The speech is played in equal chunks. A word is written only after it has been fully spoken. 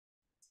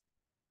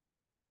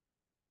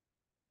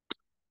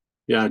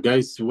Yeah,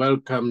 guys,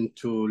 welcome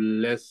to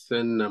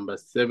lesson number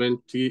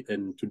 70.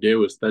 And today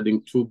we're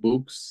studying two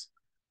books.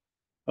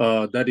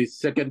 That is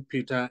Second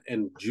Peter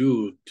and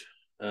Jude.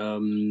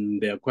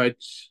 They are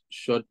quite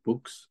short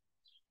books,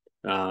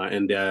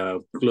 and they are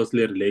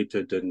closely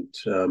related,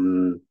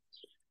 and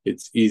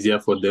it's easier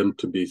for them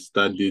to be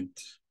studied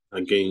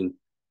again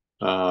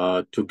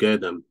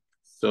together.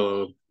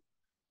 So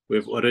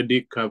we've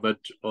already covered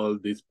all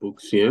these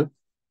books here.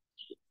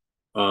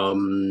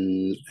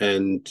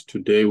 And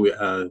today we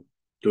are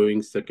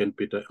doing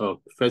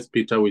First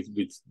Peter we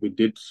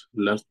did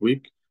last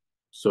week.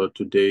 So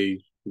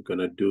today we're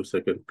gonna do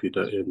Second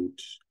Peter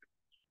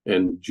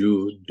and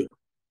Jude.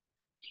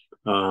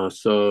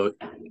 So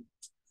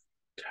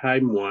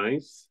time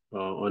wise,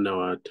 on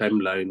our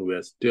timeline, we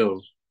are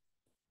still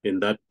in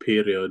that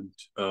period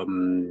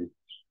in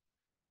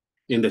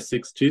the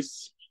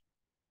 60s.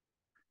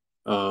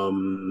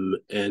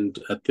 And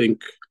I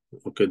think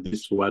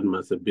this one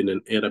must have been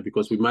an error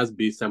because we must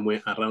be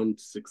somewhere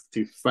around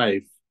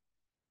 65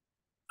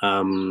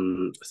 AD.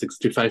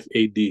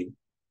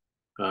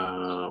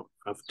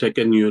 I've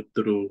taken you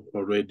through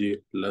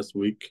already last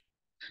week.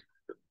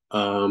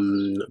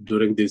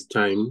 During this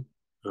time,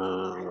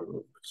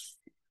 Paul's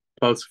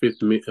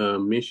fifth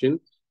mission,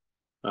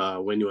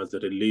 when he was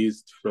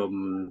released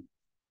from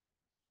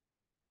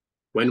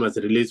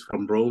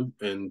Rome,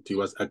 and he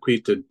was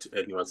acquitted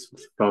and he was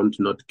found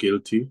not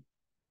guilty.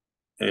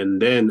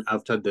 And then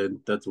after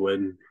that, that's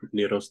when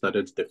Nero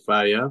started the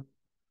fire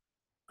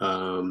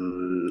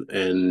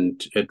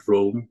and at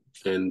Rome,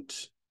 and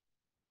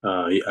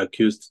he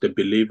accused the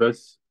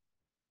believers.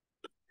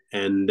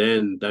 And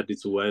then that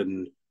is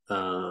when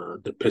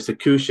the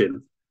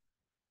persecution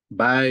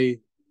by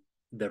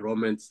the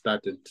Romans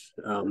started.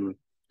 The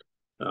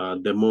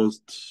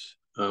most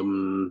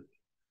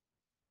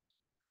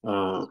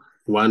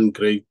one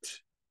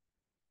great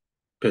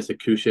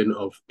persecution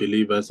of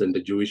believers and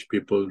the Jewish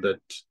people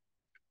that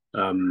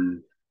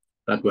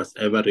was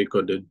ever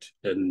recorded,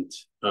 and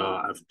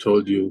I've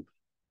told you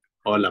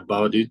all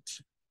about it.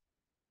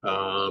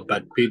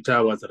 But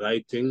Peter was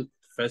writing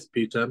First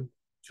Peter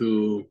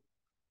to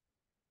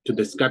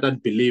the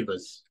scattered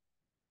believers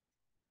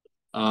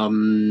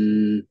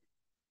that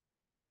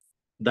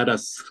are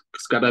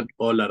scattered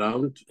all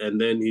around,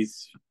 and then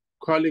he's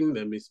calling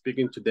them, he's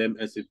speaking to them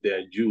as if they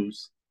are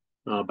Jews,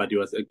 but he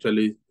was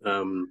actually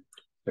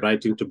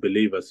writing to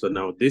believers. So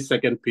now this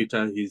Second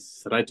Peter,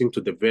 he's writing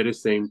to the very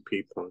same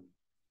people.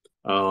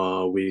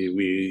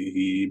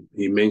 He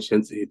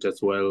mentions it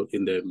as well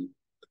in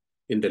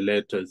the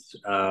letters,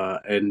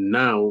 and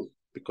now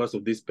because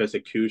of this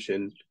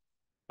persecution,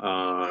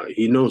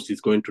 he knows he's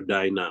going to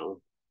die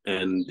now,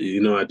 and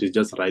he's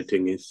just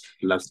writing his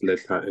last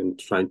letter and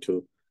trying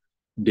to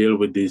deal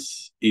with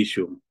this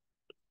issue.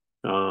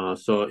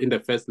 So in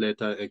the first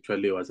letter,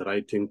 actually, I was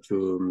writing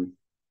to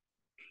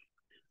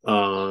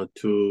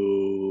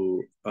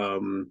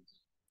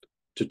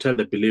tell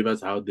the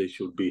believers how they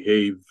should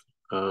behave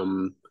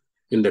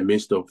in the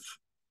midst of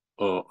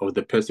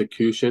the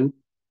persecution.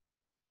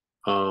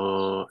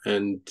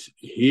 And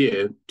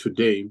here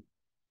today,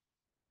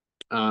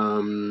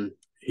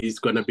 he's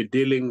going to be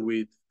dealing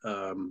with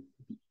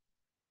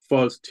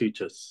false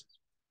teachers,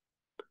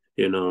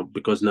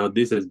 because now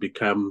this has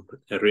become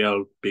a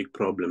real big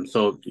problem.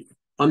 So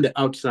on the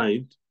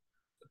outside,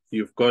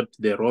 you've got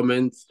the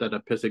Romans that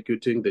are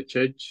persecuting the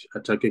church,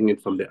 attacking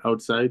it from the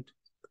outside.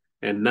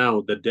 And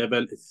now the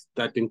devil is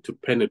starting to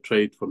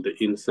penetrate from the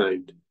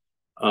inside,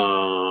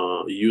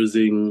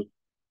 using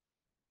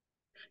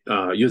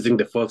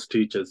the false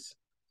teachers.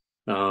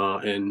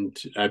 And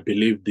I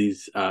believe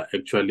these are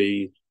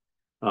actually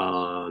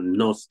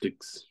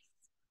Gnostics.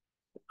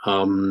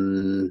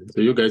 Do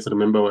you guys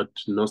remember what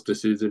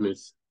Gnosticism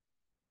is?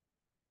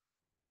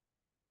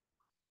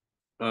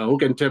 Who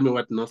can tell me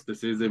what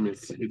Gnosticism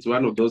is? It's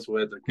one of those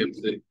words I kept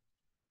saying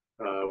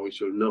we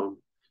should know.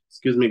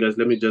 Excuse me, guys.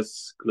 Let me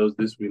just close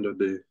this window.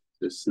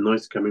 There's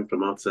noise coming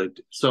from outside.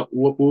 So,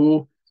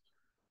 who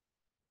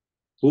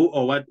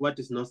or what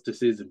is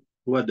Gnosticism?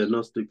 Who are the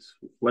Gnostics?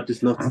 What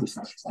is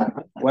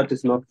Gnosticism? What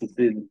is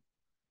Gnosticism?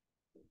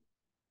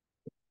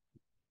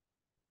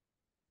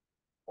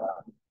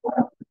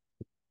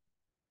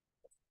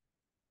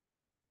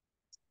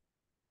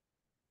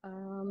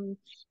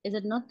 Is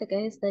it not the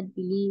guys that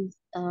believe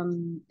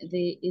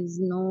there is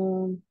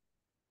no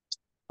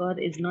God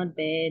is not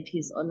bad,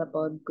 he's all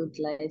about good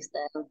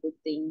lifestyle, good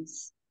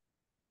things,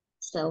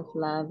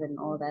 self-love and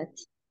all that?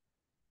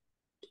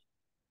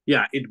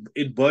 Yeah,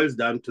 it boils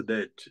down to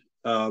that.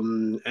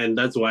 And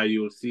that's why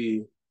you'll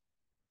see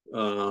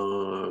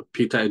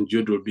Peter and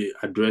Jude will be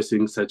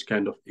addressing such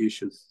kind of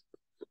issues.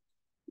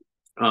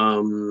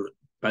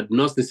 But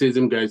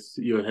Gnosticism, guys,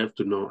 you have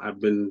to know,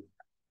 I've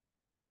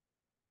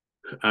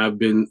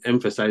been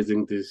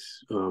emphasizing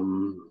this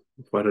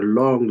for a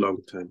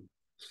long time.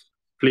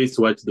 Please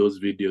watch those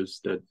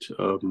videos that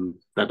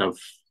I've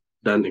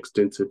done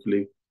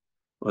extensively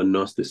on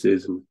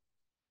Gnosticism,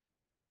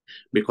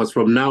 because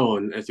from now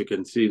on, as you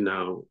can see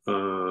now,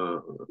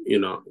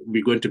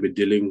 we're going to be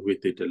dealing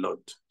with it a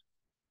lot.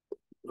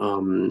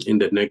 in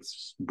the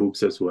next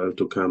books as well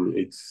to come.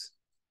 It's,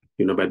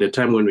 by the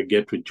time when we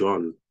get to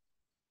John,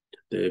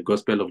 the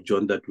Gospel of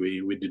John that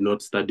we did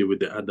not study with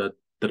the other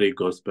three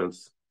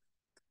Gospels,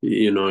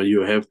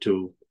 you have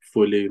to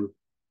fully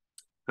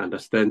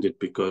understand it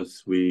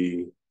because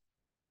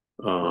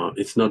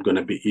it's not going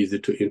to be easy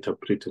to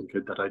interpret and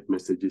get the right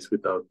messages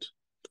without.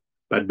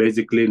 But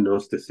basically,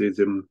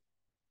 Gnosticism,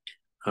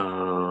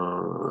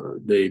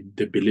 they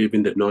believe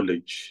in the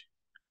knowledge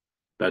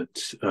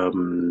that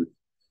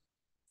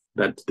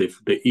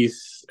there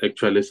is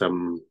actually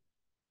some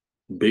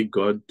big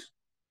God,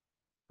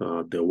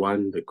 the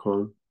one they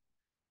call,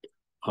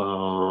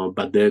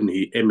 but then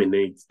he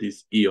emanates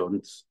these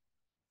eons,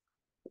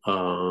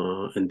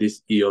 and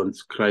these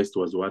eons, Christ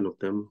was one of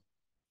them.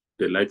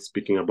 They like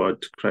speaking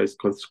about Christ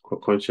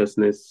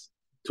consciousness.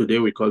 Today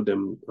we call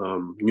them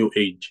New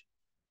Age.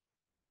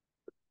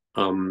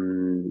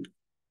 And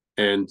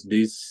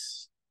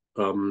these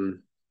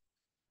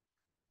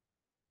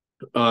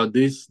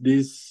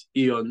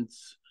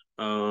eons,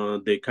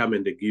 they come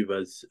and they give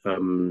us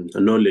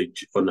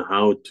knowledge on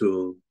how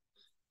to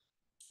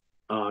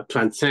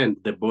transcend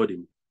the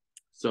body.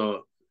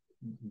 So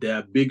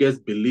their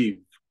biggest belief,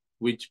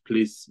 which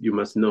please you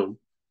must know,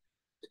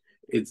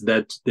 it's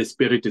that the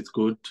spirit is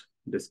good,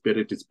 the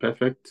spirit is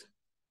perfect,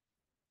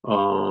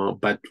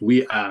 but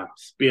we are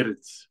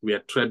spirits, we are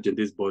trapped in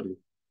this body.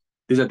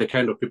 These are the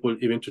kind of people,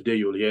 even today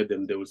you'll hear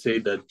them, they will say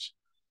that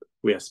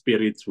we are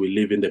spirits, we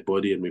live in the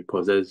body and we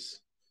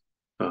possess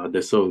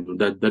the soul.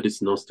 That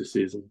is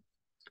Gnosticism.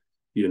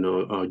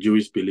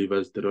 Jewish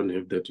believers, they don't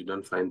have that. You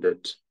don't find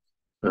that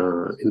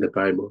in the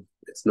Bible.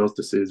 It's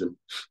Gnosticism.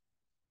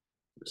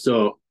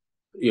 So,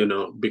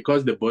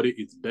 because the body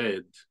is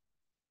bad,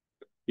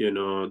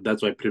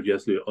 that's why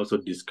previously we also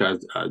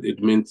discussed,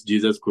 it means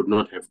Jesus could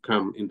not have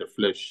come in the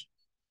flesh,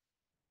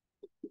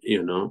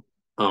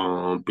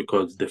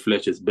 because the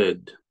flesh is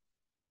bad.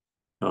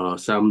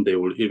 Some, they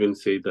will even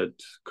say that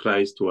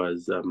Christ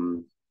was a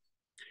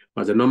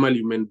normal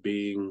human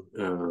being,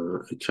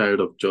 a child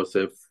of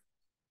Joseph,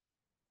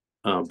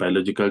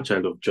 biological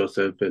child of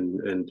Joseph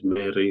and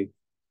Mary,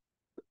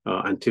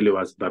 until he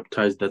was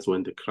baptized. That's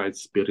when the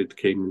Christ spirit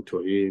came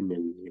into him,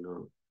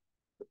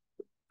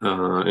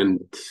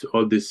 and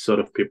all these sort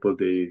of people,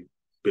 they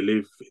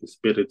believe in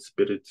spirits,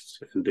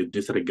 and they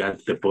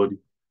disregard the body.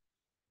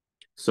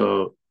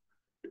 So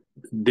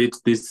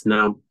this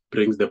now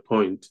brings the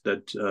point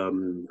that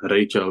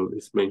Rachel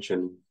is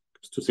mentioning,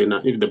 to say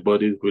now if the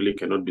body really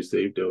cannot be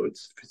saved or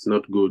it's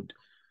not good,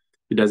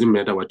 it doesn't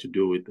matter what you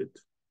do with it.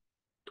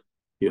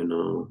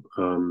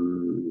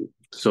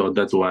 So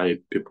that's why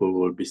people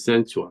will be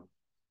sensual.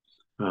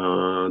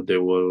 They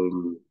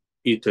will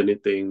eat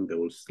anything, they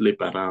will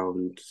sleep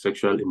around.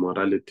 Sexual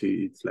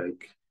immorality, it's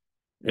like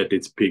at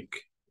its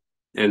peak.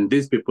 And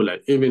these people are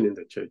even in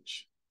the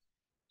church.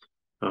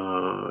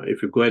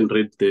 If you go and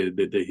read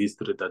the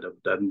history that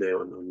I've done there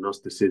on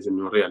Gnosticism,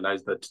 you'll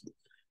realize that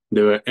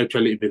they were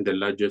actually even the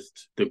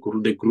largest, they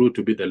grew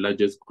to be the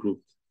largest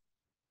group,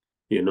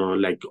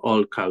 like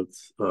all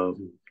cults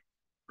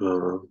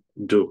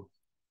do.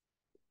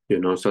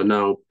 So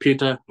now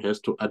Peter has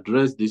to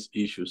address these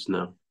issues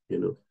now,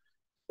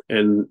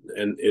 and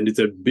it's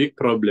a big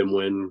problem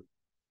when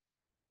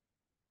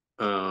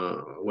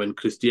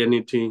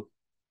Christianity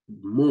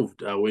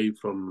moved away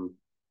from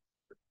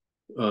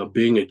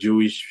being a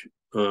Jewish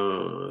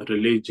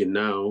religion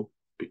now,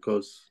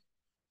 because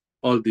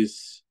all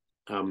these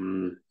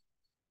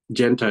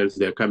Gentiles,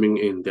 they're coming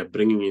in, they're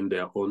bringing in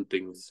their own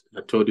things.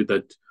 I told you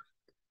that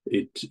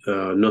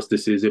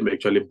Gnosticism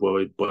actually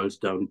boils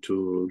down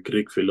to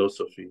Greek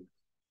philosophy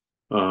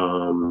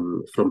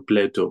from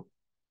Plato.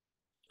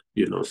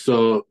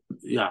 So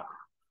yeah,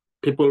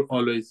 people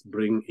always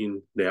bring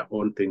in their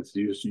own things.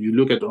 You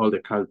look at all the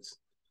cults,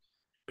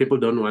 people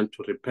don't want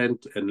to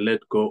repent and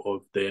let go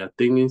of their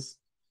things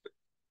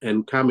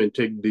and come and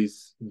take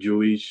this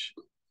Jewish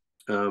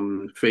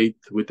faith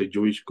with a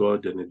Jewish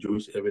God and a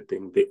Jewish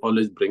everything. They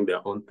always bring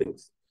their own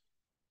things,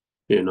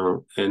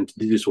 and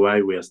this is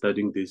why we are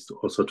studying this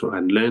also to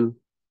unlearn,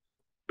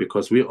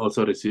 because we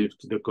also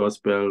received the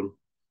gospel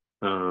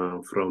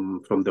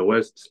from the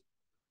West,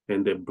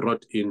 and they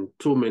brought in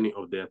too many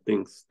of their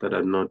things that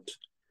are not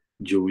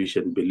Jewish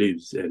and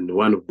beliefs. And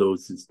one of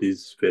those is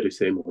this very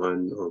same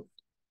one of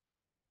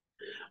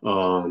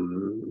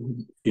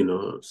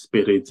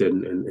spirits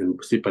and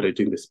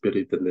separating the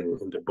spirit and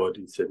the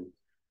bodies and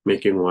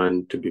making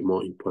one to be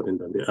more important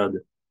than the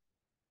other.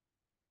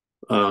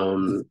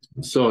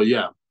 So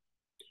yeah.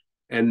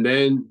 And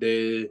then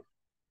the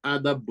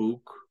other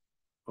book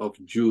of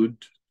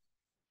Jude,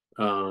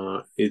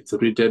 it's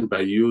written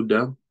by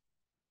Jude,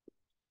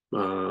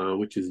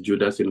 which is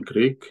Judas in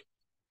Greek.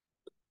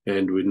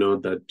 And we know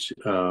that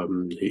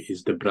he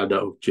is the brother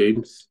of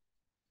James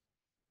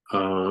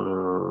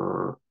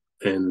and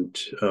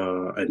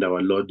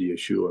our Lord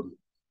Yeshua.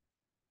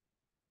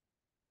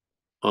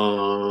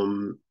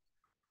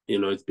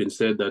 It's been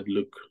said that,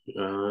 look,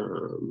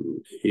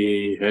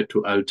 he had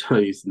to alter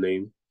his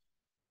name,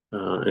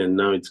 and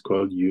now it's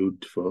called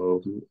Jude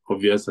for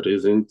obvious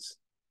reasons.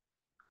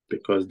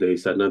 because there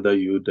is another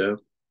Jude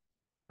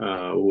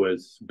who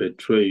has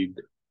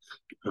betrayed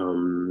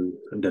the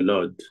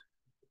Lord.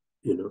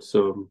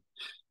 So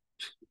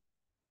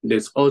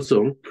there's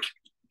also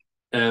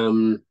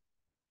an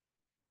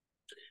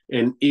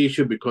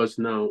issue because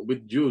now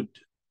with Jude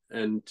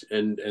and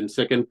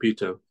Second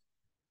Peter,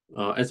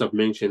 as I've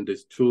mentioned,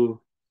 there's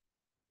too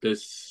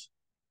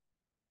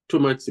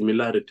much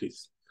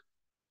similarities,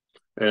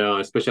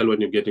 especially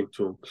when you're getting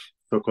to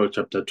so-called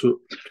chapter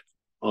 2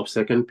 of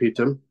Second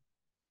Peter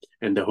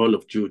and the whole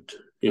of Jude.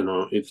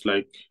 It's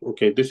like,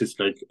 okay, this is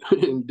like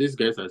these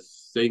guys are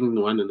saying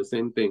one and the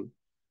same thing.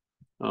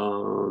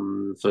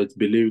 So it's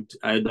believed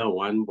either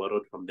one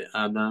borrowed from the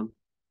other.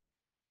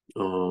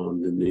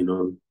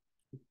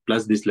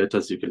 Plus these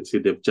letters, you can see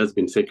they've just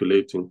been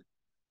circulating.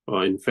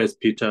 In First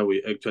Peter,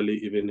 we actually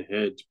even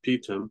heard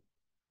Peter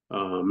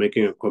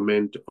making a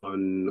comment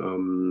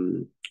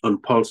on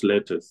Paul's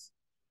letters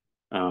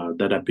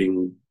that are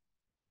being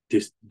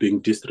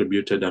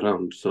distributed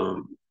around.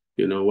 So,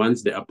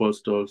 once the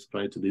apostles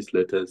write these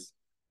letters,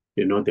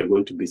 they're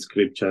going to be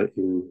scripture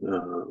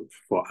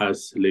for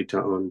us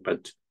later on.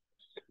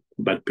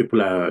 But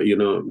people are,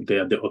 they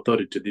are the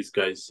authority, these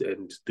guys,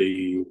 and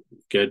they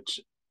get,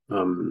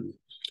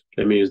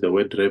 let me use the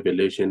word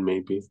revelation,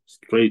 maybe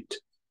straight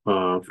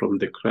from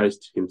the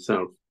Christ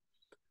himself.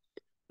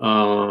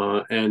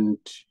 And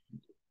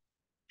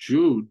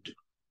Jude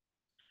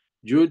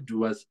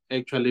was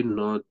actually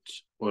not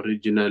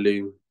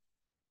originally,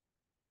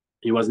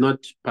 he was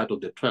not part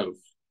of the 12.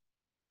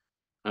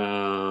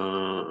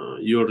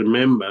 You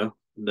remember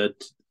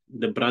that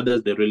the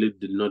brothers, they really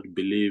did not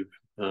believe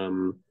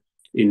in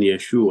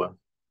Yeshua.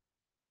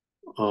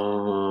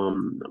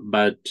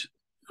 But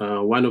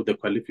one of the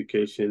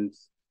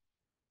qualifications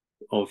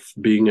of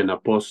being an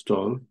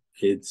apostle,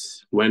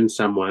 it's when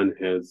someone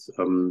has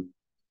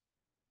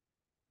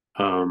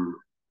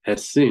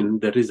seen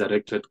the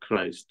resurrected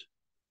Christ,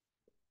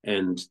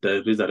 and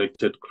the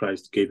resurrected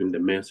Christ gave him the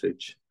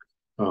message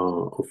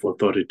of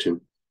authority.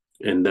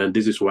 And then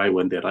this is why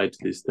when they write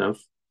this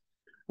stuff,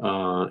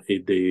 their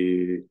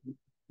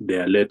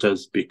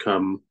letters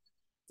become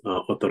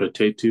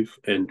authoritative,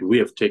 and we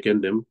have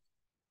taken them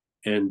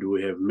and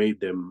we have made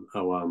them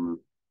our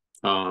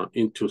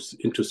into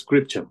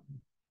scripture.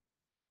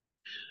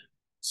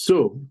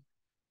 So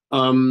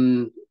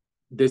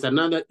there's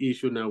another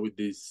issue now with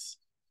these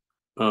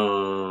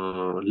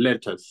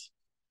letters.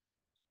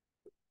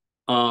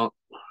 Who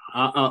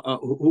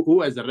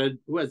has read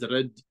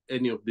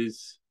any of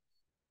these?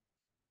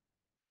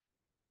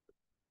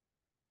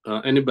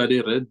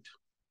 Anybody read?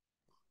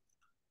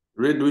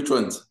 Read which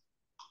ones?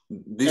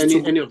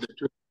 Any of the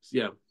two?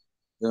 Yeah.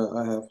 Yeah,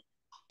 I have.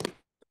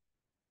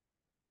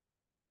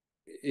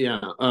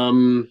 Yeah.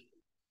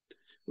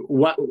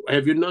 What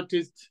have you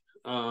noticed?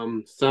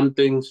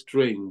 Something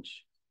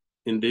strange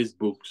in these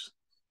books.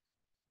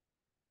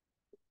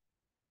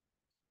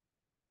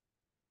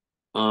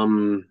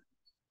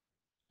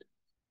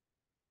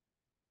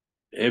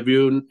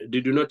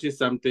 Did you notice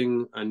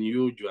something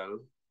unusual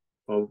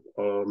of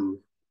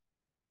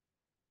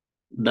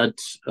that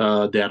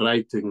they're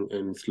writing,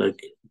 and it's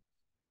like,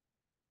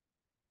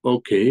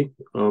 okay,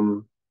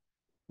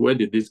 where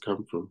did this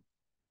come from?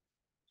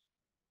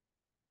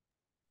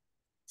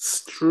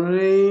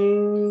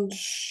 Strange,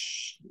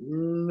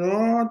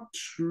 not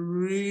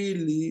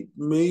really.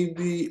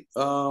 Maybe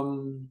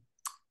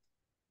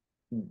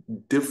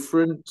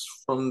different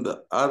from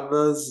the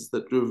others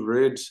that we've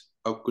read.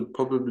 I could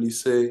probably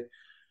say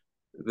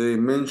they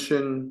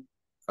mention,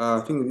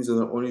 I think these are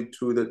the only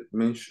two that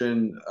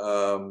mention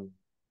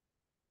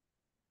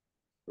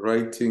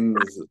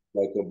writings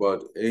like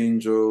about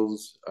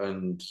angels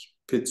and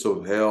pits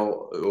of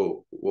hell.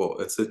 Oh, well,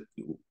 it's a,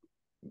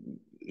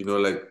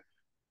 like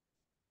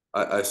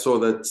I saw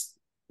that,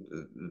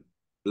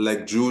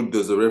 like Jude,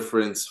 there's a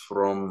reference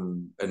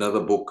from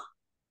another book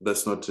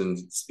that's not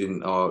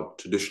in our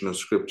traditional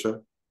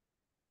scripture.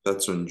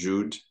 That's on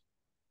Jude,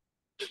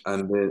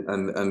 and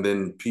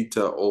then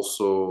Peter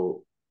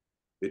also.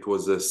 It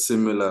was a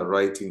similar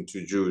writing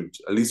to Jude.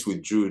 At least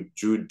with Jude,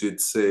 Jude did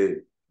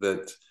say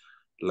that,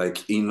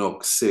 like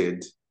Enoch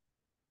said,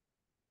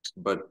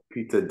 but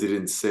Peter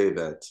didn't say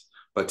that.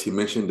 But he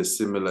mentioned a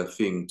similar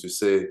thing to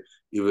say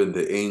even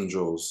the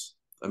angels.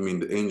 I mean,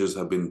 the angels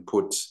have been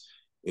put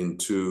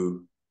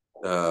into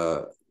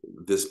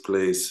this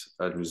place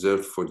and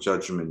reserved for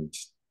judgment.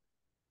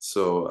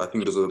 So I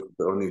think those are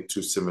the only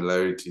two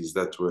similarities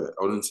that were,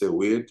 I wouldn't say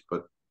weird,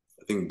 but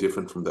I think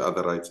different from the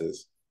other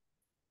writers.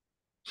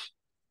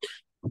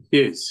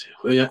 Yes,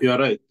 you're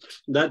right.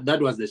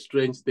 That was the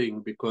strange thing,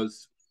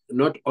 because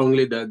not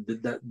only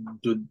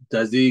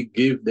does he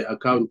give the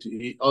account,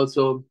 he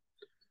also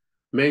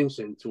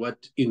mentions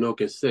what Enoch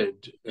has said,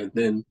 and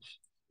then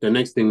the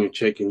next thing you're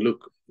checking,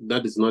 look,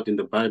 that is not in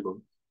the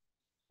Bible,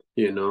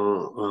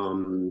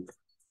 and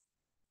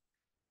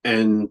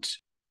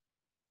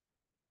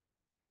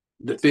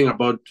the thing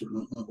about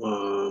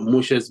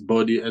Moshe's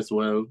body as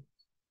well,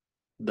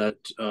 that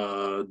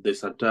the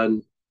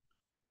Satan,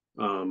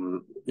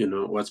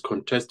 was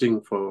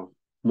contesting for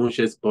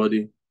Moshe's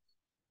body,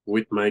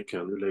 with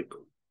Michael. Like,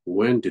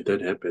 when did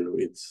that happen?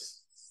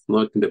 It's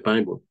not in the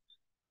Bible.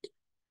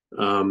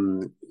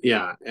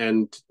 Yeah,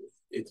 and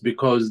it's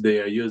because they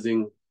are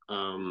using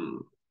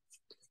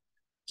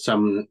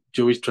some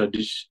Jewish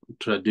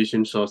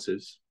tradition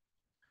sources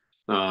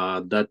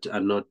that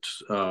are not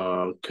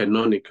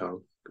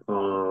canonical.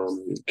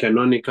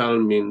 Canonical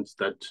means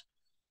that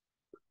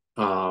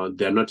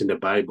they're not in the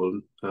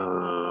Bible.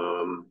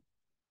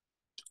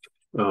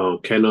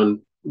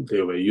 Canon,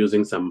 they were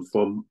using some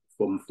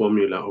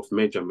formula of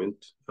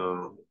measurement.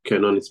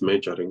 Canon is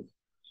measuring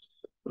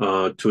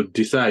to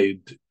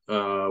decide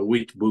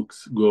which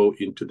books go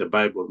into the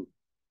Bible.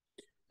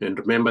 And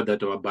remember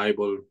that our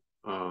Bible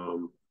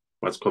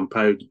was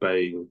compiled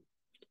by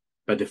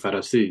the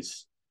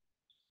Pharisees.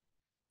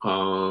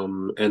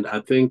 And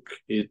I think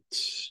they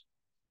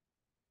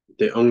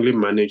only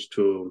managed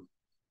to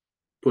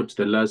put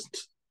the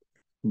last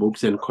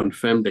books and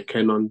confirm the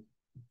canon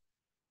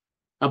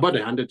about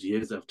 100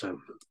 years after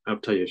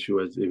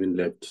Yeshua's even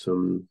left.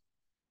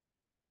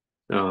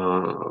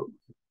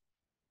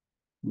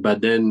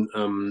 But then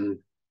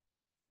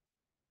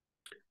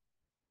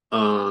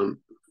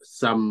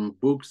some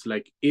books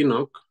like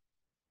Enoch,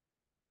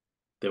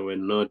 they were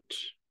not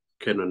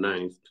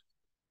canonized.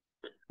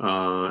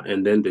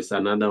 And then there's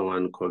another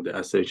one called the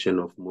Ascension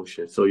of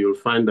Moshe. So you'll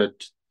find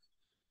that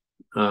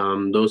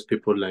those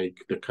people like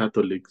the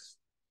Catholics,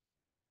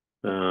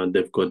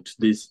 they've got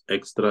these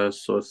extra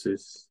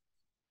sources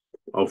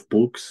of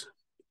books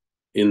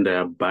in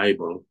their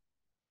Bible,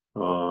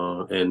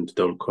 and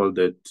they'll call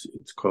that,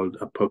 it's called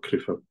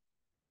Apocrypha.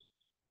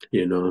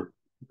 You know,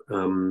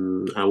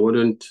 I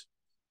wouldn't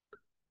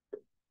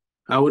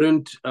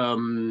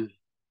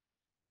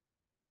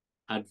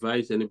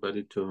advise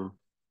anybody to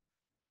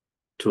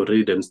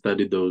read and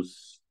study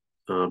those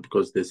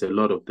because there's a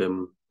lot of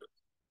them,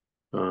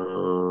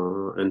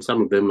 and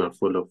some of them are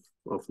full of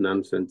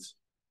nonsense.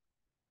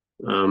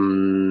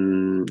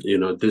 You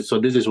know, this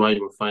is why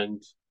you'll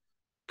find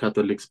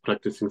Catholics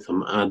practicing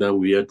some other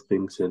weird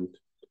things, and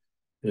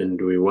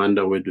we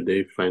wonder where do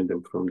they find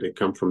them from. They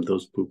come from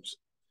those books.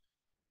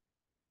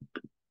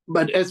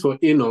 But as for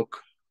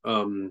Enoch,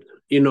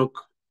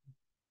 Enoch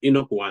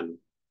 1,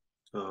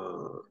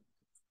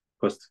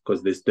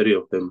 because there's 3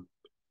 of them.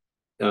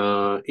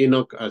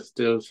 Enoch, I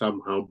still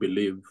somehow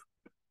believe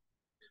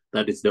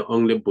that it's the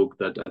only book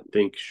that I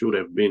think should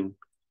have been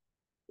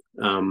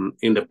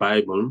in the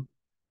Bible.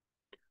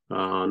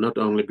 Not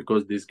only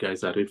because these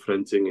guys are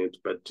referencing it,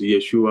 but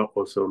Yeshua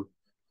also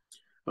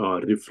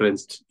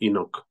referenced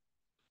Enoch.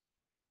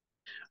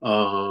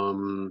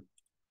 One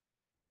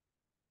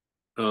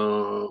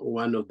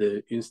of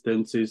the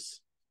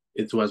instances,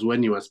 it was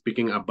when he was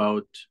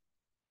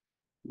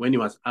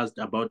asked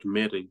about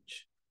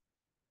marriage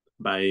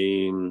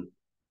by,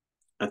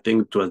 I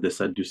think it was the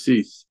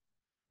Sadducees,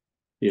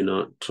 you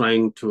know,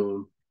 trying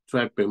to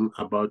trap him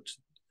about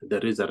the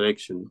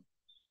resurrection.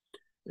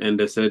 And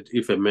they said,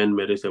 if a man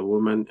marries a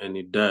woman and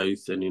he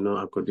dies, and, you know,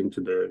 according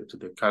to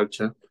the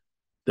culture,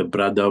 the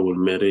brother will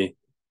marry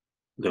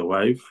the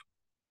wife.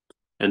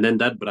 And then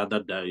that brother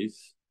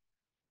dies,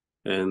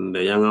 and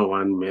the younger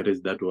one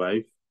marries that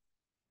wife.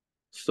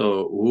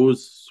 So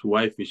whose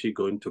wife is she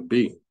going to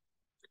be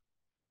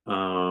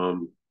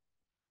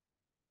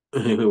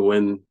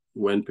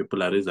when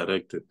people are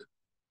resurrected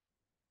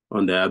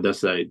on the other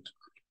side?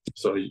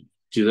 So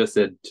Jesus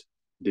said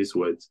these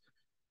words.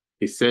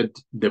 He said,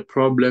 the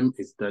problem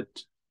is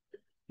that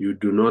you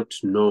do not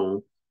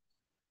know,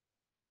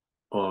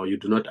 or you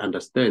do not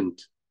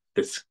understand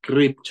the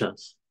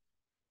scriptures.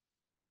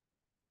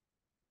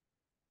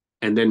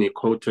 And then he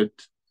quoted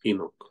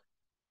Enoch.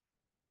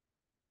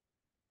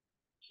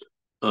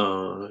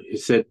 He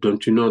said,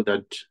 don't you know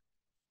that,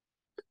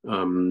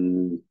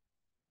 you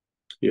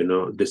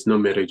know, there's no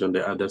marriage on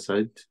the other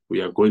side?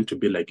 We are going to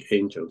be like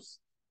angels.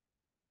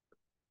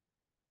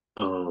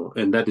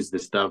 And that is the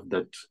stuff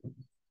that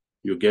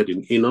you get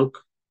in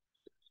Enoch,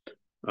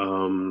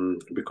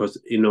 because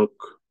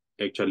Enoch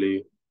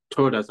actually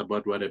told us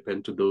about what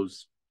happened to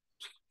those,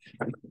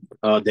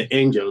 the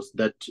angels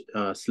that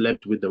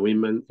slept with the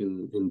women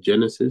in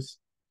Genesis.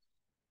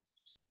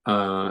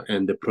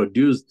 And they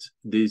produced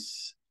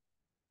this,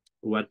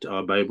 what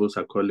our Bibles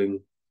are calling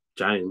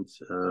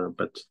giants,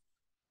 but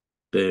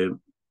the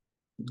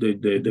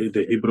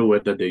Hebrew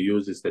word that they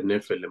use is the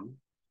Nephilim.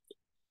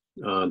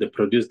 They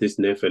produced this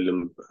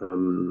Nephilim,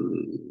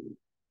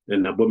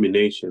 an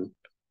abomination,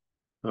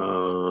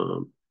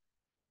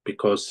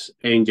 because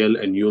angel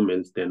and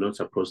humans, they're not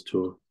supposed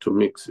to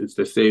mix. It's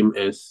the same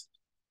as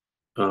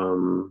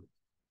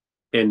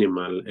animal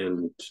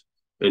and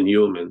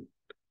human,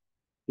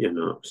 you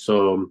know.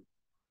 So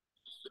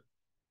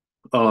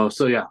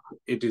yeah,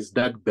 it is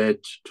that bad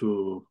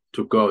to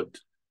God.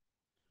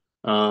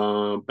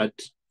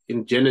 But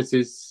in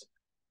Genesis,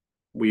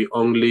 we are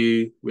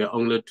only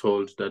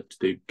told that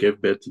they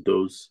gave birth to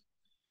those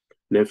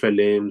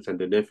Nephilims, and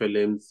the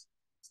Nephilims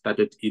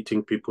started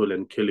eating people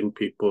and killing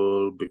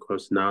people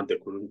because now they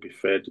couldn't be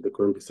fed, they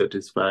couldn't be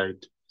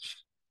satisfied,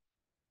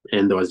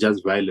 and there was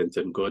just violence,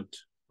 and God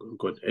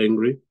got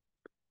angry.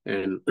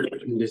 And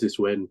this is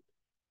when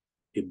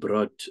he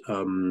brought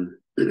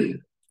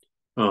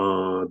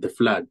the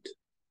flood,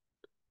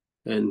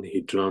 and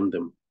he drowned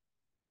them.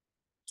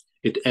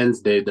 It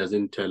ends there,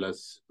 doesn't tell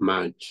us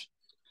much,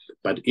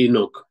 but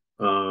Enoch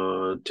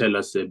tell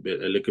us a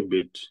little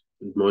bit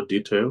more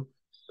detail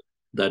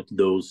that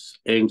those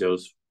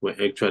angels were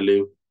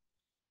actually,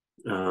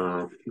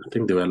 I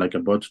think there were like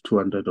about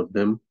 200 of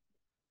them,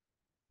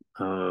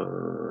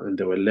 and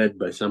they were led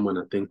by someone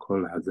I think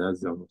called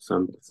Hazazel or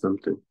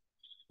something,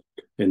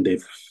 and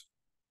they've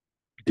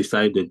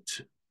decided,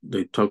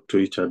 they talked to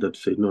each other to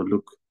say, no,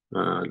 look,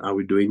 are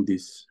we doing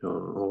this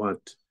or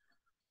what?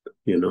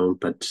 You know,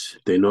 but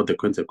they know the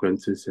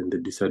consequences, and they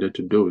decided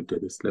to do it.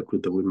 And they slept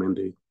with the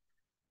women.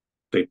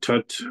 They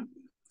taught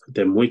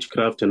them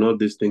witchcraft and all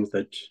these things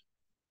that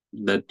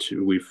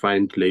we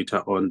find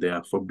later on they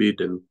are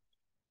forbidden.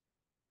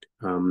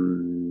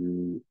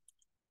 You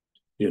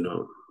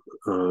know,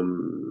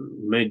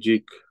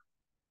 magic,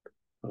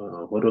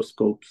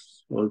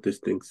 horoscopes, all these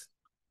things.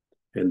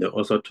 And they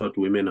also taught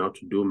women how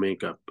to do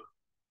makeup.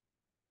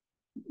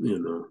 You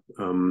know,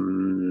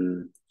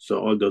 so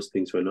all those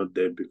things were not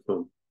there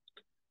before.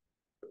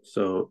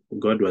 So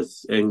God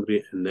was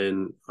angry, and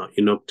then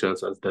Enoch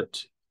tells us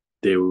that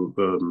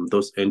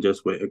those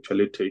angels were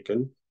actually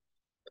taken,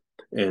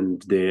 and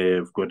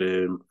they've got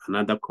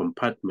another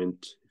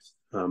compartment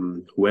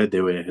where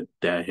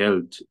they're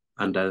held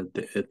under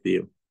the earth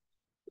here.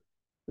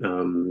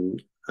 I'm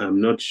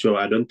not sure.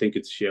 I don't think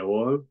it's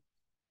Sheol,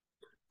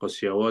 because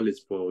Sheol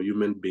is for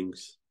human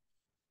beings.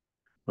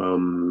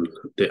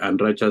 The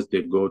unrighteous,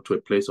 they go to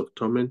a place of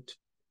torment,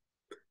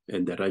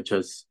 and the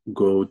righteous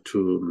go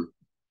to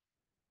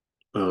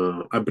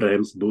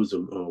Abraham's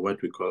bosom, or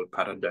what we call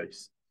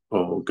paradise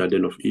or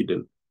Garden of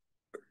Eden.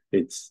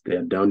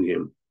 They're down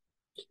here.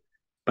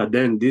 But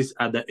then these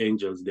other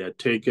angels, they are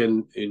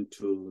taken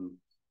into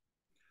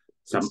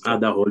some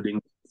other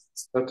holding.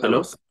 Tartarus.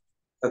 Hello?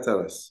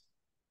 Tartarus.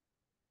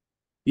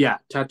 Yeah,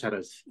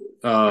 Tartarus.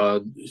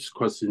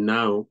 Because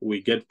now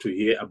we get to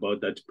hear about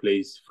that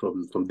place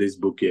from this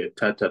book here,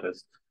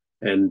 Tartarus,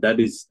 and that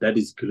is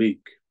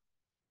Greek.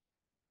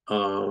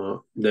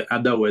 The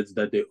other words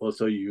that they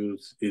also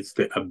use is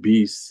the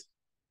abyss,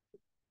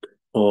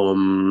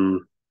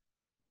 the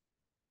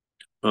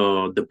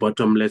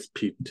bottomless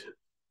pit.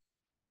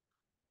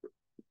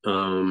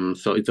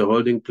 So it's a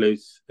holding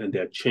place, and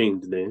they're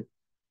chained there.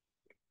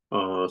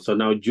 So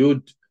now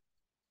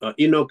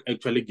Enoch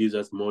actually gives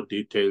us more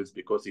details,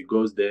 because he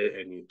goes there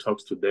and he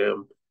talks to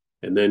them,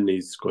 and then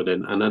he's got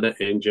another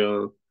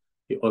angel.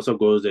 He also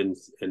goes and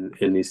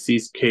he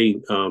sees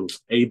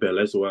Abel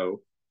as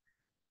well,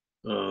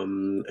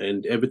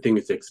 and everything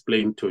is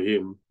explained to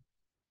him.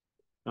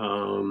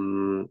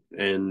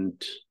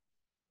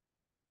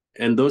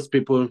 And those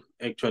people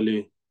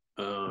actually,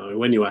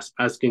 when he was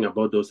asking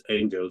about those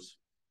angels,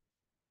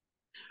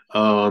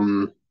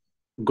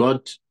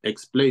 God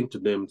explained to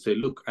them, say,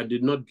 look, I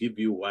did not give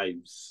you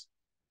wives,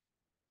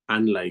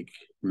 unlike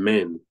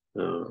men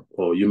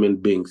or human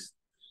beings,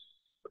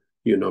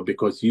 you know,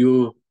 because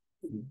you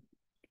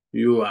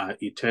are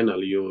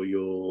eternal.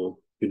 You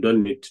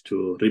don't need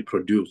to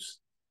reproduce.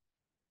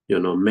 You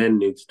know, man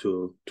needs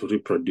to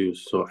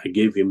reproduce. So I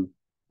gave him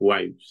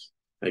wives.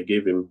 I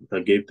gave them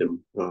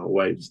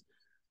wives.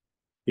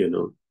 You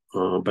know,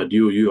 but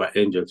you are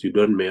angels. You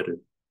don't marry.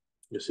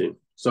 You see.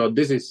 So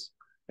this is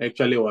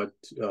actually what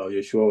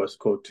Yeshua was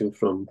quoting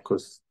from,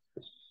 because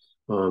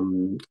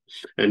and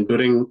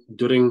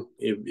during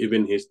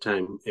even his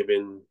time,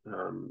 even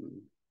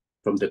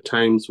from the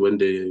times when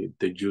the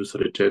Jews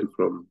returned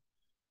from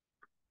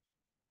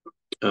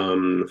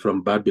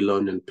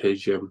Babylon and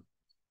Persia,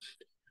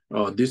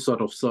 or these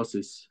sort of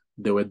sources,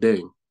 they were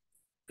there,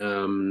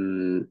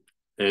 and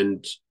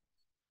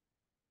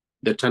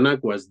the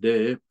Tanakh was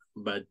there,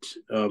 but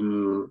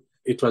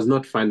it was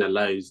not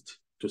finalized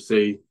to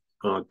say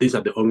these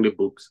are the only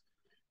books,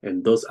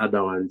 and those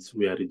other ones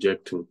we are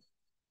rejecting.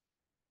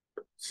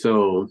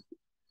 So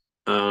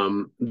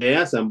there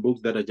are some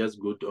books that are just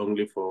good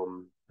only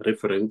for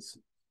reference,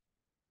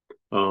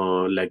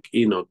 like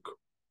Enoch.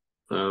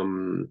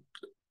 The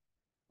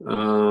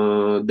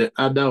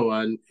other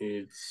one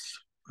is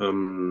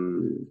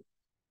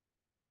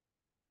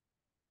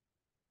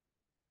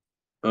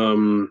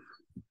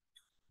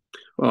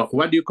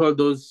what do you call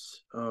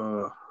those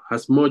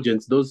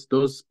Hasmogeans?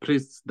 Those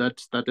priests that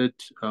started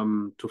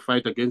to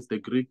fight against the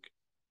Greek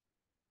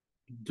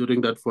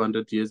during that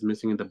 400 years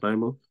missing in the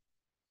Bible.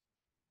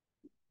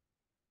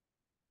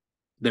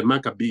 The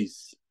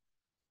Maccabees.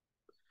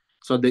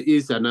 So there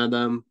is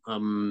another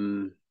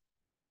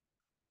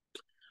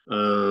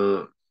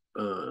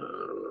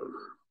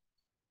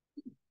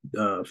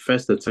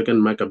first and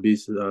second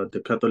Maccabees.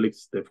 The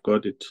Catholics, they've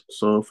got it.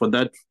 So for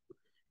that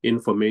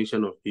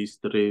information of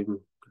history,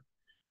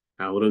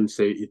 I wouldn't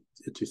say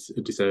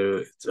it's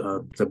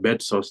a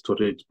bad source to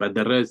read, but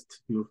the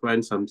rest you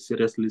find some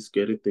seriously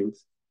scary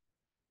things,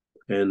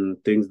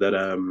 and things that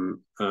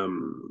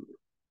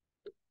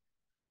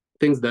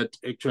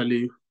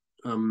actually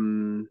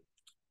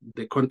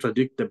they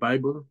contradict the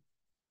Bible.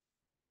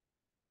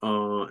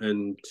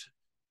 and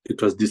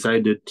it was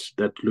decided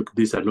that, look,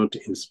 these are not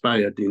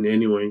inspired in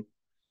any way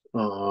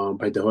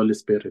by the Holy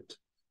Spirit.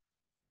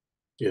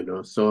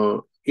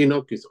 So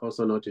Enoch is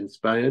also not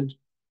inspired.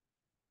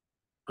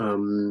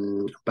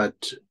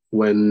 But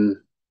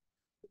when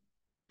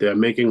they are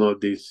making all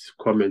these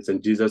comments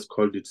and Jesus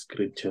called it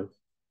scripture,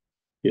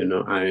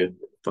 I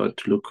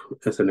thought, look,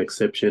 as an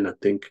exception, I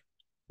think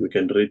we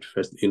can read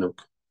First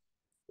Enoch.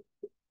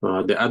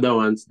 The other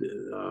ones,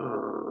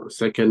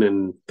 second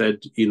and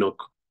third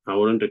Enoch, I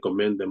wouldn't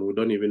recommend them. We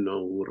don't even know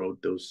who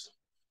wrote those.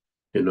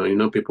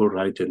 People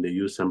write and they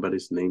use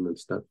somebody's name and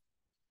stuff.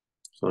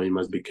 So you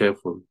must be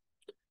careful.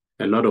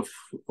 A lot of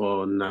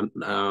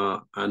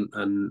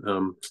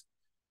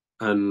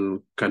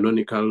and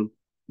canonical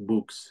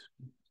books,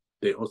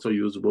 they also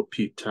use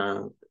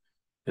Peter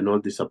and all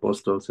these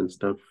apostles and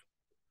stuff.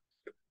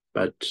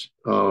 But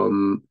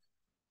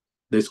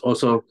there's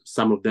also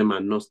some of them are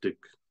Gnostic.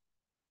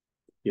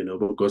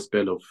 The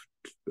Gospel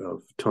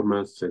of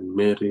Thomas and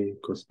Mary,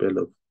 Gospel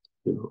of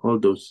all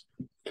those.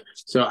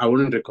 So I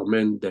wouldn't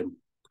recommend them,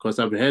 because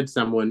I've heard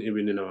someone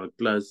even in our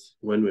class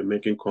when we're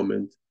making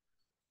comments,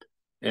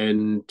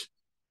 and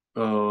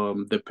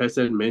the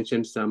person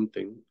mentioned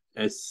something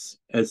as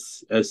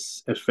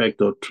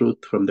effect or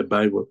truth from the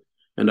Bible,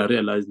 and I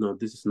realized, no,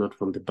 this is not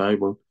from the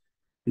Bible.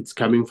 It's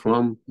coming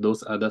from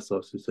those other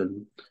sources,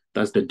 and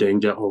that's the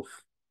danger of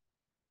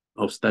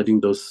studying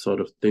those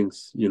sort of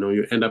things.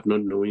 You end up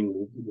not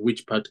knowing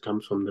which part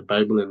comes from the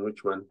Bible and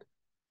which one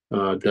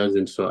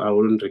doesn't. So I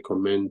wouldn't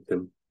recommend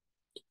them.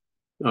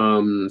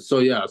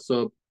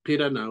 So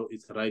Peter now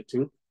is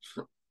writing.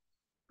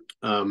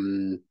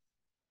 On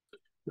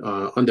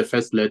the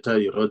first letter,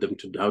 he wrote them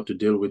to how to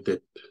deal with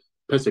the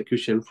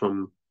persecution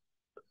from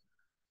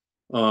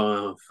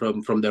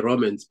the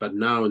Romans, but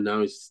now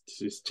he's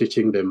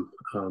teaching them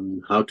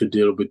how to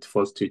deal with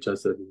false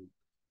teachers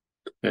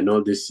and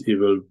all these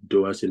evil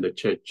doers in the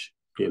church.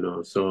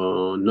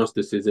 So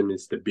Gnosticism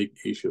is the big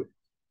issue.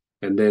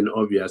 And then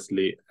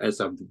obviously,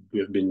 as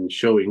we've been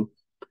showing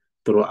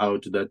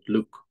throughout, that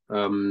look,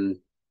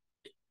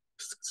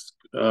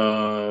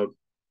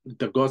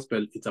 the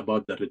gospel, it's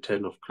about the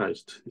return of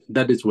Christ.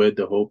 That is where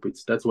the hope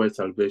is. That's why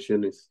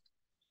salvation is.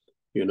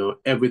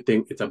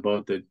 Everything is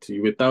about that.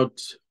 Without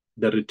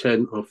the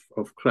return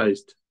of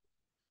Christ,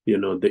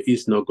 there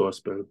is no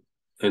gospel.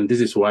 And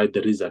this is why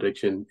the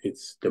resurrection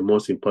is the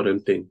most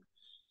important thing.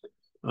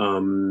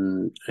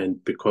 And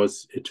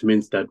because it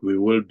means that we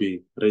will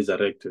be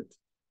resurrected.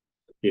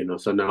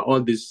 So now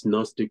all these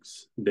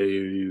Gnostics,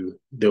 they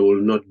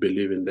will not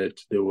believe in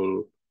that. They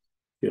will,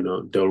 they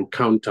will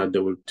counter, they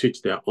will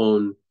teach their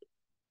own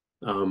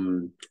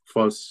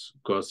false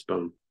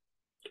gospel.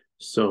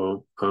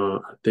 So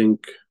I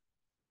think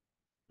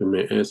we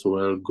may as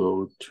well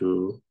go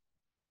to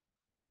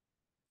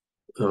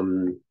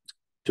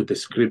the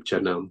scripture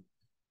now.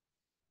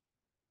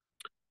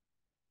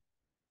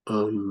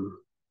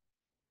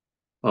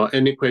 Or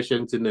any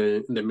questions in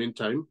the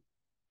meantime?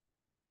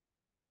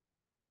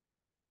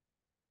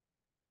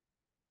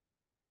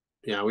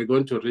 Yeah, we're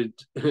going to read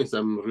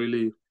some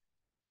really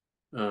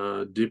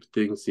deep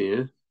things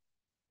here.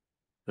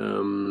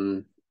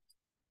 And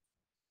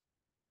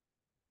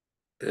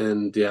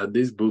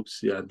these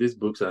books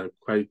are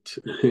quite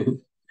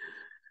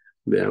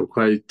they are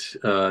quite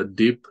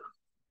deep.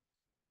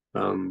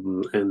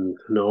 And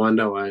no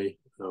wonder why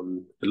a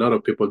lot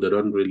of people, they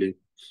don't really,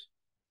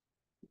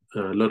 a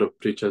lot of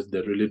preachers,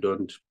 they really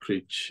don't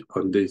preach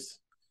on this.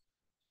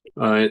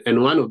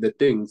 And one of the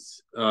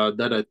things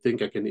that I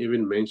think I can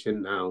even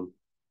mention now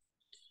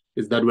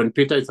is that when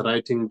Peter is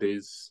writing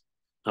this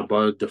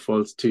about the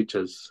false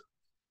teachers,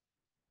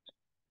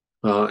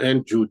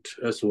 and Jude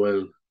as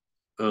well,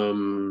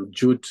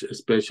 Jude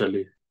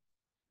especially,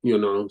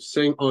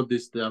 saying all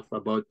this stuff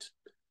about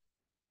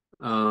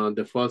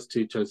the false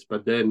teachers,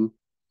 but then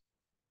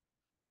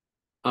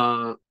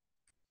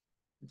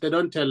they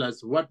don't tell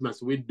us what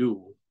must we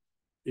do.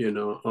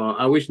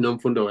 I wish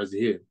Nomfundo was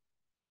here,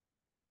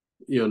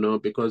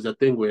 because I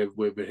think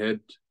we've had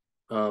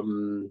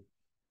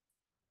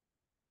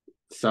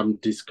some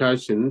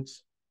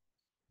discussions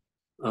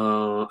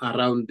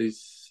around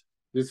this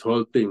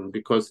whole thing,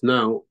 because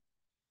now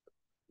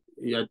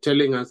you're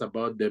telling us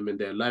about them and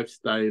their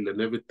lifestyle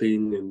and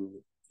everything, and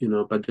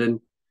but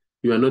then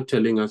you are not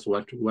telling us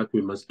what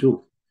we must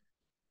do,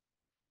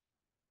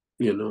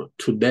 to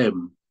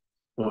them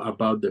or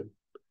about them.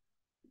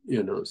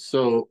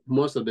 So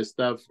most of the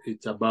stuff,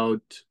 it's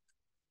about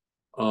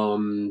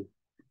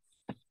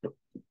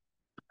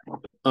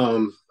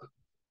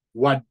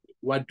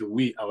what do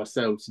we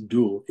ourselves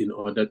do in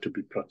order to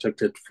be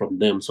protected from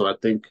them. So I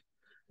think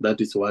that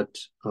is what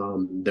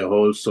the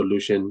whole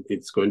solution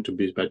is going to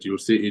be, but you'll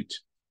see it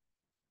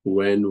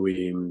when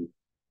we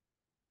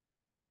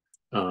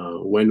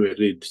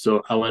read.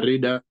 So our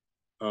reader,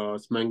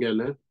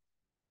 Smangele,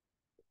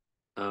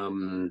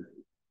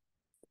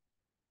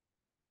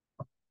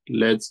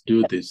 let's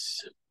do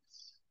this.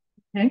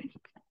 Okay.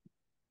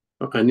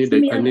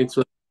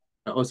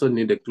 I also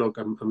need a clock.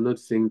 I'm not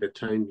seeing the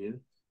time here.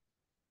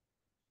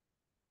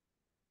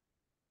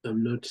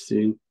 I'm not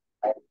seeing.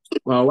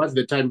 Well, what's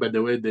the time, by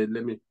the way?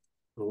 Let me.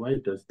 Why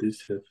does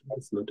this have?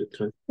 It's not a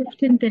time.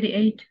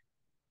 15:38.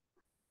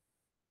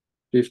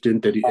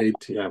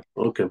 15:38. Yeah.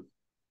 Okay.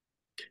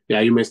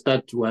 Yeah, you may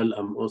start while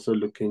I'm also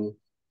looking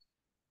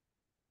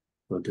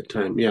at the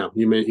time. Yeah,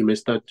 you may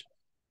start.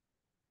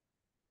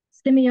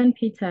 Simeon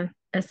Peter,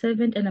 a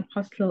servant and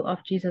apostle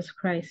of Jesus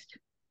Christ,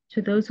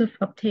 to those who've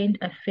obtained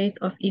a faith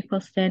of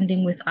equal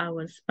standing with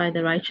ours by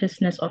the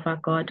righteousness of our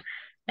God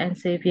and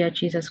Savior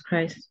Jesus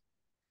Christ.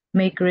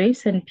 May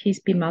grace and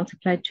peace be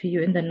multiplied to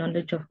you in the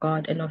knowledge of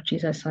God and of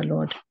Jesus our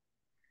Lord.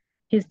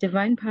 His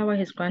divine power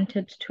has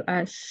granted to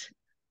us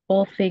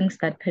all things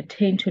that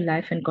pertain to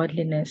life and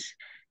godliness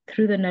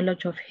through the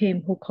knowledge of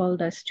him who called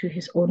us to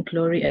his own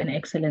glory and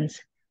excellence,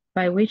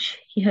 by which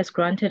he has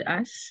granted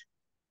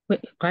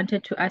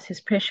to us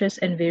his precious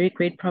and very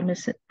great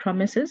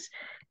promises,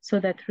 so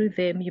that through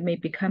them you may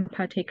become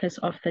partakers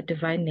of the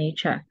divine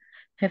nature,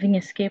 having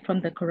escaped from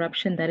the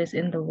corruption that is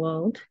in the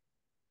world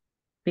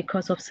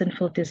because of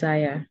sinful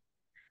desire.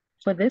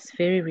 For this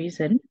very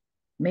reason,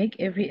 make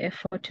every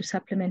effort to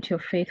supplement your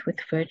faith with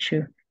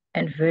virtue,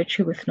 and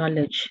virtue with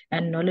knowledge,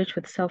 and knowledge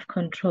with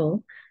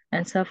self-control,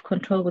 and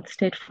self-control with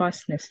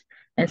steadfastness,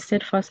 and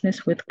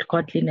steadfastness with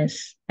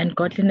godliness, and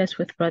godliness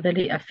with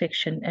brotherly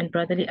affection, and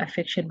brotherly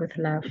affection with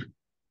love.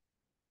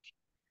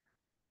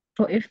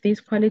 For if these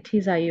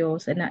qualities are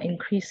yours and are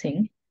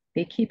increasing,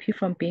 they keep you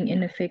from being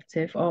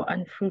ineffective or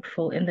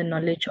unfruitful in the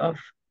knowledge of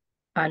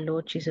our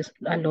Lord Jesus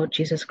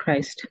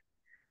Christ.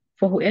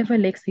 For whoever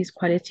lacks these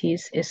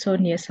qualities is so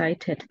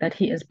nearsighted that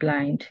he is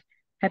blind,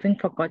 having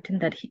forgotten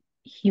that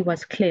he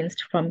was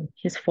cleansed from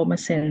his former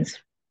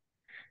sins.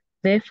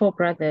 Therefore,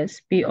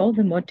 brothers, be all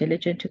the more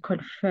diligent to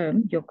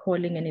confirm your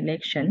calling and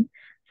election,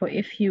 for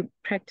if you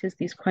practice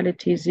these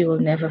qualities, you will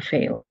never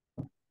fail.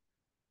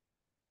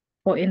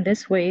 For in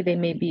this way they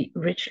may be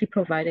richly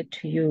provided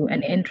to you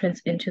an entrance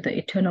into the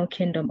eternal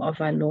kingdom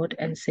of our Lord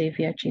and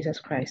Savior Jesus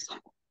Christ.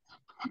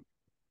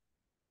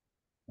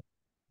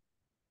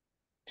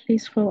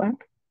 Please scroll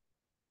up.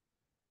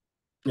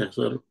 Yeah,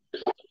 sorry.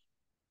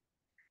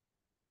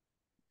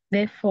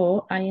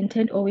 Therefore, I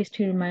intend always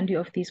to remind you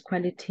of these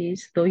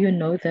qualities, though you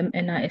know them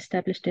and are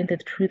established in the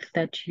truth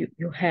that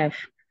you have.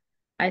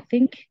 I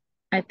think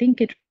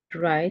it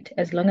right,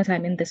 as long as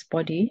I'm in this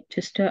body,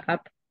 to stir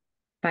up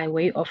by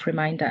way of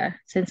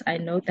reminder, since I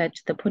know that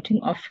the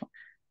putting off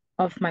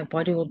of my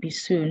body will be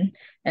soon,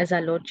 as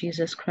our Lord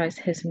Jesus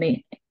Christ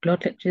made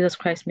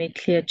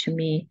clear to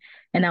me,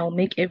 and I will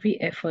make every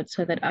effort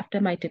so that after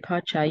my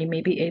departure you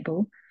may be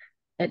able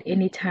at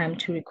any time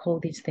to recall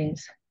these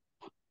things.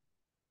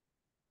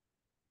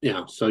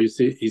 Yeah, so you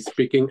see, he's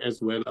speaking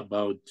as well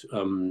about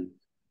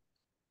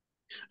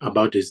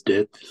his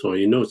death. So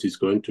he knows he's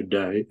going to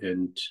die,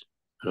 and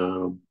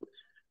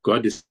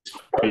God is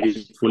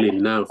faithful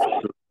enough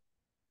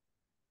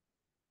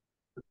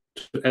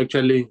to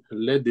actually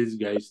let these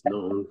guys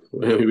know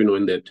even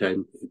when their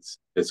time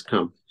has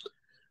come.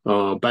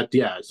 But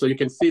yeah, so you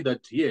can see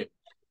that here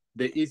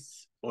there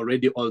is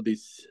already all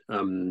this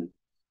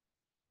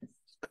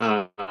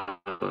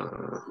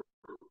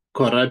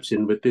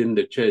corruption within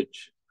the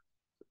church,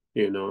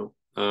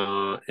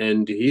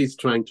 and he's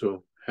trying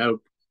to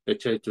help the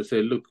church to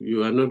say, look,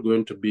 you are not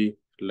going to be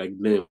like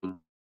them.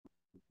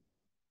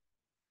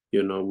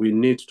 We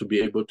need to be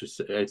able to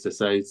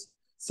exercise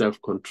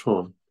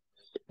self-control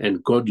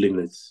and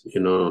godliness,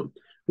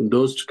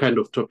 those kind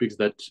of topics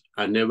that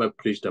are never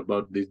preached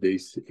about these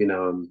days in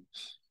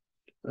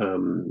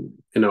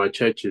our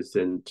churches.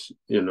 And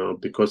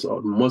because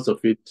most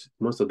of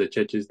the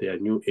churches, they are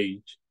new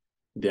age.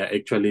 They are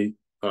actually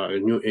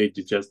new age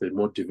is just a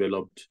more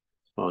developed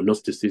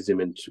Gnosticism,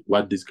 and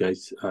what these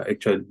guys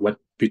what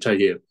Peter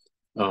here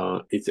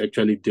is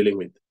actually dealing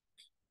with.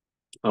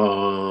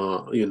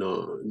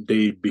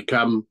 They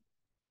become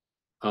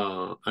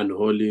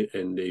unholy,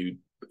 and they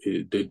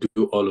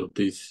do all of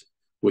these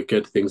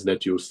wicked things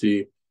that you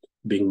see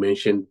being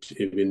mentioned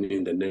even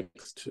in the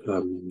next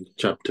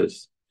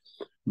chapters.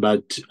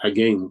 But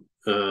again,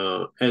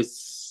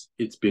 as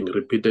it's been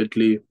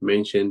repeatedly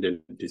mentioned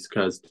and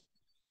discussed,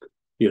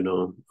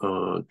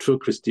 true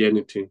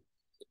Christianity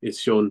is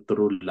shown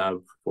through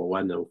love for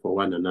one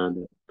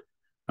another.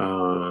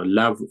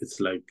 Love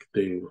is like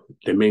the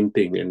main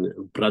thing,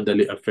 and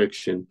brotherly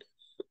affection,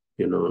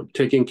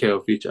 taking care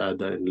of each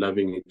other and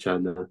loving each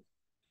other.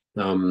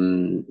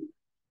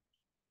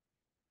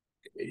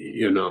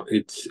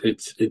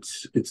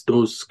 It's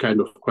those kind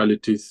of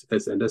qualities,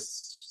 and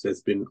this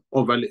has been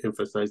overly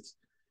emphasized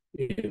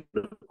in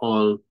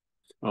all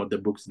of the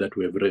books that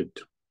we have read.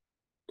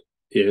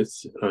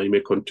 Yes, you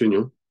may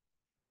continue.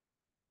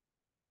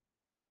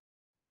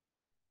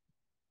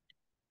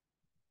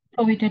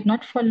 For we did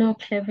not follow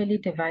cleverly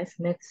devised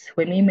myths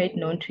when we made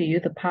known to you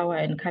the power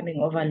and coming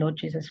of our Lord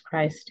Jesus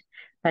Christ,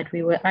 but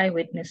we were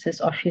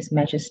eyewitnesses of his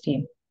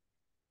majesty.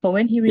 For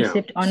when he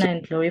received honor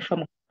and glory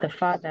from the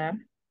Father.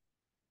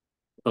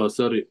 Oh,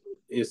 sorry.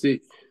 You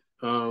see,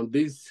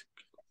 these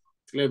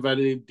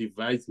cleverly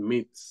devised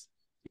myths,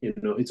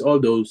 it's all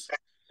those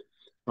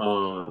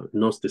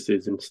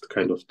Gnosticism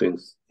kind of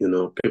things.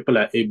 People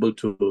are able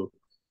to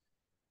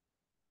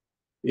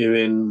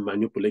even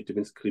manipulate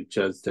even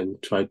scriptures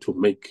and try to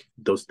make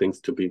those things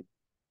to be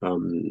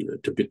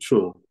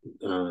true.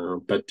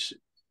 But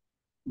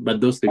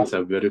those things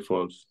are very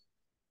false.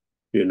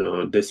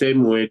 The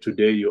same way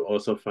today you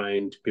also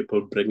find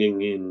people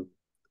bringing in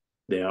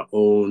their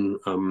own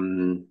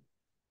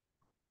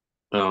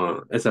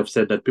as I've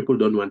said, that people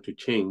don't want to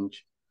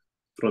change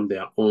from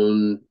their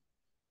own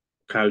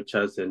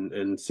cultures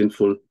and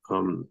sinful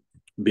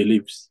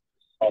beliefs.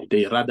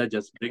 They rather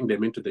just bring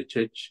them into the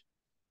church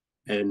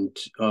and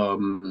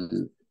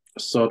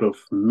sort of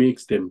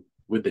mix them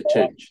with the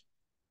church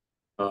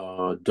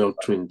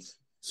doctrines.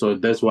 So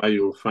that's why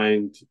you'll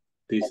find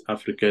these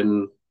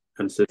African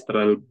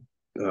ancestral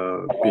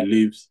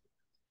beliefs.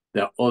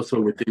 They're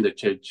also within the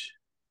church.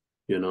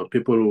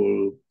 People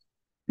will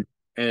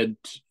add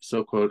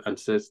so-called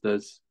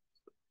ancestral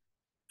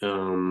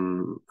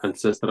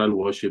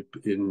worship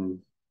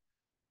in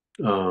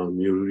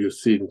you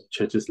see in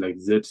churches like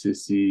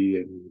ZCC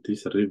and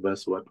these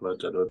rivers, what I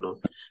don't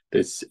know.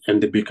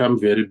 And they become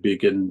very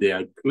big, and they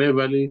are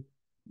cleverly,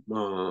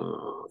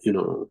 done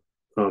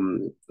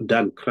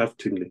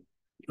craftily,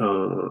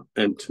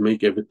 and to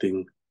make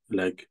everything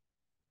like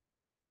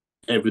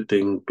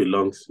everything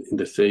belongs in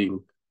the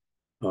same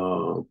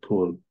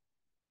pool.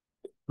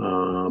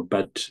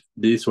 But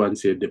these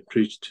ones here, they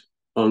preached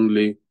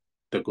only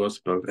the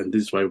gospel, and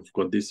this is why we've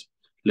got these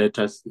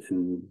letters,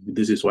 and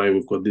this is why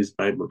we've got this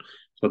Bible,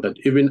 so that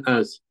even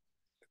as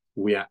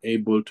we are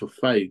able to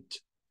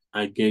fight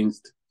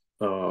against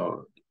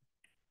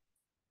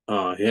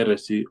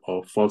heresy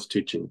or false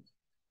teaching.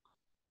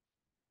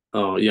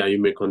 Yeah, you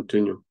may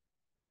continue.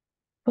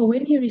 For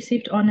when he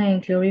received honor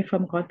and glory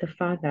from God the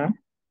Father,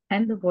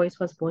 and the voice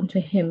was borne to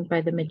him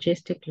by the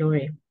majestic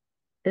glory,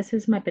 "This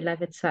is my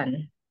beloved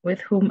Son,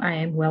 with whom I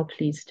am well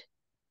pleased."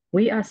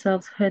 We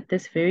ourselves heard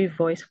this very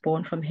voice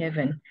borne from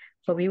heaven,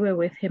 for we were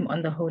with him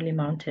on the holy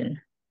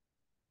mountain.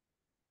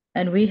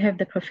 And we have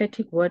the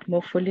prophetic word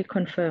more fully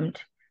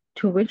confirmed,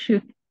 to which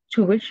you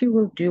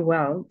will do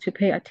well to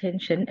pay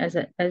attention as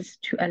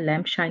to a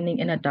lamp shining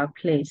in a dark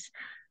place,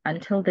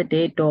 until the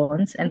day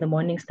dawns and the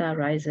morning star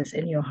rises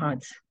in your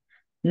hearts.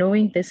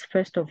 Knowing this,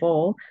 first of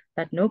all,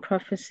 that no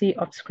prophecy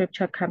of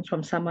Scripture comes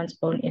from someone's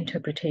own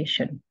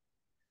interpretation.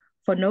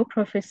 For no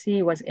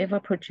prophecy was ever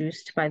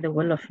produced by the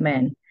will of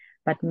man,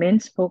 but men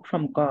spoke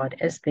from God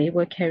as they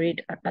were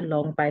carried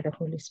along by the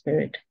Holy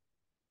Spirit.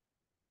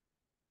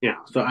 Yeah.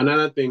 So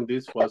another thing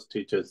these false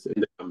teachers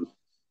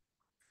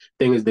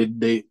thing is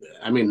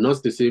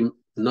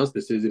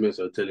Gnosticism as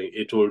you're telling,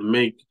 it will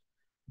make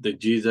the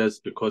Jesus,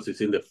 because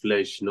it's in the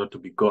flesh, not to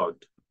be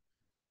God.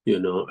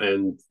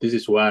 And this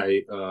is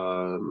why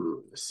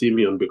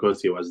Simeon,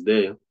 because he was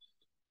there,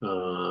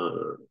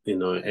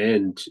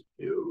 and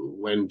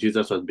when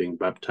Jesus was being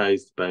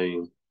baptized by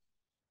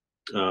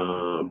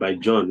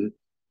John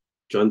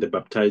the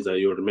Baptizer,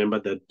 you remember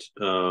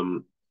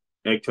that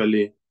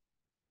actually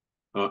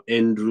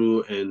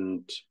Andrew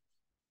and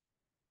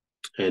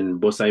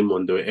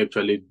Simon, they were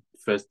actually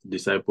first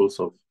disciples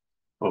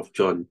of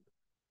John.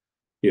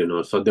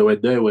 So they were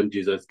there when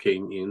Jesus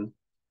came in,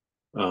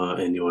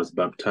 and he was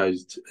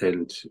baptized,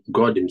 and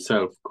God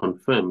himself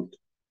confirmed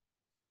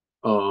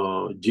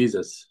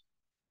Jesus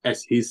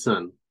as his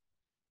son.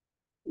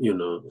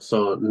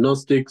 So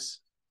Gnostics,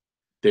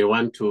 they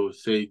want to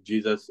say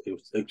Jesus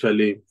is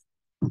actually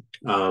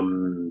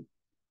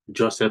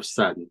Joseph's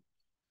son,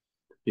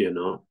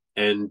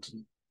 and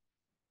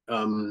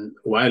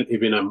while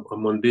even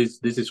I'm on this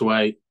is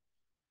why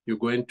you're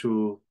going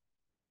to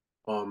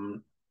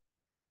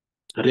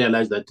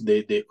realize that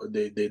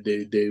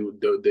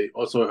they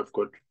also have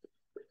got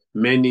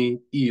many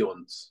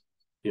eons,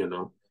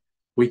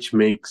 which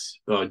makes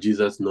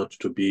Jesus not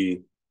to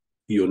be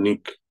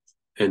unique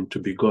and to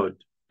be God.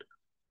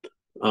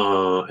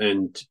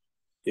 And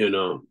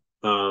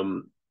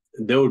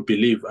they would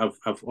believe.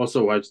 I've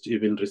also watched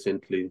even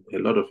recently a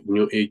lot of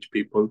New Age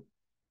people.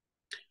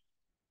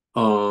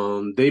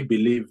 They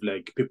believe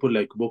like people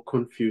like Bo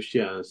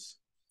Confucius,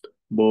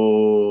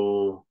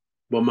 Bo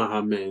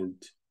Muhammad.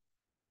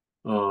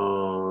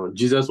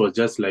 Jesus was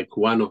just like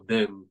one of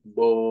them.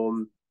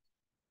 Bo,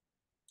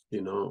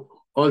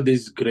 all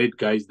these great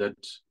guys that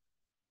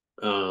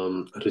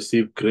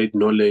receive great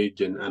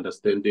knowledge and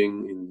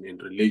understanding in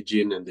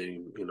religion, and they,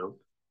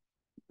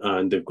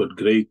 and they've got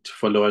great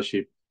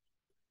followership.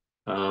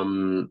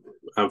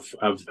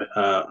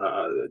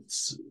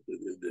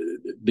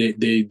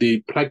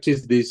 They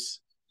practice this.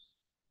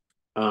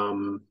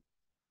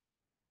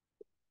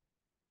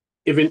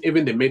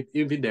 Even the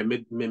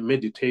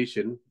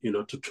meditation,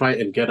 to try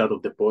and get out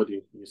of the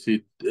body. You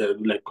see,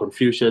 like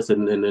Confucius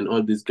and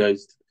all these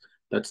guys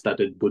that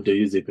started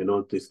Buddhism and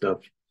all this stuff.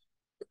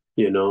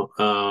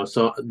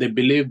 So they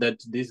believe that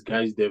these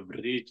guys, they've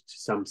reached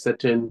some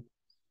certain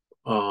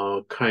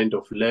kind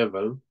of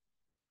level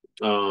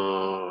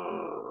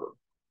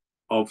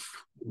of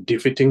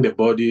defeating the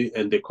body,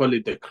 and they call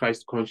it the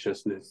Christ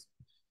consciousness.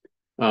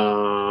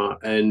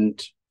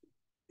 And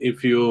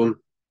if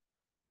you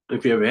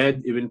if you have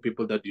heard even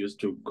people that used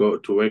to go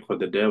to work for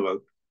the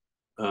devil,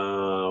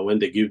 when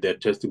they give their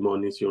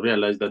testimonies, you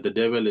realize that the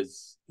devil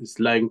is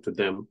lying to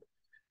them,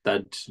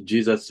 that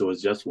Jesus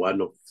was just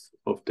one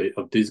of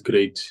these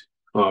great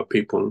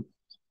people.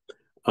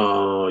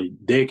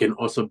 They can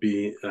also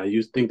be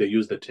think they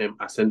use the term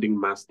ascending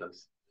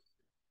masters.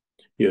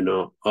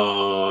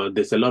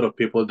 There's a lot of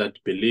people that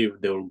believe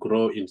they will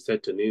grow in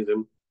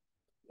Satanism,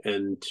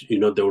 and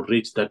they'll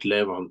reach that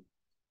level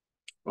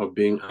of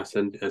being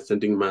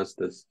ascending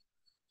masters.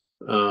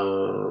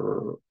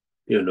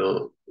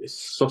 It's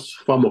some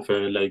form of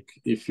like,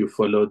 if you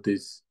follow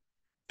these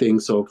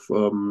things of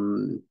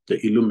the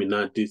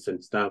Illuminatis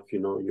and stuff,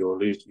 you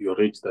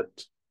reach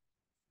that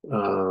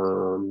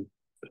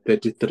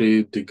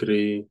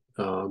 33-degree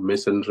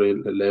masonry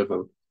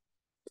level.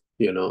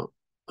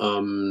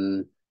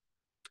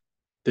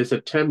 There's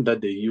a term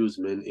that they use,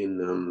 man,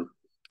 in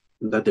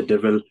that the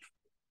devil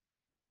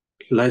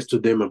lies to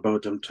them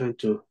about. I'm trying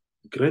to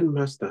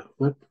grandmaster.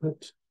 What?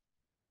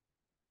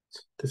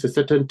 There's a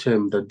certain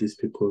term that these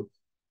people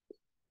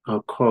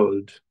are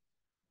called.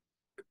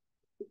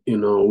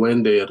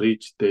 When they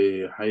reach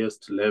the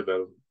highest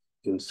level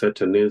in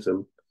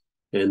Satanism,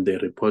 and they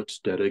report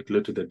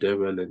directly to the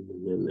devil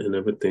and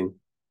everything,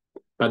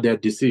 but they're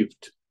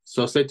deceived.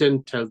 So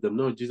Satan tells them,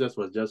 no, Jesus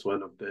was just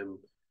one of them.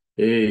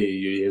 Hey,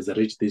 he has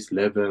reached this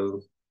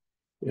level,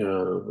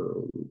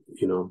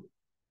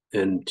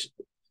 and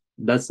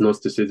that's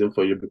Gnosticism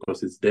for you,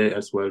 because it's there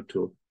as well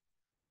too.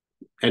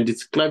 And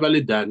it's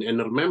cleverly done. And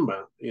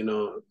remember,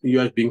 you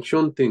are being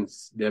shown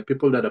things. There are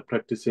people that are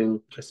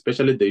practicing,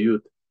 especially the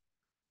youth.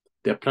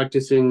 They're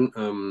practicing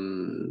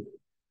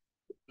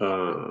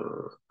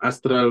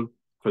astral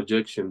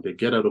projection. They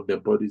get out of their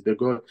bodies, they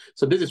go.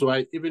 So this is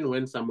why even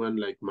when someone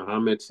like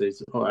Muhammad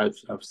says, oh,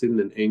 I've seen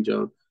an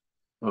angel,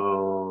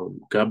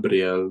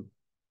 Gabriel,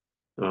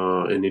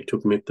 and he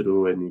took me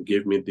through and he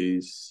gave me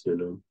this,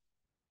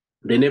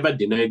 they never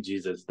deny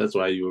Jesus. That's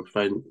why you will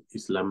find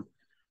Islam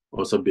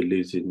also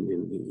believes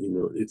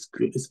in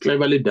it's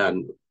cleverly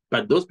done.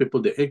 But those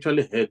people, they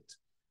actually had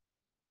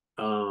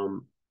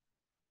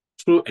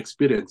true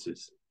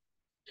experiences.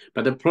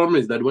 But the problem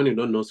is that when you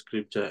don't know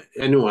scripture,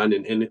 anyone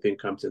and anything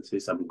comes and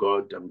says, I'm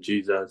God, I'm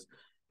Jesus,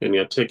 and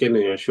you're taken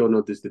and you're shown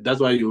all this. That's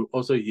why you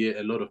also hear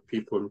a lot of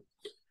people.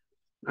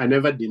 I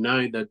never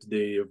deny that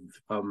they've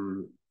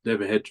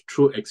had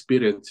true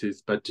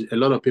experiences, but a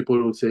lot of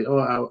people will say,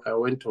 oh, I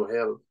went to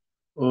hell,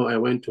 oh, I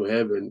went to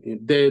heaven.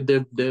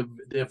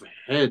 They've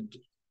had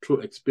true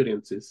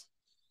experiences,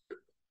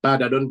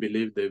 but I don't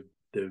believe they've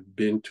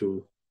been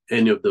to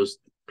any of those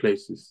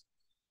places.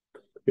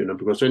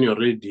 Because when you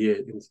read here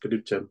in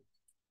scripture,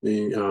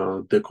 they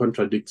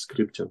contradict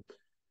scripture.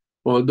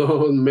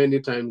 Although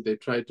many times they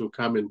try to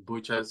come and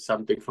butcher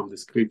something from the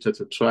scripture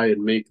to try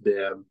and make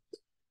their,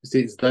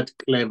 it's that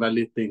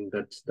cleverly thing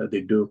that they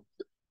do.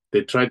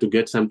 They try to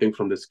get something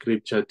from the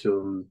scripture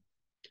to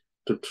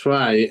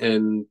try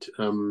and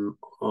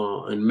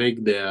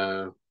make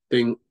their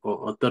thing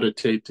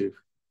authoritative,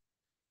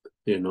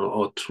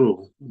 or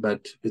true,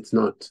 but it's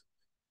not.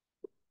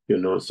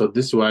 So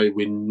this is why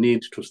we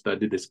need to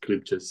study the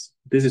scriptures.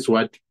 This is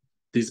what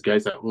these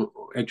guys are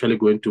actually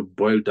going to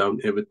boil down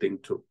everything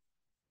to.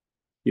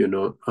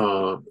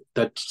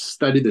 That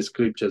study the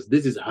scriptures.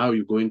 This is how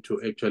you're going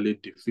to actually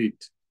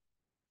defeat.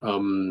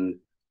 You're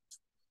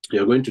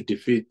going to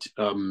defeat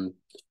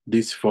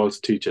these false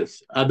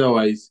teachers.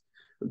 Otherwise,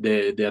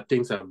 their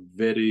things are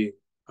very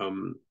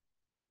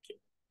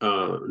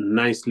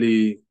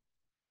nicely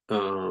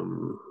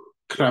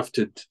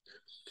crafted.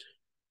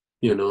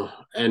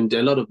 And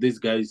a lot of these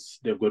guys,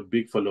 they've got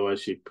big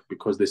followership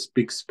because they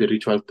speak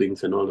spiritual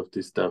things and all of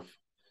this stuff.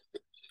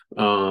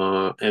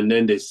 And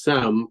then there's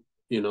some,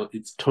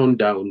 it's toned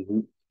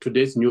down.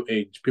 Today's new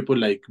age, people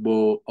like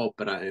Bo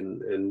Oprah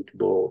and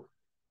Bo,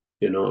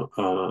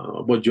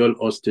 Bo Joel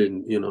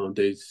Austin, you'll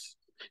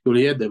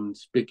hear them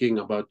speaking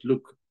about,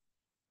 look,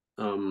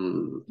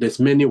 there's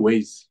many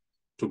ways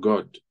to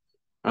God.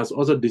 I was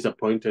also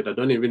disappointed. I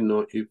don't even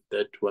know if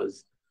that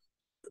was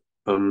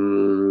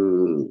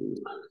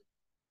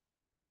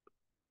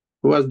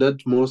who was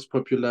that most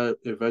popular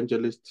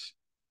evangelist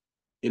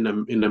in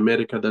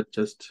America that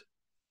just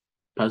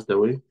passed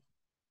away?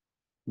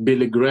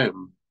 Billy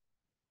Graham.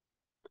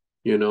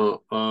 I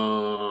don't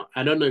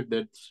know if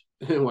that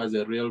was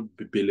a real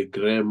Billy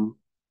Graham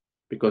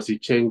because he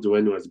changed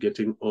when he was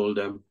getting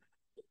older,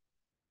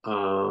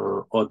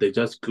 or they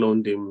just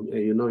cloned him.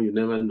 You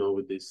never know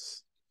with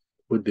these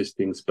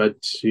things.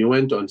 But he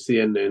went on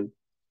CNN,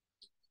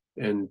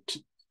 and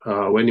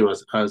when he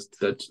was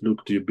asked that,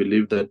 look, do you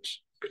believe that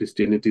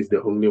Christianity is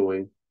the only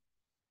way?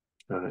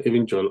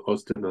 Even Joel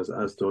Austin was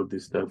asked all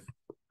this stuff.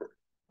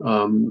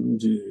 Do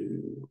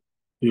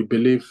you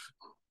believe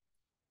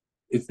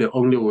it's the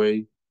only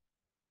way?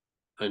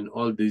 And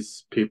all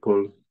these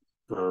people,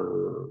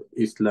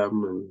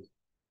 Islam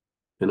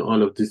and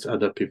all of these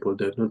other people,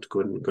 they're not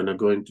gonna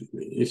go into.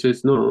 He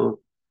says,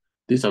 no,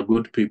 these are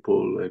good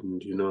people,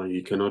 and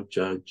you cannot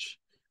judge.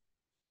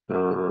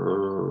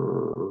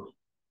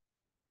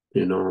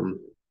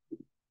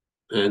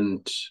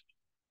 and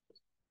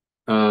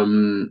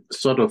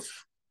sort of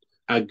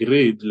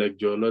agreed, like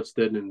Joel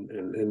Osteen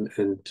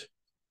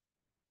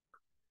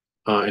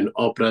and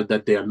Oprah,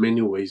 that there are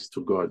many ways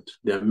to God.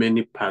 There are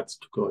many paths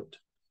to God.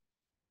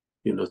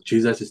 You know,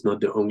 Jesus is not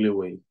the only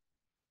way.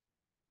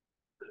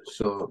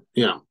 So,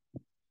 yeah.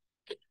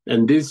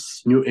 And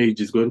this new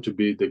age is going to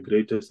be the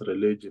greatest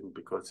religion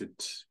because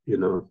it, you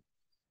know,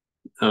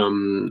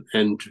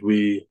 and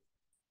we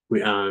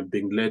are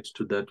being led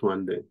to that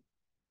one day.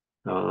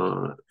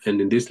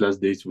 And in these last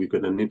days, we're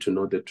going to need to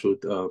know the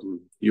truth.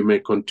 You may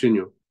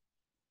continue.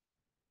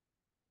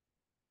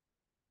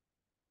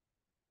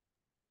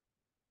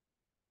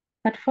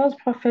 But false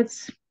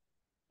prophets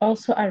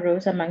also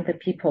arose among the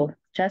people,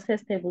 just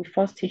as there will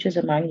false teachers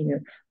among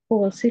you, who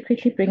will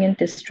secretly bring in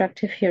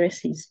destructive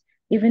heresies,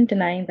 even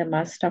denying the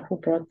master who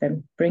brought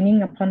them,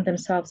 bringing upon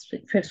themselves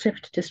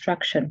swift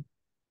destruction.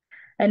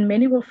 And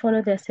many will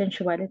follow their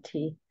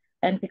sensuality,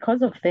 and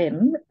because of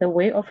them, the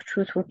way of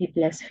truth will be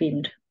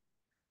blasphemed.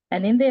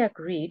 And in their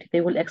greed,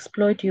 they will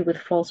exploit you with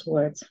false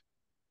words.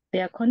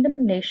 Their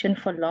condemnation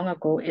for long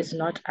ago is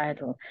not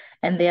idle,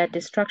 and their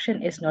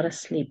destruction is not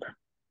asleep.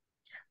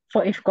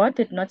 For if God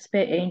did not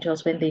spare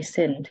angels when they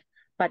sinned,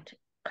 but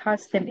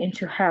cast them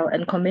into hell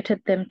and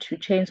committed them to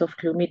chains of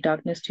gloomy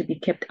darkness to be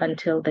kept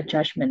until the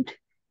judgment,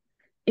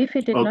 if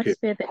he did not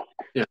spare them,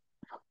 yeah,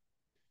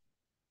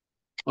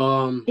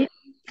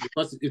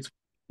 because it's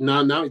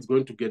now it's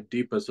going to get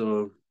deeper,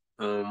 so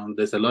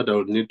there's a lot I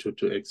would need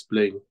to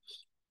explain.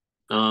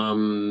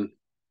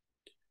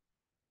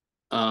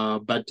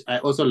 But I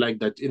also like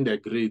that in their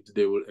greed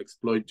they will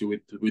exploit you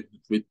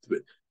with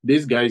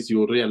these guys.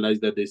 You realize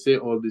that they say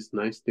all these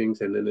nice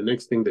things, and then the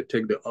next thing they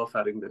take the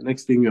offering, the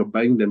next thing you're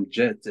buying them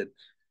jets and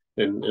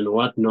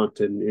whatnot,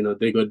 and you know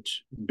they got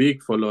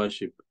big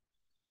followership.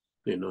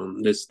 You know,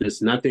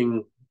 there's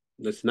nothing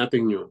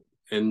new,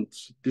 and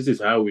this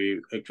is how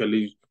we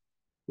actually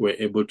were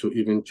able to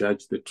even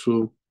judge the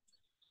true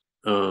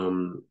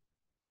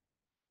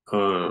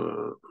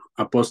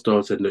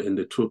apostles and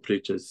the true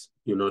preachers.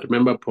 You know,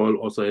 remember Paul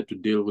also had to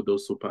deal with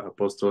those super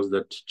apostles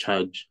that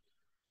charge.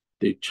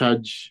 They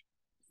charge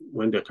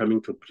when they're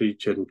coming to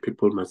preach, and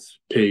people must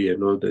pay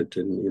and all that,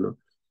 and you know,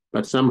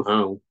 but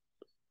somehow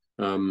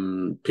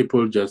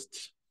people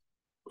just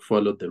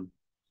follow them.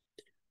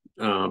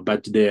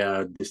 But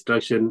their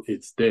distraction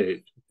is there.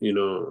 You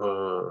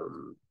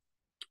know,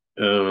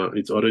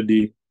 it's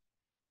already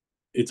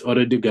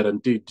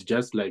guaranteed,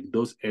 just like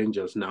those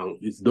angels. Now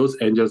it's those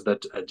angels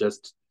that I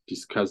just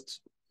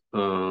discussed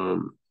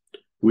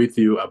with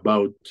you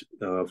about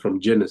from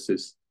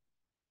Genesis.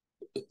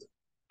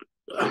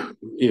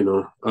 You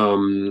know,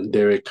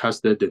 they were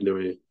casted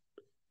and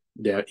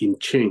they are in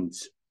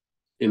chains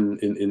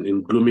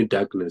in gloomy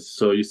darkness.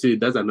 So you see,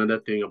 that's another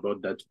thing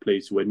about that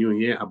place. When you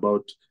hear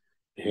about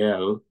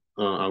hell,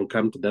 I'll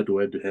come to that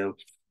word hell,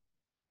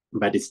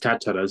 but it's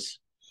Tartarus.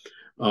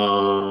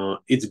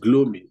 It's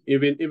gloomy.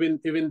 Even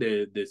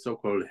the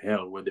so-called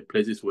hell, where the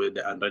places where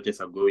the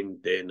unrighteous are going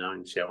there now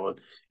in Sheol,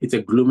 it's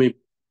a gloomy,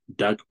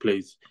 dark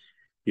place.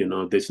 You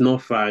know, there's no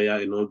fire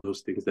and all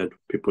those things that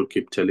people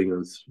keep telling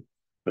us.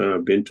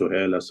 Been to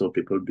hell, I saw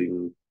people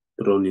being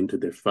thrown into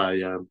the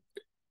fire.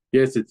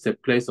 Yes, it's a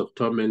place of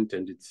torment,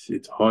 and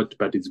it's hot,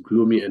 but it's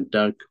gloomy and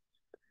dark,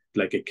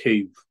 like a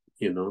cave.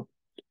 You know,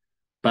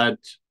 but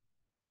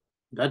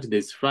that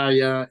there's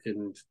fire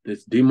and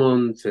there's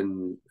demons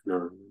and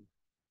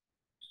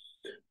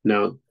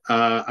now,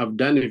 I've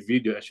done a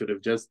video, I should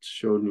have just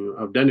shown you.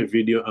 I've done a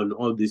video on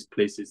all these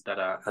places that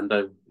are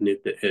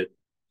underneath the earth,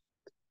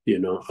 you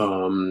know.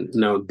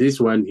 Now, this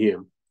one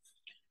here,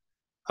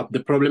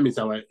 the problem is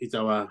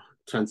our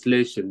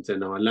translations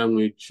and our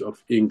language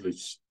of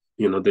English.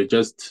 You know, they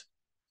just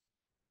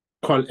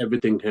call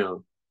everything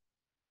hell,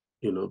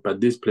 you know, but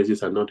these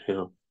places are not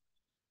hell.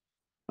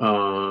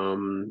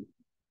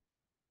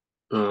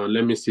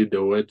 Let me see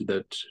the word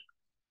that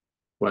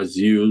was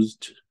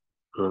used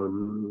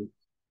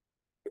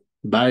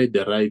by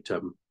the writer.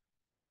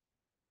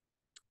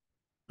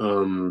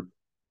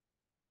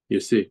 You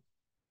see,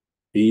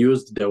 he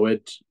used the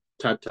word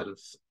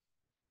Tartarus.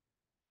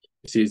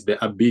 You see, it's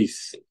the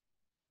abyss,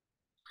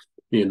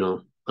 you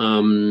know.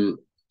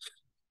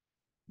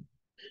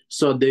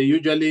 So they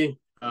usually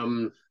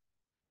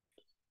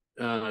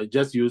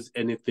just use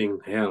anything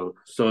hell.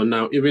 So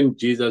now even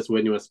Jesus,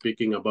 when he was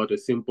speaking about a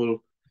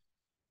simple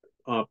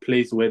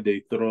place where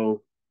they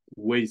throw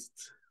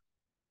waste,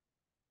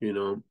 you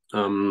know,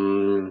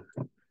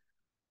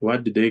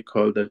 what did they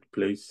call that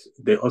place?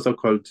 They also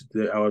called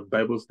our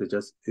Bibles, they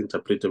just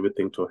interpret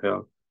everything to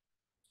hell.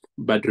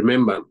 But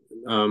remember,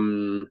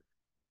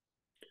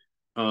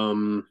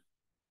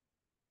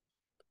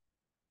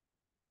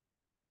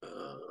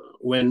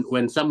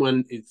 when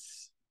someone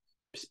is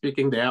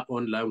speaking their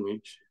own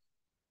language,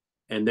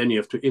 and then you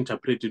have to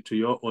interpret it to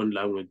your own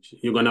language,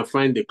 you're gonna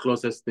find the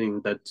closest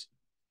thing that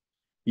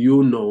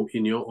you know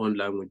in your own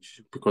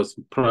language, because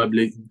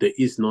probably there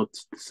is not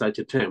such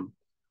a term,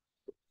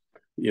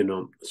 you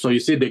know. So you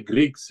see, the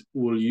Greeks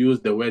will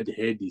use the word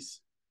Hades.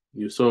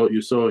 You saw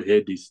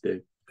Hades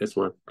there. That's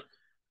one.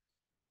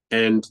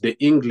 And the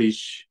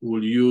English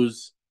will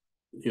use,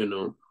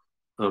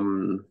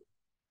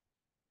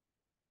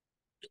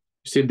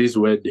 see this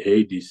word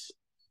Hades,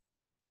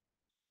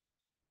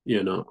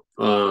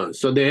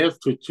 so they have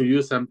to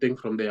use something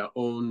from their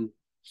own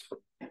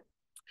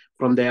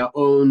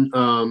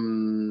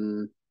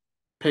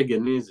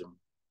paganism,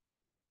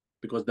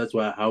 because that's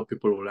how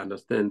people will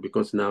understand.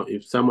 Because now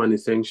if someone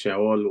is saying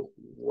Sheol,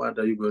 what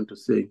are you going to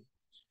say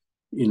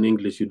in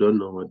English? You don't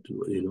know what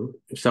to,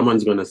 if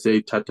someone's going to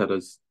say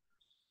Tartarus,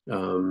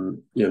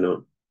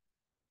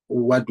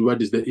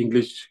 what is the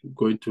English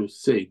going to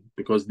say?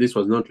 Because this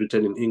was not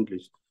written in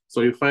English.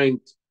 So you find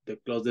the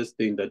closest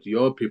thing that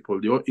your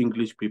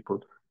English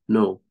people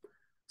know.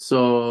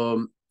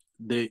 So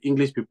the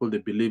English people, they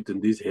believed in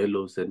these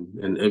halos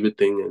and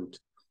everything, and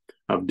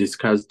have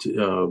discussed,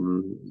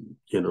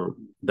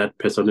 that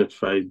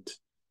personified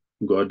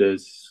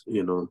goddess,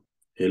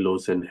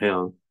 halos and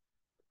hell.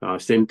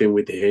 Same thing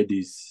with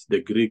Hades.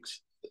 The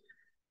Greeks,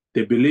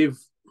 they believe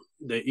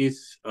there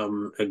is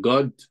a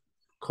god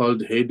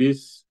called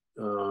Hades,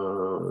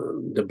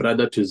 the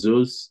brother to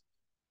Zeus,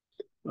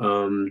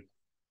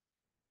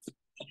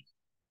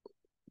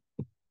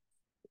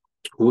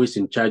 who is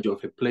in charge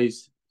of a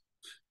place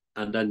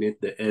underneath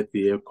the earth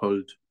here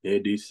called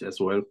Hades as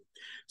well.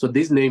 So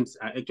these names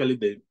are actually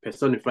the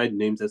personified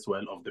names as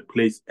well of the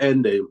place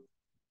and the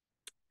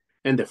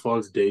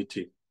false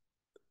deity.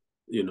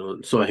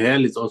 So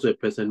hell is also a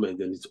person,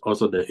 and it's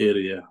also the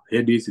area.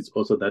 Hades is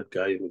also that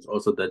guy, and it's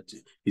also that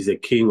he's a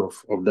king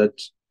of that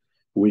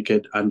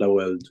wicked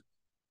underworld.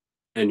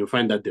 And you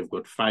find that they've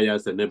got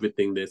fires and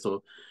everything there.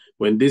 So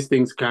when these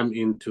things come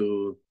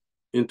into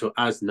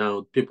us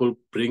now, people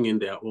bring in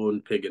their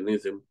own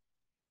paganism,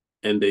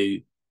 and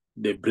they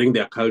bring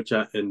their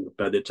culture, and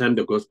by the time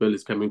the gospel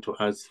is coming to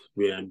us,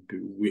 we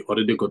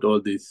already got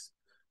all these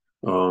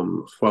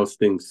false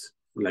things,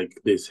 like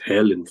there's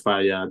hell and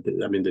fire.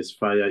 There's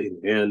fire in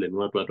hell and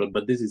what.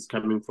 But this is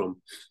coming from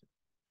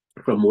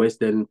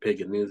Western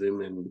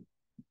paganism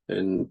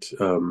and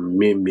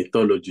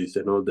mythologies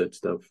and all that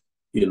stuff.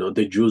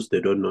 The Jews, they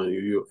don't know.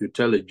 You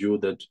tell a Jew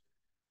that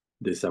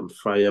there's some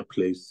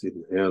fireplace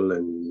in hell,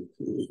 and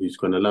he's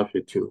gonna laugh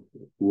at you.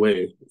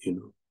 Where,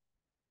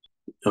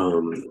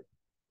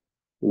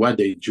 what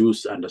the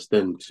Jews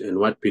understand and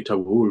what Peter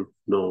Wool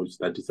knows,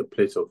 that it's a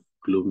place of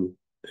gloom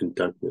and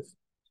darkness.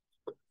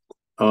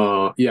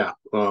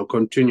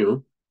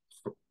 Continue.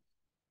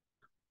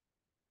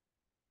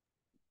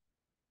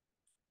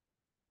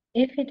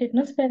 If he did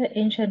not spare the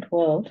ancient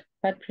world,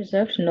 but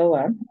preserved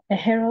Noah, a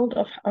herald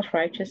of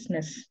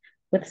righteousness,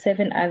 with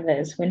 7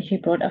 others, when he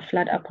brought a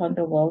flood upon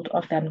the world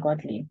of the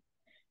ungodly.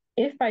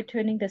 If by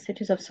turning the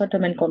cities of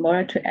Sodom and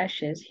Gomorrah to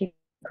ashes, he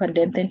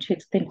condemned them to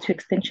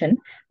extinction,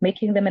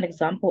 making them an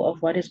example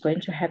of what is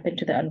going to happen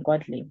to the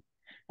ungodly.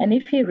 And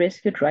if he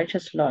rescued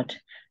righteous Lot,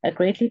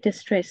 greatly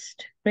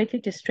distressed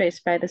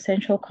by the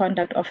sensual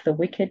conduct of the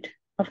wicked,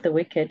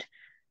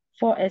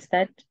 for as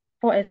that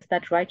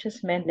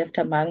righteous man lived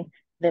among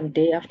them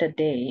day after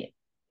day,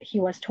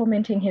 he was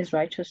tormenting his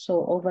righteous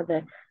soul over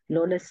the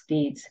lawless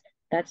deeds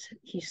that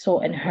he saw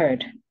and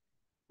heard.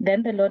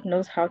 Then the Lord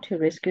knows how to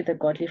rescue the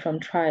godly from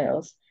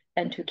trials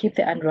and to keep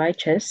the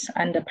unrighteous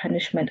under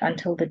punishment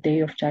until the day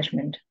of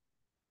judgment.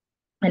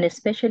 And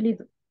especially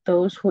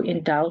those who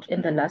indulge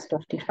in the lust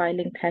of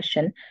defiling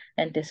passion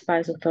and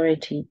despise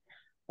authority.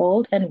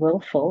 Bold and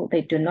willful,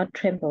 they do not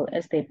tremble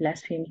as they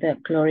blaspheme the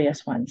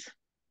glorious ones.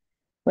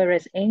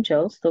 Whereas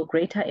angels, though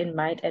greater in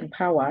might and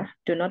power,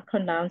 do not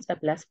pronounce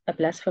a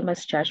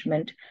blasphemous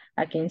judgment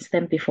against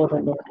them before the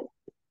Lord.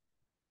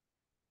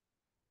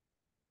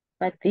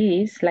 But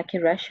these, like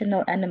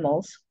irrational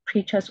animals,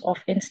 creatures of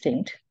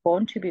instinct,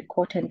 born to be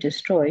caught and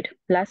destroyed,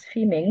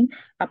 blaspheming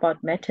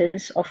about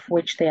matters of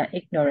which they are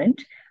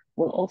ignorant,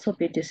 will also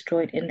be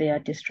destroyed in their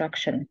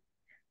destruction,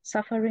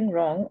 suffering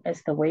wrong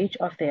as the wage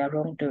of their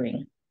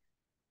wrongdoing.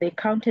 They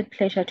count it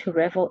pleasure to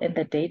revel in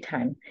the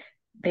daytime.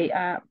 They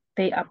are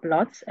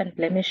blots and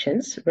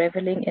blemishes,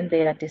 reveling in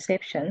their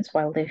deceptions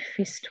while they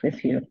feast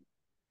with you.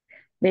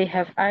 They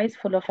have eyes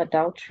full of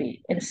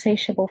adultery,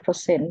 insatiable for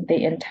sin.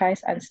 They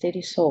entice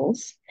unsteady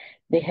souls.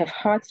 They have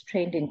hearts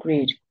trained in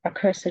greed,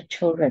 accursed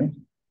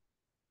children.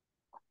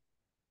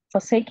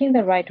 Forsaking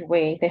the right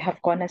way, they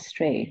have gone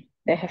astray.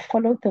 They have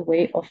followed the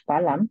way of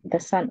Balaam, the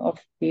son of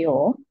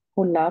Beor,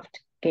 who loved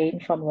gain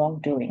from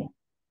wrongdoing,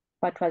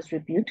 but was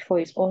rebuked for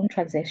his own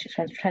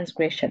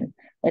transgression.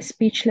 A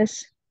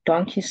speechless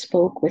donkey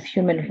spoke with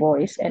human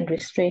voice and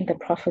restrained the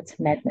prophet's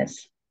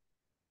madness.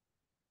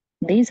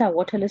 These are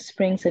waterless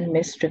springs and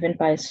mists driven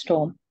by a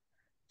storm.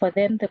 For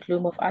them, the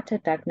gloom of utter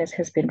darkness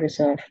has been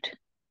reserved.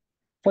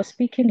 For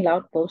speaking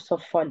loud boasts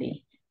of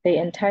folly, they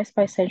entice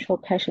by sensual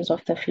passions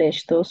of the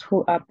flesh those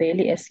who are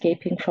barely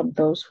escaping from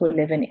those who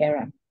live in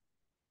error.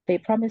 They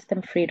promise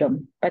them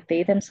freedom, but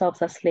they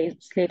themselves are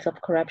slaves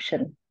of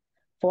corruption.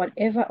 For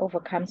whatever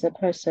overcomes a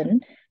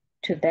person,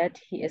 to that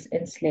he is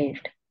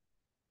enslaved.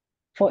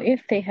 For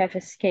if they have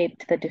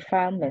escaped the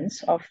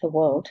defilements of the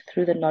world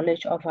through the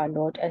knowledge of our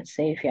Lord and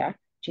Savior,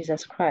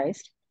 Jesus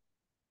Christ,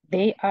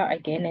 they are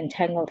again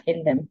entangled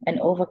in them and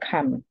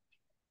overcome,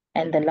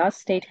 and the last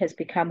state has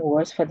become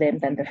worse for them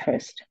than the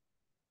first.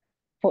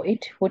 For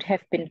it would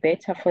have been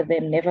better for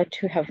them never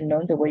to have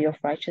known the way of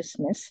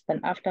righteousness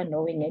than after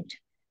knowing it,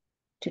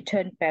 to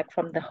turn back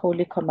from the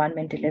holy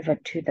commandment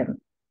delivered to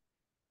them.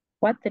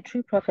 What the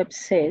true proverb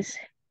says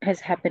has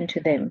happened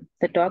to them.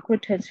 The dog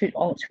returns to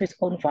its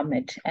own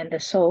vomit, and the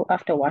sow,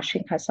 after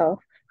washing herself,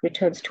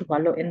 returns to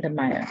wallow in the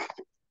mire.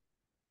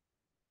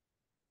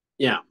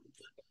 Yeah.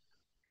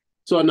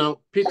 So now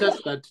Peter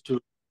starts to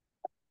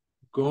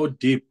go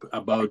deep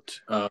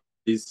about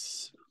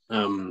these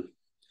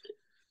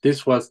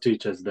false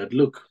teachers that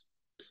look,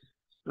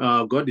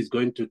 God is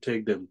going to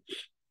take them.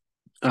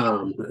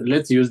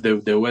 Let's use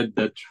the word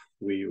that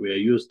we are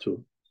used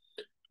to.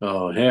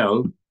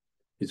 Hell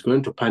is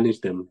going to punish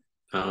them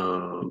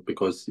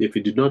because if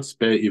he did not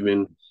spare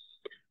even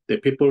the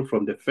people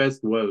from the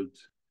first world,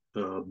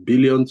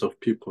 billions of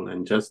people,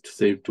 and just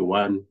saved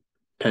one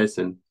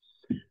person,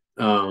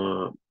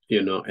 and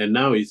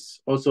now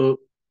he's also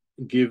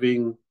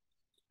giving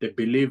the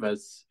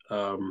believers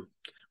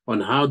on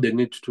how they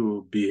need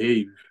to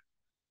behave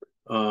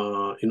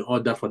in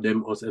order for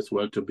them also as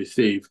well to be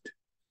saved.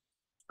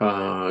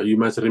 You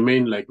must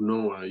remain like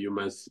Noah. You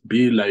must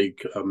be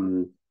like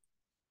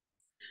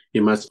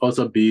you must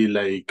also be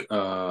like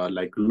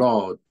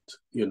Lord.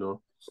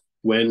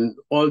 When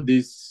all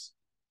this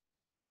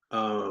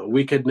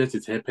wickedness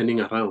is happening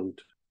around,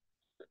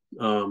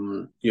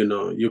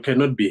 you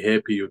cannot be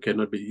happy. You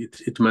cannot be.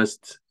 It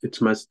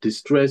must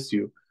distress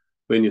you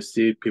when you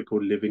see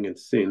people living in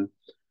sin,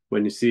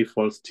 when you see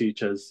false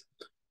teachers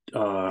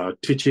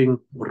teaching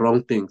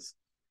wrong things.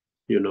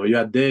 You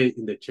are there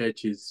in the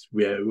churches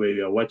where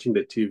you are watching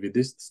the TV.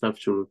 This stuff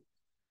should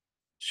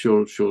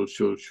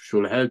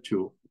help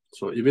you.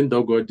 So even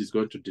though God is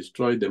going to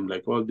destroy them,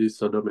 like all this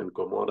Sodom and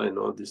Gomorrah and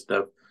all this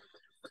stuff,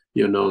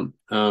 you will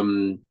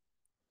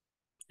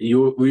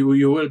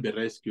be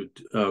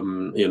rescued.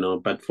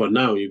 But for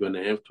now, you're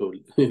gonna have to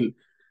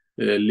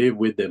live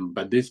with them.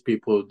 But these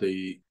people,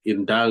 they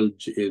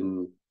indulge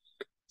in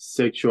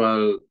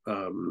sexual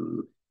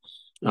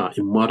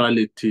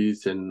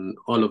immoralities and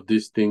all of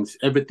these things.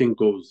 Everything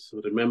goes.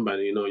 Remember,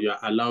 you're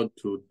allowed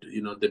to.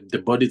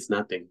 The body's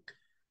nothing.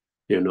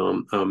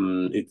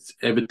 It's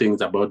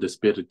everything's about the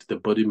spirit. The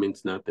body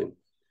means nothing.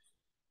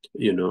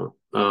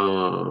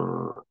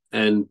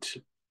 And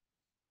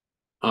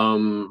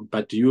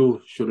but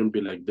you shouldn't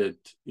be like that.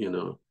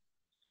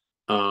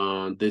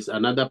 There's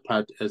another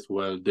part as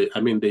well.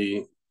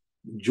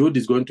 Jude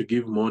is going to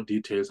give more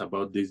details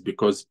about this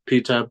because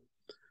Peter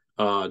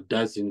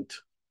doesn't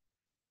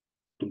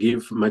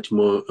give much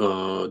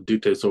more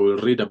details. So we'll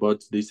read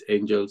about these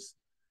angels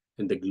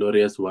and the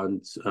glorious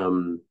ones,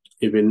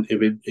 even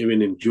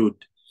in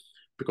Jude,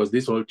 because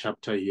this whole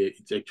chapter here,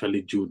 it's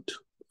actually Jude.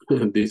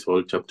 This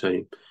whole chapter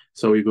here.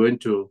 So we're going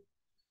to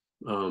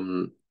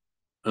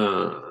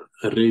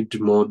read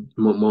more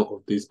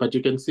of this, but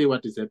you can see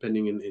what is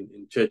happening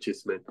in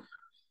churches, man.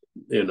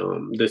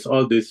 There's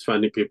all these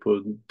funny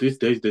people these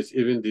days. There's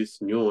even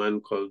this new one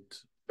called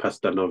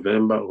Pastor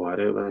November or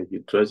whatever. He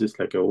dresses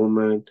like a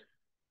woman.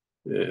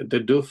 They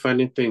do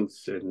funny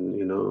things,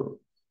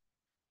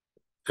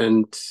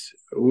 and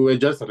we were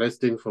just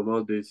resting from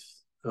all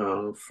these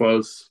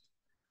false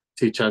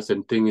teachers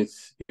and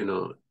things. They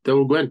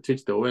will go and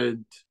teach the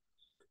word,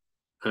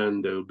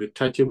 and they'll be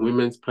touching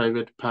women's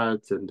private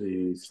parts, and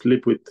they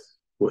sleep with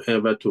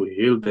whoever to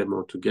heal them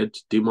or to get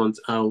demons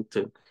out,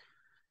 and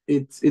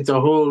it's a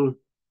whole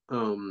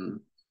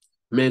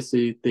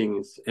messy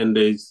things. And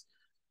there's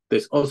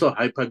also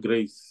hyper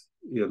grace,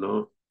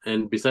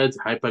 and besides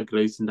hyper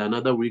grace, and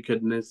another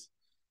wickedness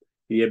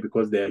here,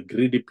 because they are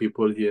greedy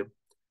people here.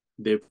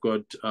 They've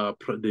got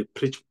they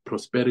preach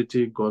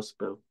prosperity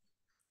gospel,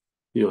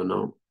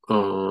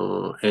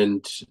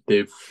 and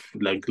they've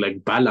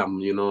like Balaam,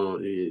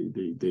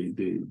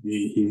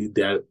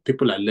 they are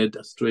people are led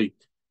astray.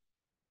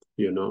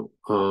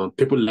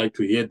 People like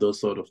to hear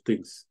those sort of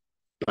things,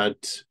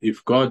 but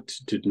if God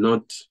did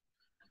not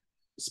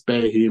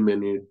spare him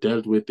and he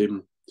dealt with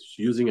him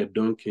using a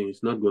donkey,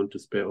 he's not going to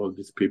spare all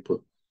these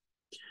people.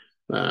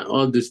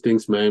 All these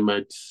things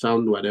might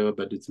sound whatever,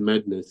 but it's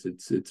madness.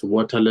 It's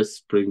waterless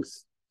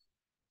springs,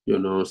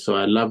 So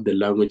I love the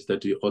language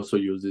that he also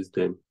uses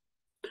them.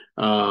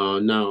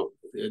 Now,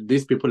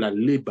 these people are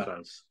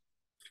liberals.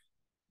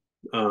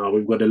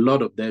 We've got a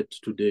lot of that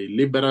today.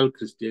 Liberal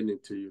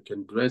Christianity. You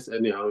can dress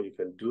anyhow. You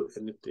can do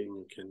anything.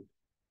 You can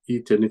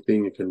eat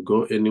anything. You can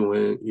go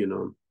anywhere.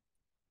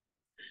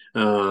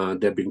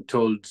 They're being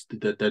told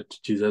that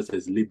Jesus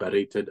has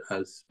liberated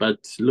us.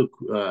 But look,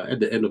 at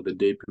the end of the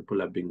day,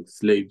 people are being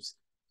slaves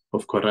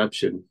of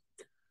corruption.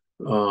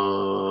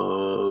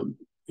 I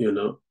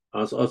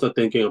was also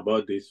thinking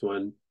about this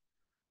one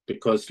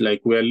because,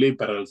 like, we're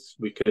liberals.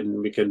 We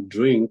can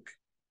drink,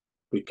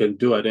 we can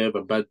do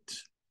whatever, but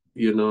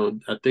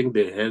I think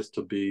there has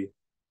to be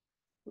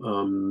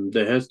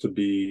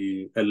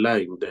a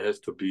line. There has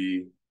to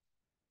be,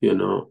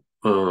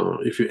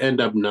 if you end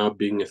up now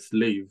being a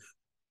slave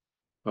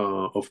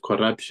of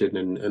corruption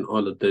and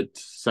all of that,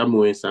 some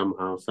way,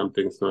 somehow,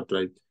 something's not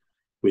right.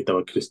 with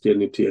our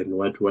Christianity and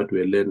what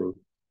we're learning.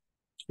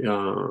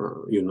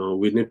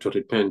 We need to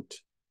repent.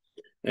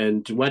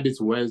 And what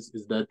is worse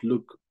is that,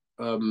 look,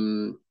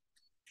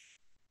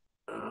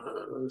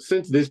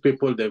 since these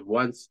people, they've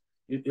once,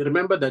 you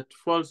remember that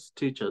false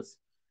teachers,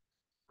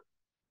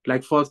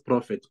 like false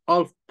prophets,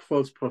 all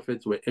false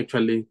prophets were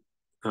actually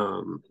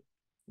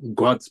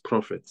God's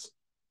prophets.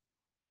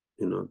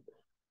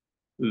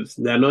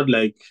 They're not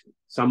like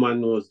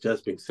someone who was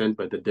just being sent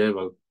by the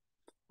devil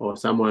or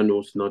someone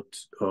who's not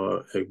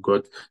a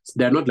God.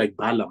 They're not like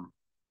Balaam.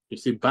 You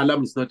see,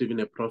 Balaam is not even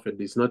a prophet.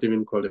 He's not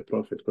even called a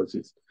prophet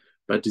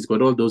but he's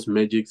got all those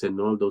magics and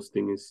all those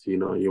things. He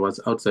was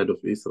outside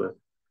of Israel.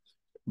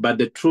 But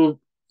the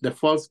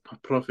false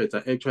prophets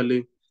are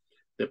actually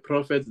the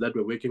prophets that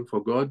were working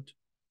for God.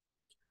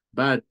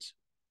 But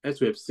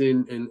as we have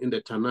seen in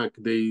the Tanakh,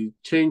 they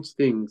change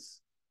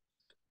things.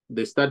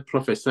 They start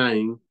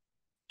prophesying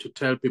to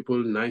tell people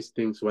nice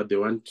things, what they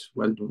want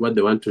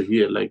to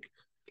hear, like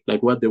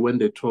when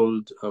they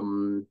told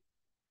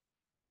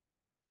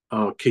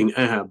King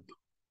Ahab,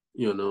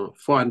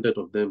 400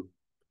 of them,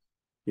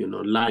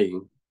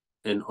 lying,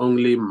 and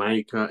only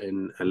Micah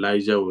and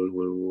Elijah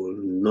will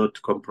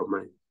not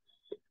compromise.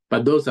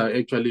 But those are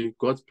actually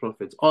God's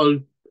prophets. All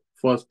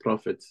false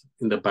prophets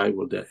in the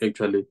Bible, they're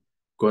actually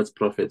God's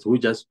prophets who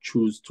just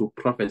choose to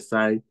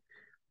prophesy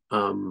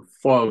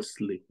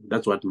falsely.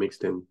 That's what makes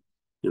them,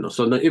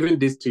 So now even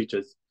these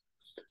teachers,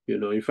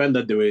 you find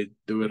that they were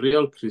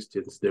real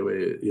Christians. They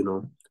were,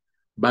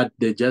 but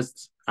they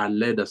just are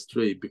led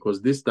astray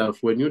because this stuff,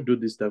 when you do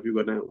this stuff,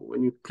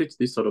 when you preach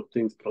these sort of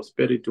things,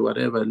 prosperity,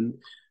 whatever,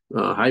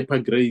 hyper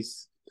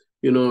grace,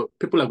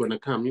 people are going to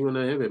come. You're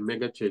going to have a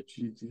mega church,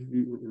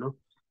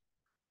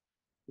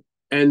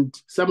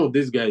 And some of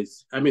these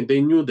guys,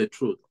 they knew the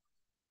truth.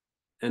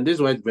 And this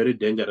is why it's very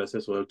dangerous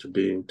as well to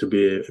be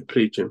a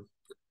preacher.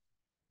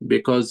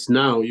 Because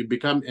now you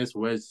become as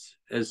worse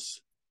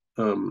as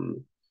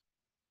than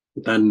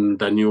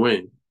you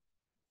were,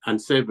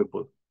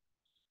 unsavable.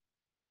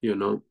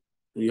 You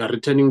are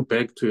returning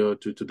back to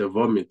the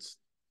vomit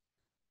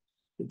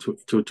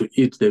to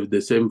eat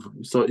the same.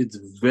 So it's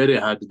very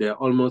hard. They're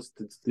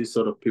almost these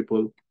sort of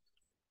people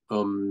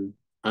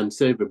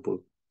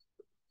unsavable.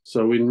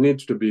 So we need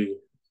to be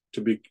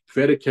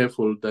very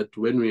careful that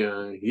when we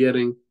are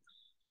hearing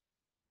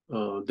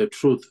the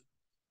truth,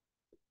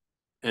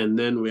 and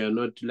then we are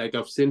not, like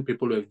I've seen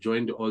people who have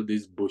joined all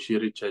these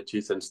Bushiri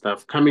churches and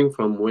stuff, coming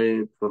from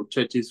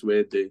churches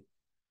where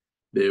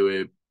they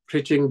were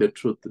preaching the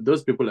truth.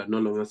 Those people are no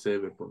longer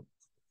savable.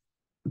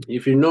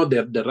 If you know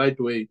the right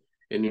way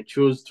and you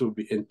choose to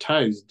be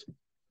enticed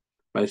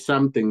by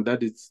something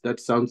that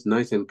sounds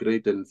nice and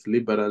great and it's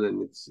liberal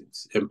and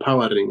it's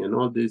empowering and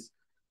all these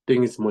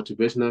things,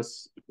 motivational,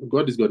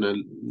 God is gonna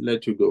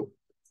let you go.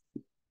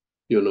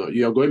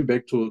 You're going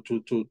back to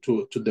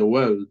the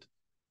world,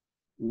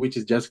 which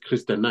is just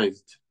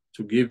Christianized,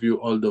 to give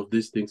you all of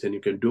these things, and you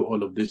can do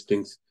all of these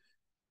things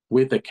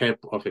with the cap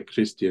of a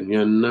Christian.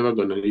 You're not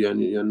going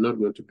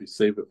to be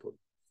savable.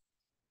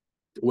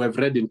 We have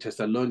read in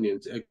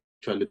Thessalonians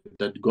actually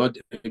that God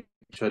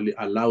actually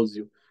allows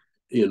you,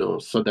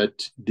 so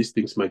that these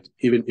things might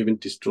even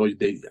destroy.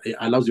 It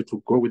allows you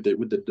to go with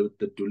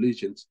the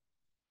delusions,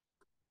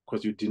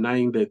 because you're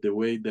denying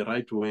the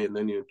right way, and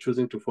then you're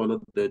choosing to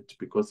follow that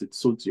because it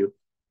suits you.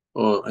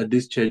 Or at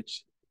this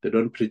church, they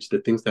don't preach the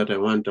things that I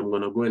want. I'm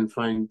gonna go and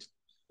find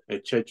a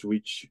church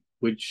which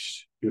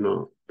preach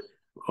the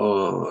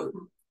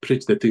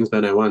things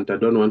that I want. I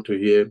don't want to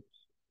hear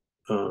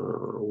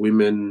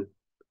women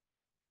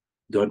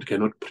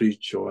cannot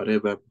preach or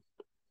whatever.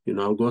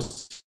 I'll go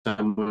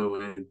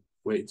somewhere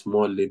where it's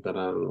more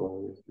liberal.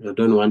 Or I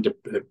don't want a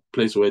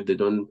place where they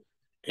don't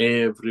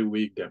every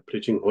week they're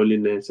preaching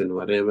holiness and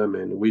whatever,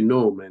 man. We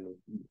know, man.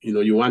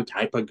 You want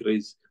hyper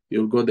grace,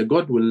 you'll go. The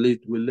God will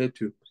let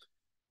you.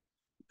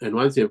 And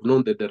once you have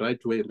known that the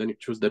right way, and then you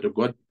choose that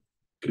God,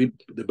 the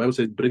Bible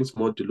says, brings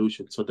more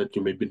delusion so that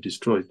you may be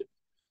destroyed.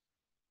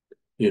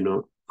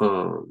 You're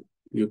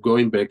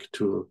going back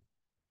to,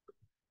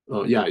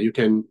 you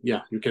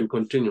can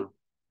continue.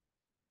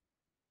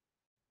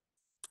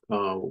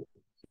 The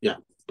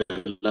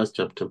last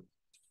chapter.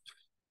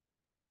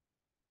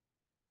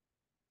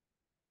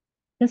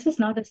 This is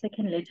now the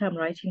second letter I'm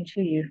writing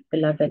to you,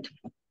 beloved.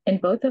 In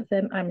both of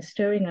them, I'm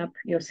stirring up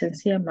your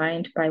sincere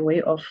mind by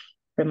way of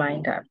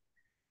reminder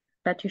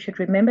that you should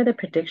remember the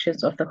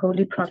predictions of the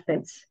holy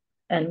prophets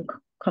and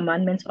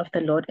commandments of the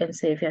Lord and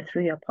Savior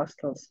through your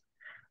apostles.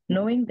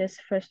 Knowing this,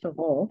 first of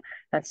all,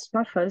 that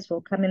scoffers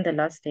will come in the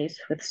last days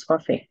with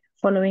scoffing,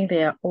 following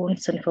their own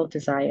sinful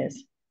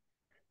desires.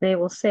 They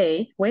will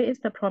say, where is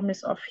the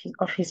promise of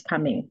his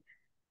coming?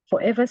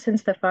 For ever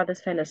since the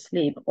fathers fell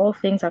asleep, all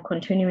things are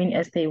continuing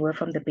as they were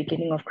from the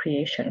beginning of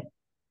creation.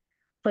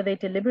 For they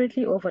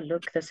deliberately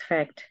overlook this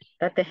fact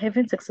that the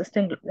heavens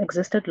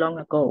existed long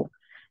ago,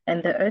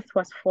 and the earth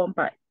was formed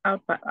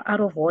out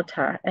of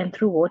water and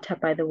through water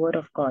by the word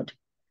of God,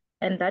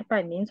 and that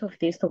by means of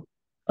these the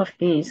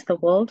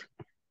world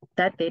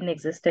that then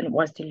existed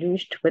was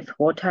deluged with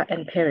water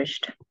and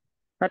perished.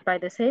 But by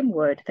the same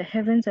word, the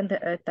heavens and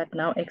the earth that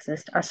now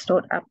exist are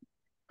stored up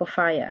for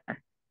fire,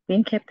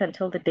 being kept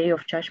until the day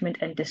of judgment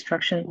and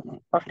destruction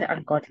of the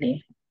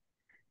ungodly.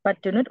 But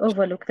do not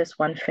overlook this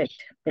one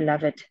fact,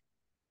 beloved,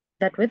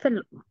 that with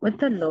the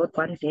Lord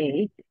one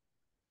day,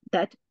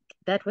 that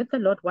with the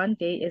Lord one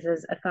day is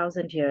as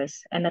 1,000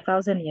 years, and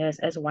 1,000 years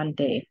as one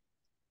day.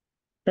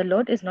 The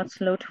Lord is not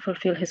slow to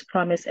fulfill his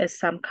promise, as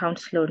some count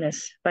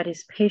slowness, but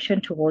is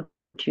patient toward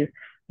you,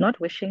 not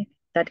wishing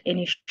that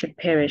any should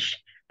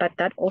perish, but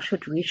that all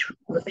should reach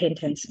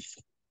repentance.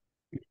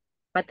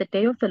 But the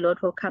day of the Lord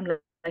will come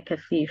like a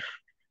thief,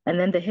 and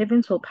then the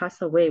heavens will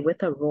pass away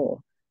with a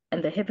roar,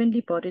 and the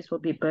heavenly bodies will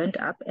be burned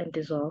up and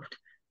dissolved,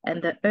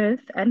 and the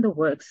earth and the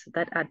works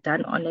that are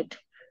done on it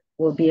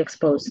will be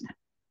exposed.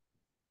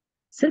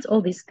 Since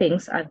all these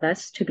things are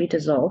thus to be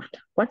dissolved,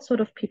 what sort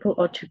of people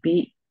ought to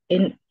be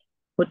in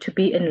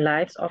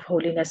lives of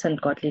holiness and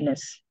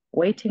godliness,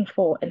 waiting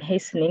for and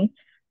hastening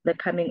the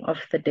coming of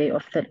the day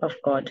of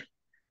God,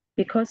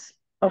 because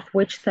of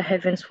which the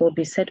heavens will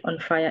be set on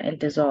fire and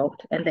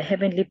dissolved, and the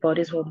heavenly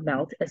bodies will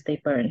melt as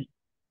they burn.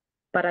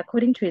 But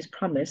according to his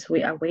promise,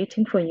 we are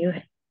waiting for new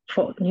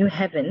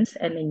heavens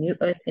and a new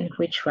earth in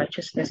which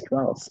righteousness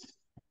dwells.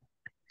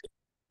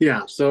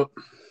 Yeah, so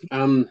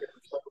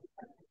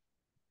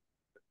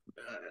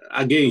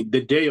again,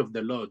 the day of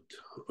the Lord.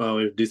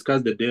 We've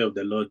discussed the day of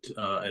the Lord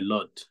a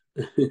lot.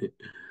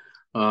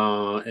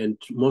 And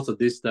most of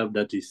this stuff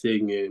that he's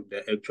saying,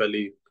 they're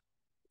actually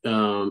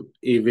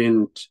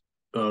even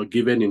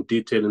given in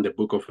detail in the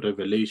book of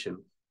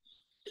Revelation.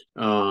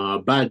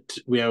 But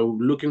we are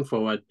looking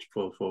forward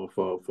for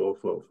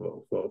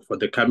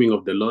the coming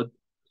of the Lord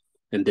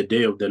and the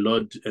day of the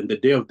Lord. And the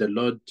day of the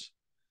Lord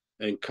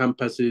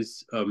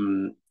encompasses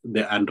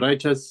the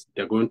unrighteous.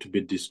 They're going to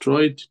be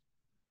destroyed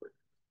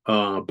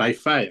by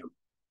fire.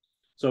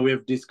 So we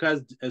have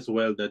discussed as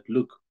well that,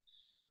 look,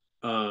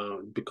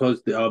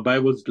 because our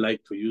Bibles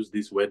like to use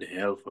this word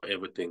hell for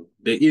everything,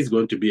 there is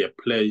going to be a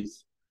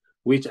place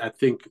which I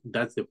think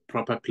that's the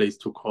proper place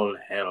to call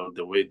hell,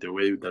 the way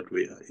that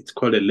we are. It's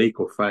called a lake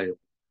of fire.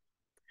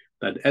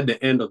 That at the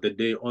end of the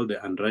day, all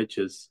the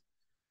unrighteous,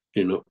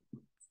 and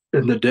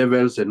the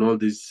devils and all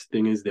these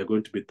things, they're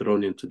going to be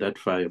thrown into that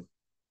fire.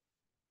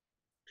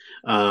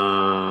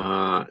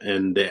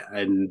 And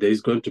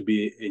there's going to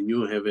be a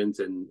new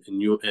heavens and a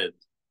new earth.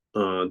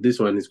 This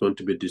one is going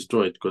to be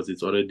destroyed because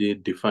it's already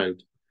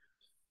defiled.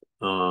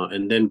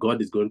 And then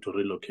God is going to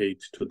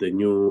relocate to the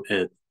new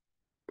earth.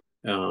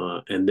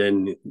 And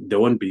then there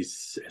won't be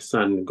a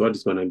sun. God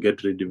is going to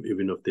get rid of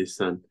even of the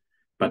sun,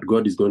 but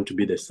God is going to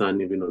be the sun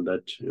even on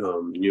that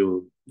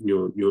new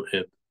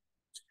earth.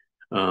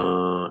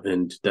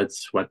 And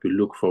that's what we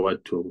look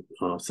forward to,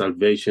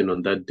 salvation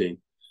on that day.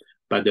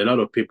 But a lot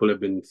of people have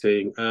been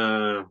saying,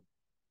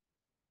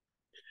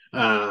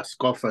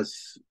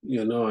 scoffers,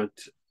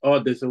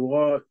 there's a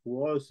war,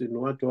 wars in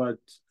what,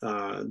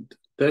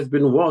 there's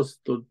been wars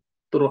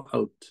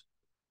throughout.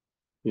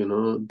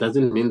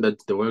 Doesn't mean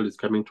that the world is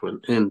coming to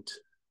an end.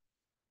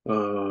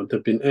 There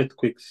have been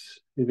earthquakes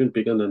even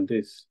bigger than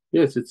this.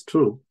 Yes, it's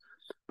true.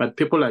 But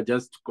people are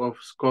just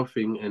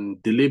scoffing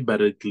and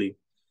deliberately,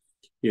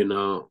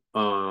 and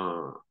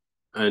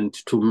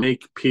to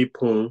make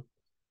people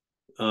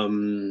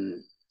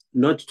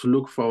not to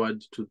look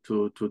forward to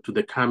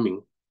the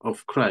coming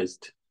of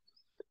Christ,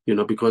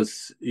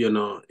 because,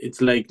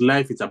 it's like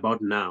life is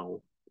about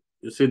now.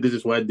 You see, this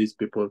is why these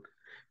people,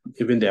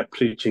 even they're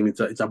preaching,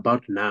 it's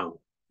about now.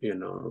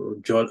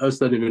 Joel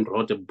Osteen even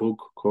wrote a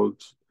book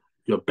called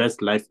Your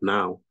Best Life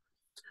Now.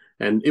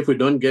 And if we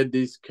don't get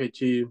these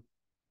catchy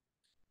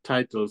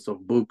titles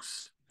of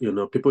books,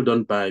 people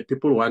don't buy.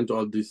 People want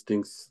all these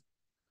things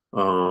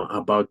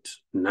about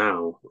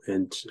now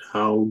and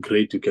how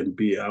great you can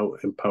be, how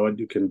empowered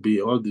you can be,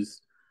 all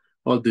these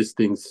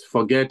things.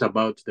 Forget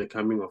about the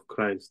coming of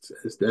Christ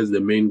as the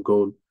main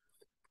goal.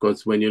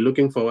 Because when you're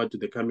looking forward to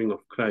the coming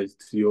of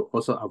Christ, you're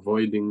also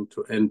avoiding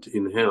to end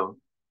in hell.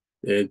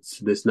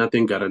 There's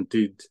nothing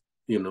guaranteed,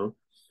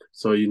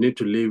 So you need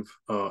to live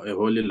a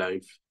holy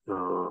life.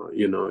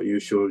 We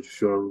should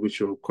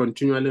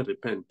continually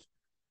repent,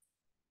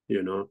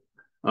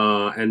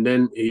 And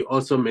then he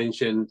also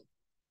mentioned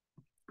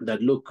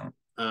that, look,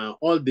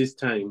 all this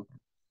time,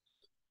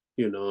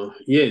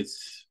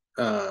 yes,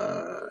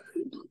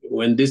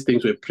 when these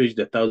things were preached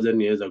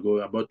 1,000 years ago,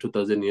 about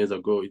 2,000 years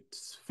ago, it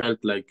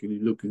felt like,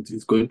 look,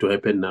 it's going to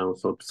happen now.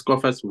 So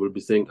scoffers will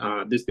be saying,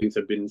 these things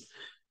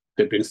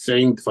they've been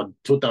saying for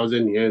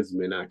 2,000 years,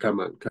 man. Come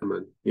on,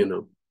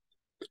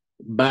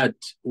 But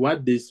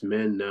what this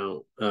man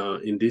now,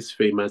 in this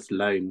famous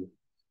line,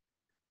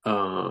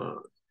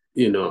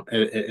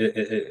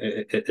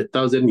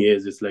 1,000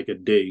 years is like a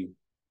day,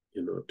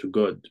 to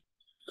God.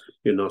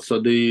 So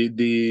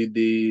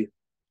the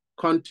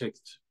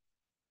context,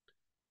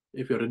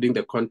 if you're reading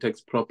the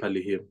context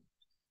properly here,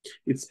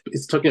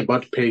 it's talking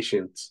about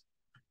patience.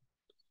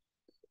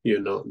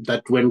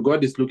 That when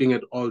God is looking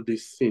at all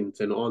these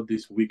sins and all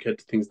these wicked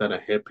things that are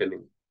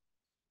happening,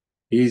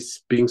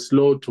 he's being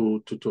slow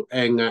to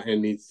anger,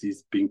 and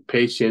he's being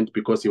patient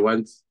because he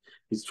wants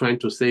He's trying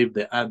to save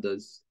the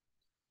others,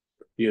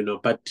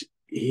 but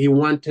he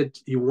wants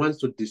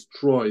to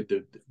destroy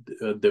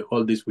the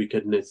all this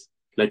wickedness,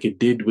 like he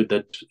did with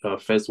that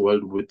first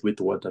world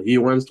with water. He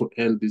wants to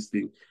end this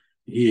thing.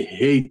 He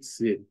hates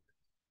sin.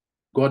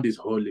 God is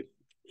holy.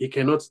 He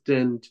cannot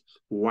stand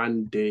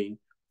one day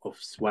of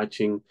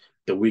watching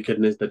the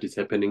wickedness that is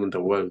happening in the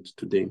world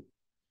today,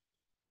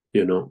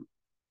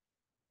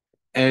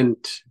 and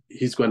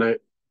he's gonna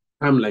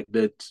come like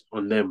that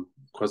on them,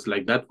 because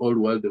like that old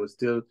world, they were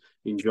still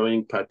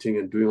enjoying partying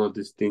and doing all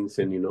these things,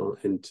 and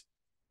and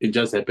it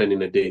just happened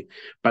in a day.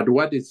 But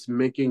what is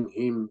making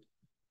him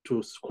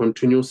to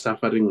continue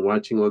suffering,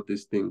 watching all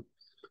these things,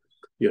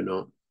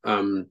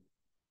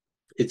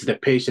 it's the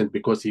patience,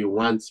 because he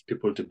wants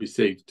people to be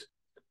saved.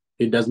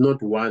 He does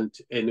not want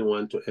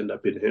anyone to end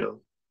up in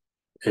hell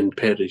and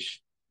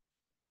perish,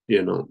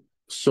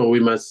 So we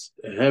must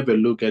have a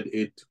look at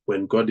it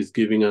when God is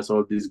giving us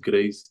all this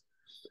grace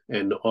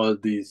and all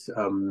these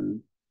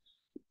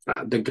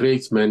the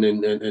grace, man,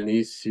 and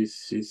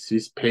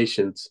his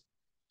patience.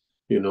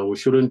 We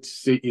shouldn't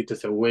see it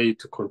as a way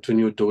to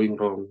continue doing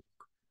wrong,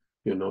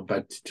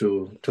 but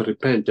to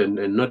repent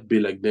and not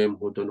be like them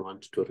who don't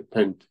want to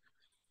repent.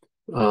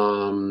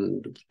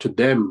 To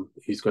them,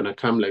 he's gonna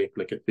come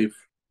like a thief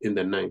in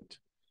the night,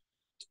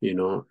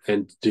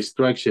 and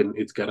destruction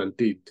is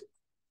guaranteed.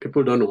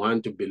 People don't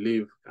want to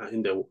believe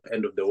in the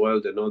end of the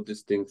world and all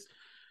these things.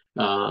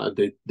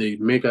 They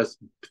make us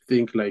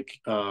think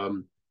like,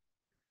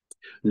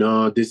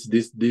 no,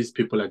 these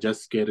people are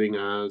just scaring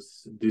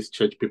us. These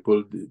church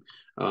people,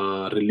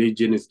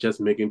 religion is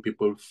just making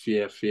people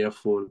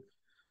fearful.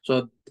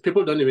 So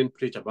people don't even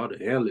preach about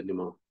hell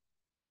anymore.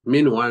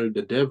 Meanwhile,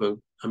 the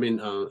devil,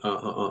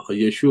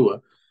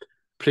 Yeshua,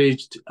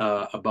 preached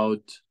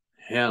about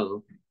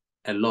hell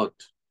a lot,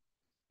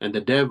 and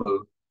the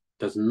devil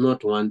does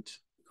not want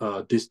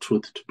this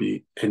truth to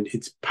be, and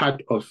it's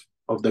part of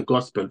the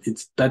gospel.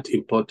 It's that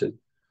important.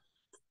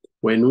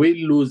 When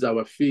we lose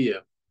our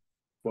fear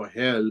for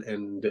hell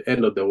and the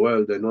end of the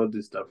world and all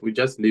this stuff, we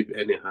just live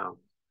anyhow.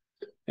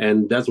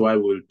 And that's why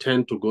we'll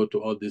tend to go to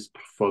all these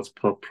false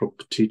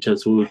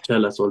teachers who will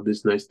tell us all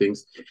these nice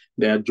things.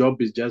 Their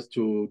job is just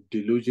to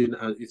delusion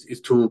us,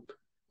 is to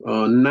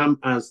numb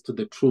us to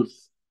the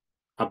truth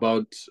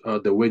about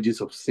the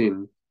wages of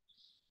sin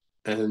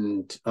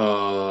and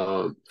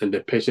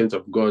the patience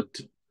of God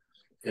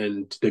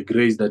and the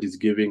grace that is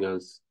giving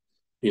us,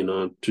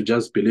 to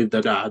just believe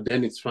that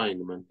then it's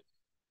fine, man.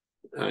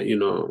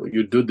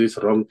 You do this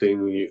wrong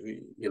thing,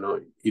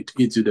 it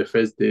eats you the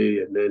first day,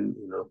 and then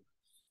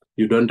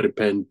you don't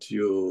repent,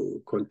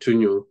 you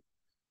continue,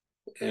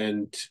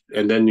 and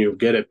then you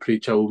get a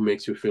preacher who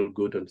makes you feel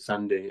good on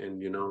Sunday,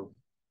 and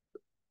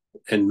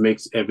and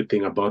makes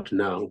everything about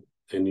now,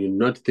 and you're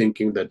not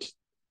thinking that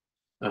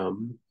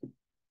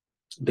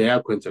there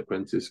are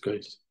consequences,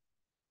 guys.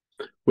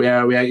 We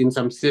are in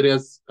some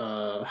serious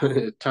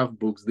tough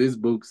books. These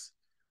books,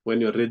 when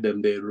you read them,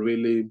 they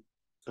really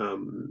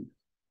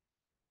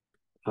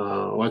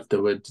what's the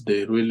word?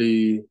 They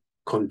really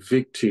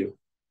convict you,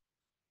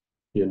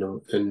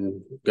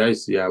 And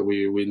guys, yeah,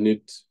 we're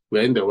in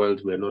the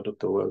world, we're not of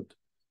the world.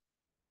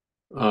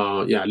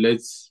 Yeah,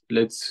 let's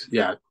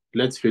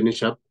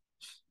finish up.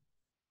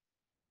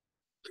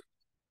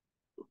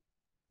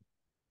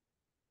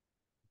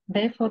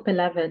 Therefore,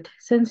 beloved,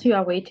 since you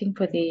are waiting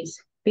for these,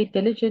 be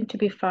diligent to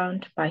be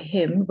found by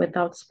him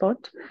without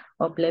spot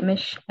or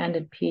blemish and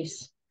in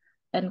peace,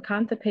 and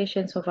count the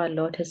patience of our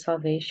Lord his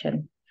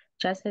salvation,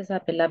 just as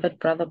our beloved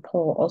brother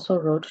Paul also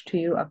wrote to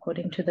you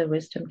according to the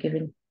wisdom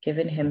given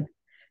him,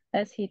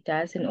 as he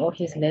does in all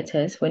his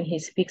letters when he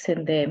speaks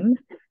in them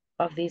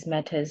of these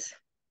matters.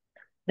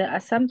 There are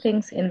some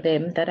things in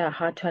them that are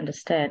hard to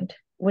understand,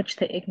 which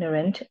the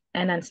ignorant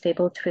and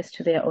unstable twist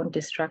to their own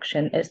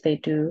destruction, as they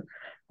do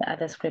the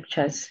other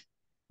scriptures.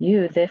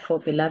 You, therefore,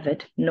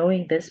 beloved,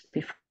 knowing this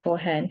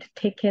beforehand,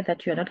 take care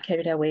that you are not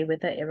carried away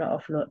with the error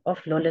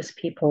of lawless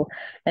people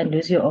and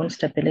lose your own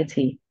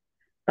stability,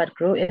 but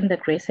grow in the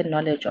grace and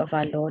knowledge of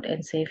our Lord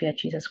and Savior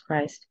Jesus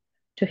Christ.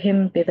 To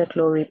him be the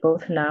glory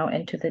both now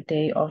and to the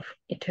day of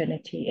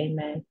eternity.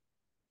 Amen.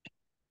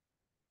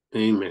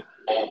 Amen.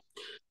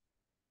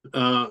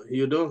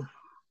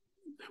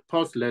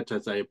 Paul's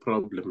letters are a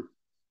problem.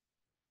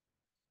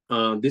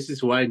 This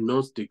is why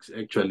Gnostics,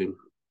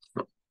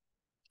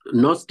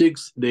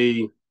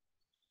 they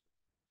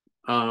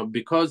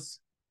because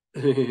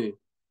the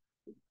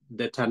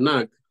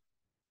Tanakh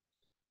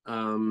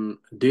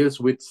deals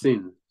with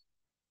sin,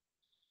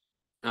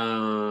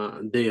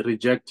 they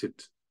reject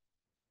it.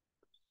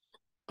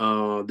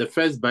 The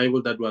first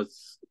Bible that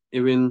was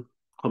even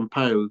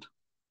compiled,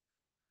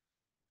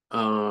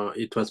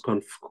 it was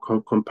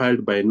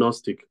compiled by a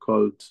Gnostic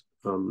called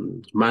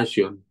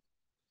Marcion.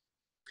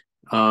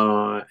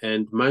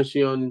 And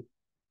Marcion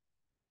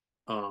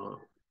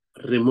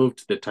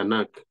removed the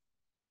Tanakh,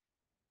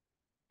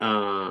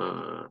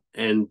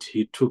 and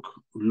he took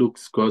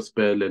Luke's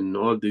gospel and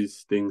all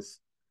these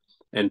things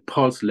and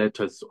Paul's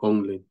letters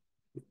only.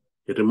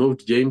 He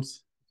removed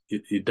James.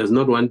 He does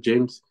not want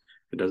James.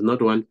 He does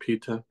not want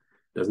Peter.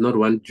 does not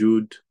want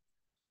Jude,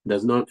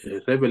 does not.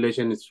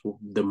 Revelation is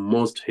the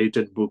most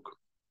hated book,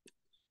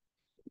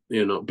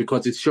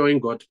 because it's showing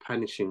God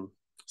punishing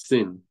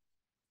sin.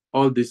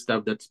 All this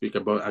stuff that speak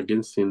about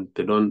against sin,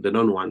 they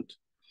don't want,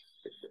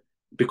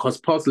 because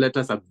Paul's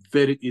letters are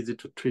very easy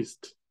to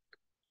twist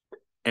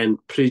and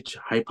preach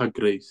hyper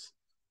grace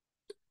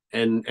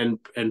and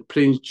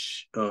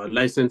preach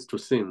license to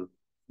sin.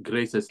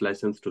 Grace as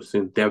license to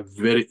sin. They are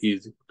very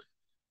easy,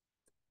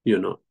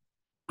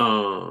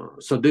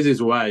 So this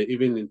is why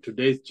even in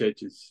today's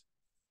churches,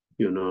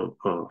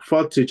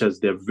 false teachers,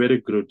 they're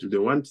very good. They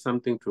want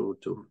something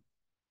to.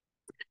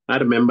 I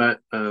remember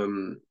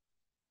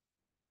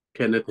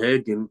Kenneth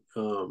Hagin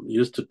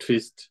used to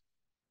twist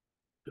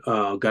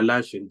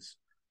Galatians,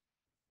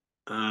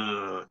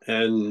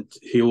 and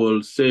he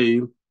will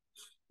say,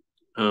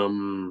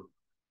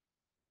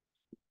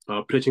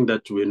 preaching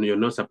that when you're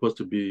not supposed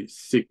to be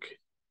sick,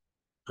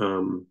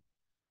 but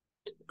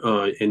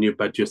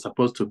you're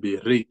supposed to be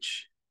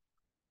rich,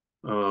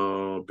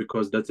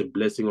 because that's a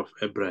blessing of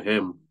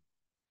Abraham,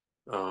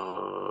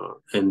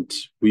 and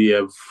we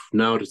have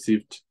now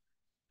received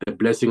the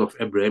blessing of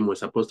Abraham. We're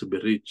supposed to be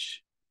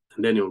rich,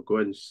 and then he'll go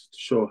and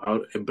show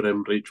how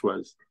Abraham rich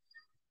was.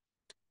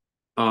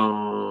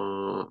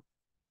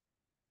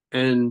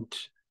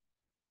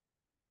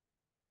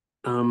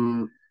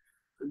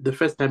 The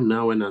first time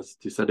now when I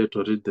decided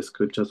to read the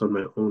scriptures on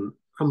my own,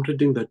 I'm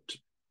reading that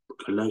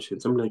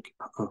Galatians. I'm like,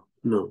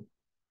 no.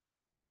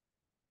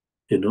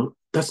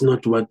 That's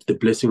not what the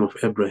blessing of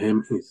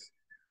Abraham is.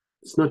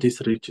 It's not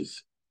his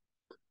riches.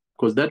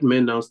 Because that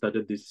man now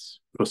started this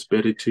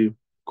prosperity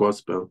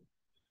gospel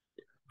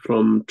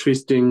from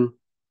twisting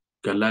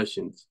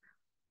Galatians.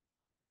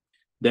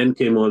 Then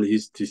came all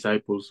his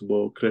disciples,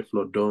 Bo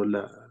Creflo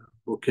Dollar,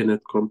 Bo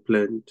Kenneth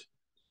Copeland,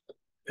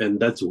 and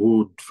that's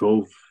who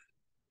drove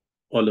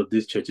all of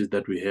these churches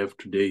that we have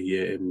today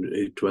here. And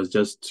it was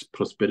just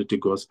prosperity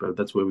gospel.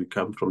 That's where we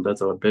come from.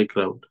 That's our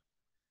background.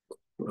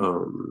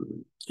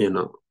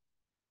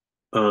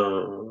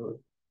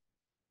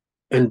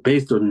 And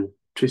based on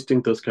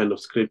twisting those kind of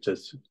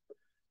scriptures.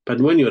 But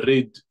when you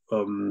read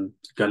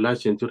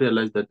Galatians, you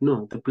realize that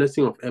no, the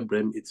blessing of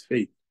Abraham is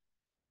faith.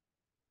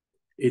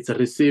 It's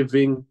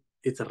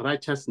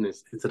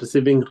righteousness. It's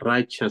receiving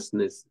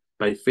righteousness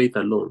by faith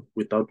alone,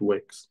 without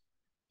works.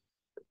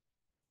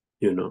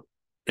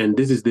 And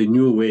this is the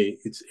new way.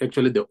 It's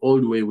actually the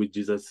old way which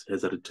Jesus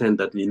has returned,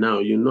 that now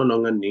you no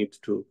longer need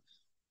to,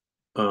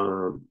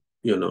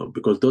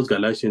 because those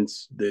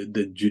Galatians,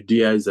 the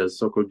Judaizers,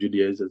 so-called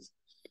Judaizers,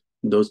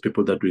 those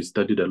people that we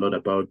studied a lot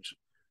about,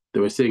 they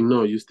were saying,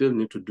 no, you still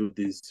need to do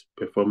this,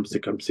 perform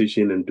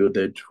circumcision and do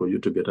that for you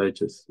to be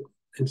righteous.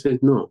 And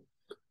said, no,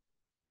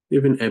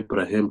 even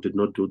Abraham did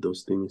not do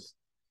those things.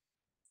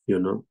 He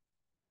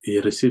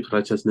received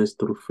righteousness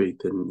through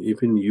faith, and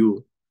even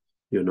you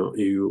can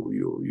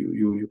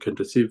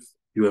receive,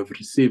 you have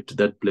received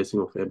that blessing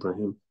of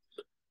Abraham,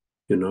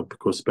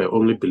 because by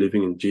only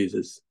believing in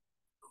Jesus,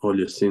 all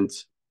your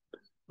sins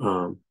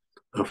are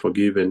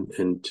forgiven,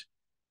 and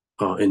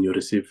you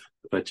receive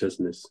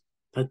righteousness.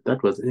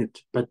 That was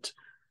it. But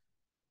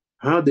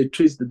how they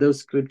twist those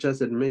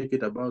scriptures and make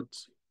it about,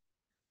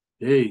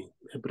 hey,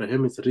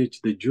 Abraham is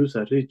rich, the Jews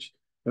are rich,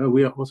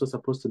 we are also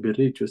supposed to be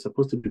rich, we're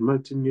supposed to be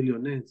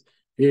multi-millionaires.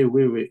 Hey,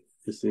 wait,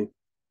 you see,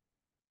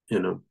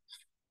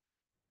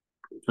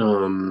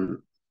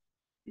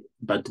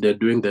 but they're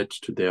doing that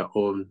to their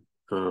own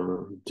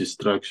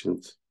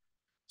distractions.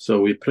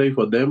 So we pray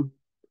for them,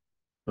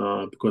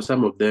 because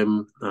some of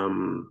them,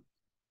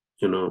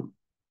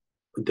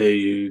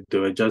 they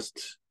were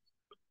just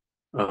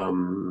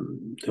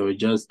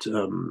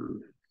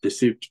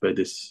deceived by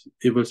this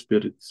evil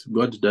spirits.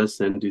 God does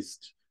send these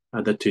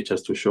other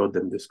teachers to show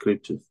them the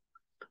scriptures.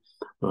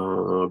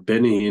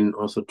 Benny Hinn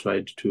also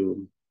tried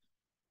to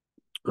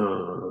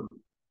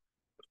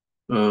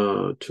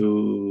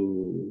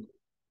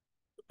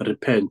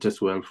repent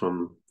as well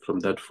from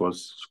that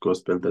false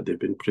gospel that they've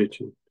been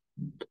preaching.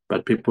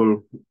 But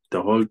people,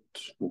 the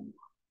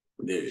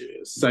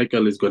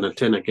cycle is going to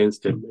turn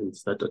against them and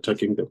start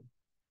attacking them.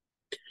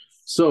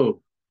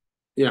 So,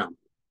 yeah,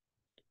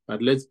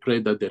 but let's pray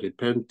that they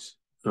repent.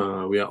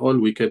 We are all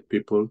wicked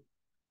people,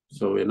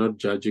 so we're not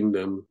judging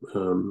them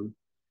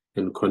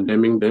and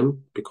condemning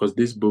them, because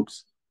these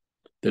books,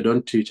 they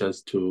don't teach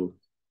us to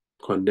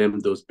condemn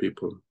those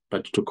people,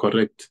 but to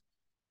correct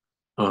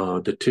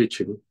the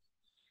teaching.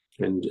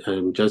 And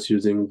I'm just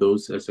using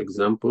those as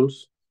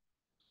examples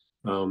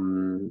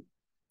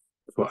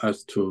for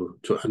us to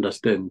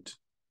understand.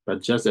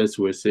 But just as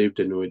we're saved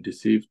and we're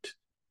deceived,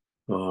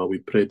 we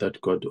pray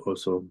that God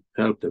also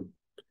help them.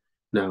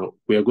 Now,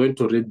 we are going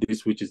to read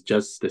this, which is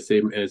just the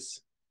same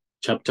as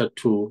chapter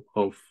 2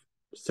 of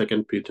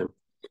 2 Peter.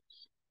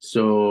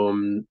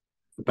 So,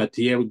 but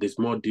here there's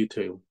more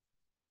detail.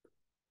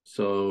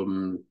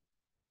 So,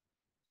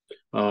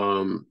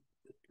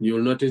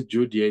 you'll notice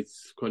Jude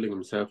is calling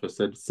himself a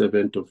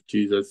servant of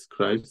Jesus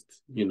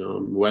Christ,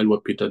 while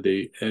what Peter,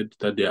 they add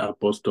that they are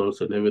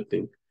apostles and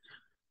everything.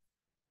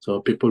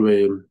 So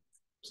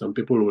some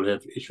people will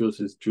have issues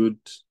with Jude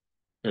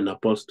an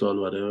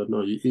apostle, whatever.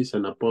 No, he is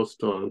an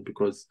apostle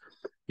because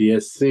he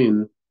has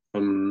seen,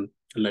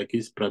 like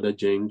his brother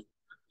James,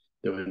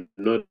 they were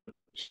not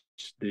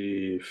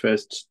the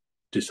first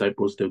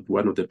disciples, they were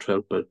one of the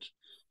 12,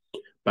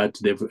 but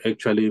they've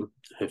actually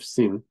have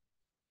seen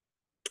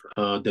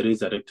the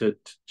resurrected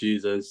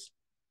Jesus,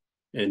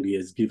 and he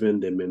has given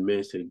them a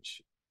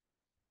message,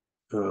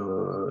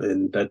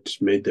 and that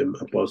made them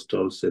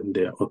apostles, and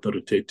they're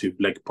authoritative,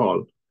 like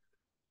Paul.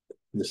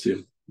 You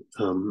see,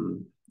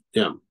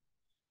 yeah.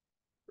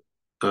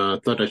 I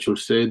thought I should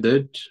say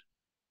that.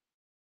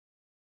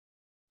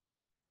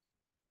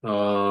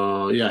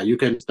 Yeah, you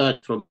can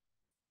start from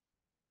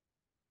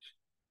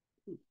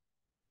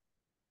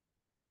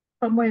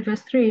where,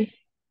 verse 3?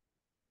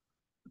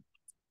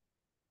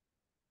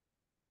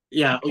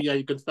 Yeah, oh yeah,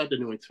 you can start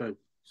anyway, it's fine.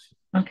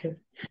 Okay.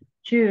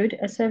 Jude,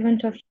 a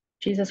servant of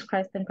Jesus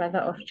Christ and brother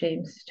of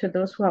James, to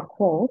those who are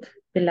called,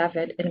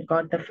 beloved in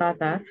God the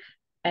Father,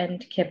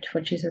 and kept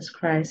for Jesus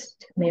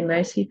Christ, may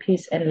mercy,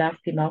 peace, and love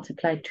be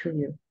multiplied to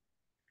you.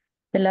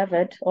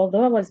 Beloved,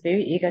 although I was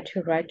very eager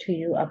to write to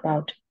you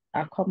about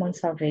our common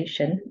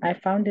salvation, I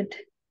found it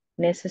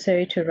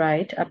necessary to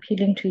write,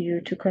 appealing to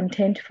you to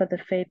contend for the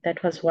faith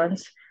that was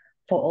once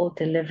for all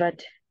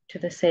delivered to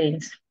the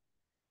saints.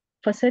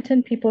 For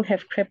certain people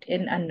have crept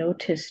in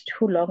unnoticed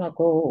who long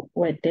ago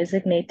were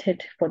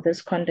designated for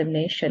this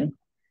condemnation,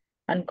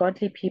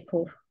 ungodly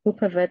people who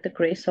pervert the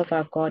grace of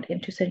our God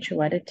into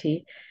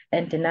sensuality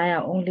and deny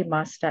our only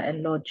Master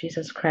and Lord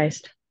Jesus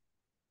Christ.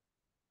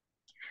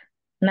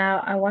 Now,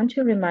 I want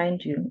to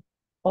remind you,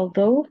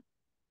 although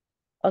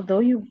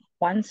you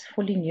once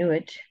fully knew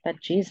it,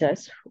 that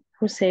Jesus,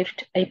 who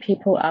saved a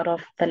people out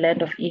of the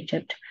land of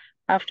Egypt,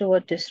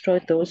 afterward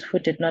destroyed those who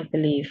did not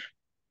believe,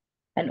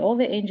 and all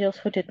the angels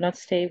who did not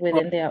stay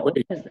within their own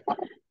Wait,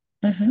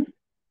 Mhm.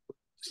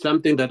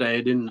 something that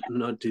I didn't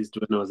notice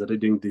when I was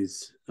reading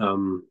this.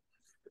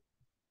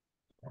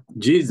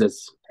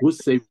 Jesus, who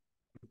saved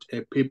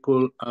a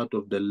people out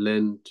of the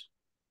land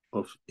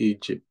of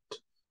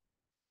Egypt,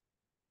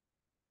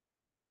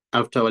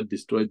 afterward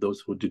destroyed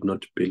those who did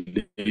not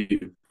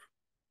believe.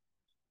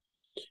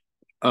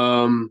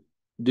 Um,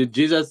 did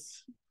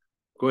Jesus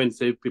go and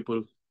save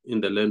people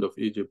in the land of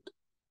Egypt?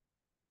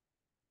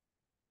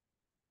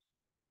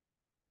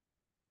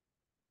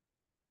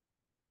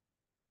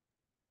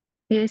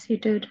 Yes, he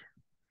did.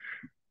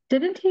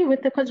 Didn't he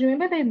with because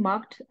remember they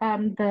marked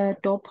the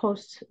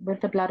doorposts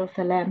with the blood of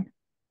the lamb.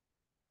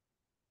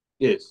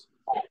 Yes.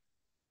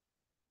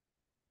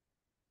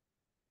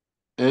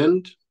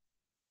 And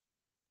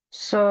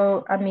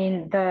So I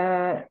mean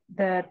the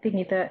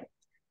thingy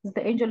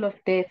the angel of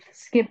death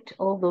skipped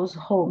all those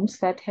homes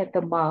that had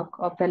the mark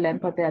of the lamb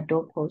on their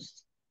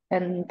doorposts,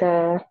 and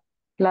the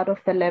blood of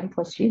the lamb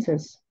was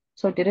Jesus.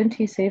 So didn't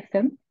he save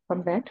them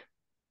from that?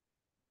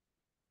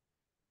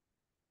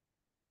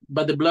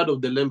 but the blood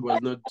of the lamb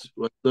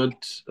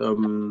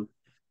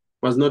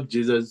was not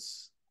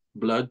Jesus'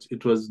 blood.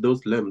 It was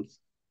those lambs.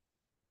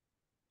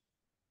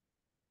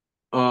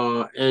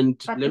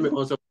 And But let me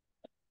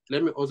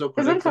also correct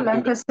isn't a something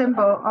lamp that, a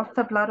symbol of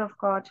the blood of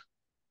God?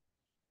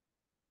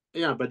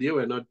 yeah, but here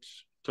we're not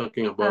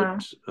talking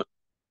about. Uh,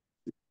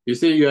 You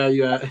see, you are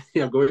you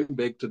are going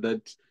back to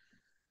that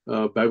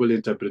Bible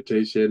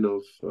interpretation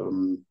of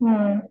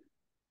hmm.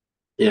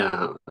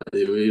 yeah,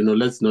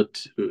 let's not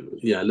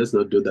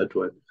do that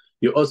one.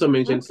 You also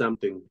mentioned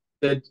something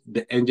that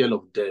the angel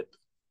of death.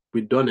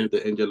 We don't have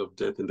the angel of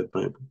death in the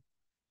Bible.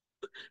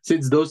 See,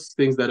 it's those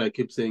things that I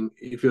keep saying.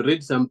 If you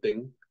read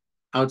something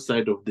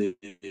outside of the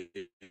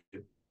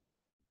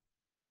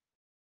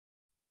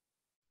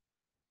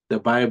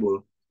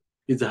Bible,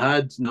 it's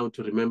hard now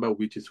to remember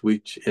which is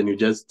which, and you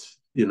just,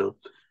 the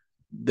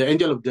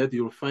angel of death.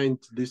 You'll find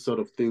these sort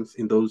of things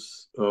in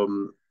those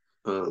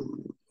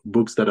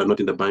books that are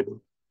not in the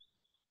Bible,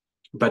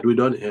 but we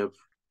don't have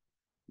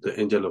the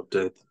angel of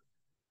death.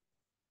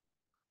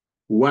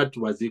 What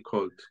was he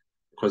called?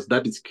 Because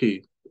that is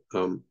key.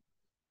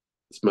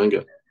 It's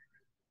manga.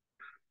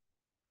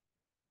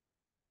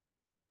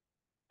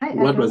 I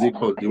What was don't he know.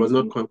 called? He was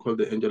not called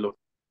the angel of.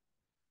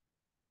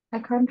 I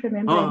can't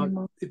remember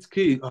anymore. It's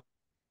key.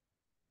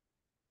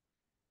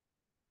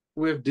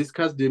 We've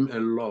discussed him a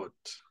lot.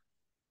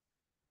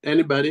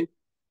 Anybody?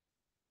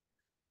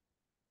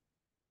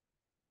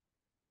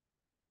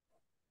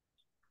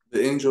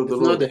 The angel of the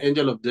It's not Lord. the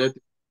angel of death.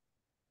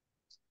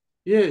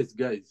 Yes,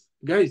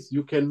 guys,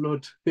 you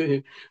cannot.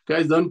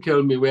 Guys, don't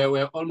kill me.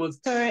 We're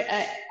almost. Sorry,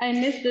 I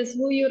missed this.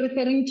 Who you're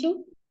referring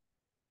to?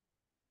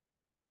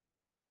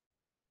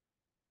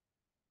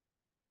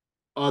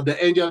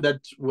 The angel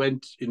that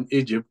went in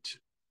Egypt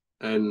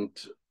and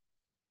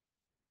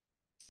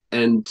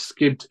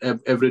skipped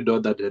every door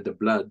that had the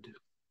blood,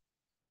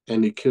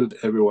 and he killed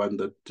everyone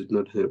that did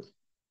not have.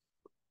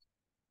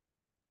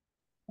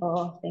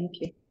 Oh, thank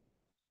you.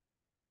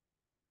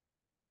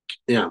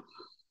 Yeah,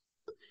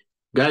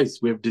 guys,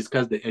 we've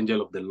discussed the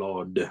angel of the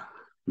Lord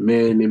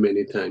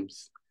many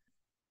times.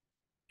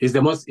 He's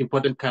the most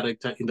important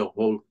character in the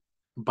whole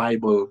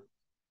Bible,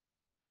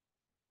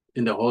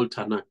 in the whole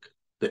Tanakh,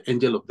 the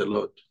angel of the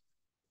Lord.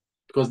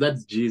 because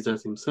that's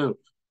Jesus himself.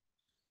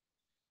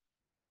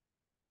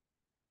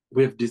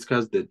 We've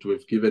discussed that,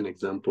 we've given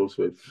examples,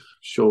 we've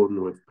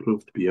shown, we've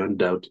proved beyond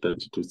doubt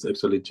that it was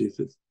actually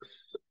Jesus.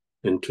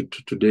 And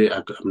today,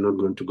 I'm not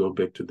going to go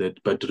back to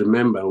that. But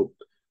remember,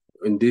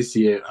 in this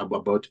year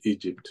about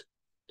Egypt,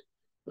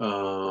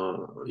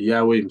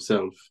 Yahweh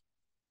himself,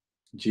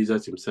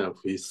 Jesus himself,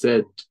 he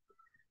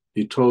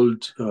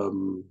told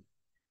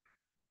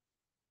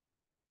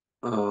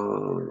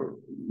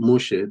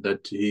Moshe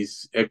that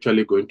he's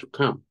actually going to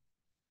come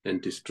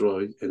and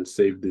destroy and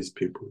save these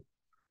people.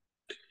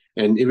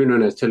 And even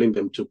when I was telling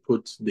them to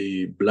put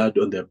the blood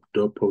on their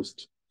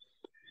doorpost,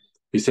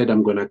 he said,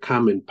 I'm going to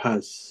come and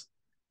pass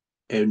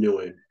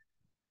anywhere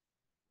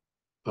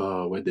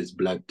where there's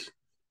blood.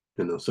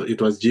 So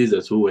it was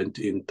Jesus who went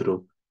in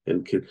through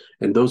and killed.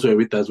 And those who are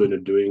with us when we're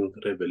doing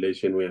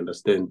Revelation, we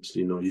understand,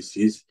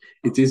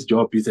 it's his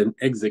job. He's an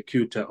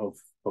executor of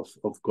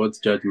God's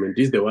judgment.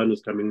 He's the one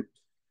who's coming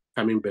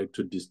back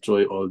to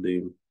destroy all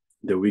the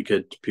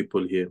wicked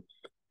people here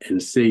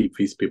and save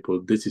his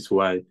people. This is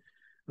why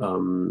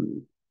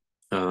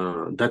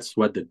that's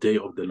what the day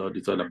of the Lord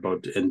is all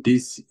about. And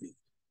this,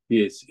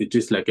 yes, it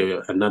is like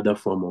another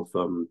form of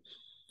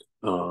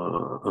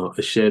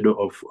a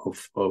shadow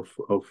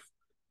of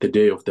the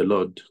day of the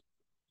Lord.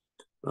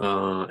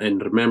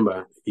 And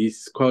remember,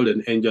 he's called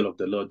an angel of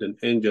the Lord. An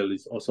angel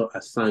is also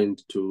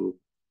assigned to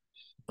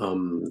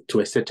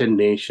a certain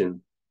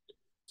nation.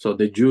 So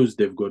the Jews,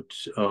 they've got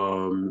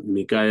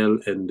Michael,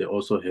 and they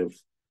also have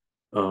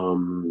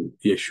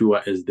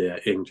Yeshua as their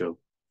angel.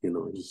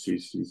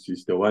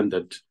 He's the one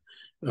that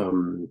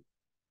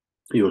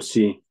you'll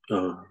see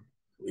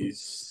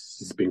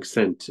is being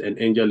sent. An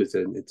angel is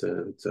a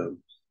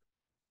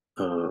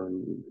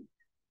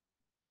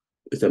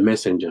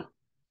messenger.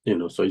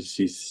 So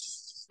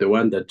he's the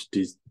one that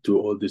do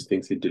all these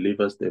things. He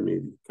delivers them. He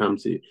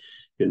comes.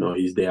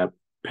 He's their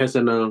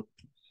personal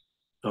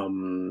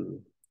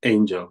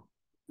angel,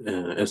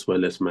 as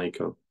well as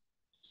Michael.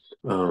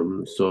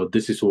 So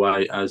this is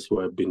why, as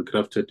we have been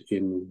grafted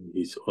in,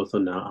 he's also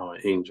now our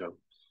angel.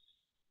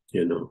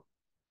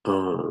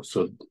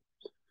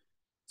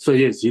 So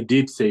yes, he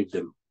did save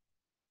them.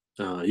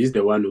 He's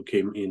the one who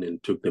came in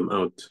and took them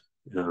out.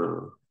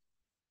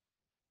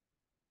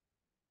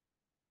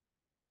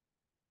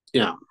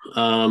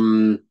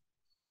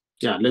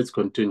 Let's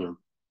continue.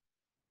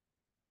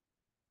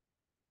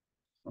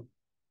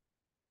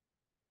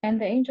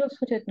 And the angels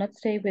who did not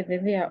stay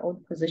within their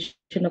own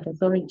position of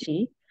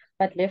authority,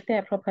 but left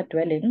their proper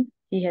dwelling,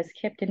 he has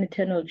kept in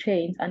eternal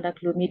chains under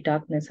gloomy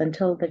darkness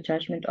until the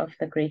judgment of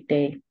the great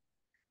day.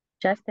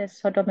 Just as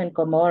Sodom and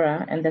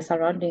Gomorrah and the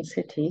surrounding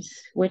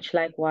cities, which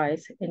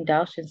likewise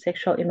indulged in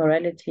sexual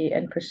immorality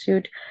and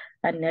pursued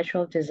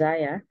unnatural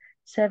desire,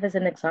 serve as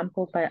an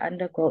example by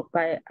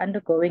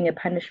undergoing a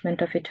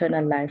punishment of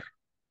eternal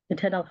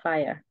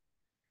fire.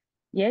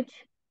 Yet,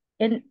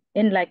 in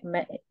like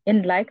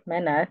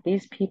manner,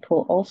 these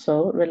people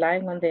also,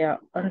 relying on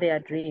their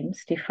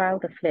dreams, defile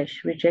the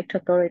flesh, reject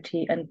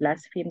authority, and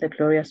blaspheme the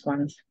glorious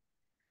ones.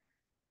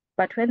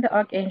 But when the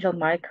archangel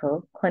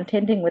Michael,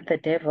 contending with the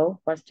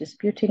devil, was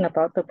disputing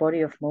about the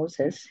body of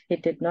Moses, he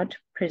did not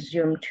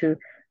presume to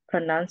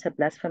pronounce a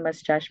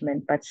blasphemous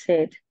judgment, but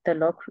said, "The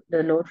Lord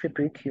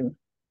rebuke you."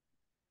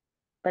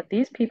 But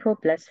these people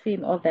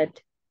blaspheme all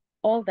that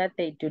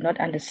they do not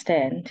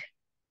understand,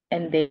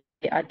 and they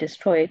are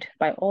destroyed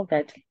by all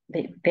that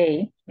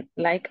they,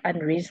 like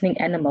unreasoning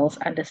animals,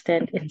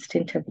 understand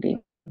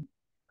instinctively.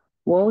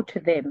 Woe to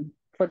them,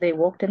 for they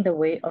walked in the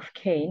way of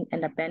Cain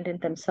and abandoned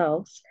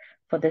themselves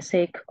for the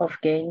sake of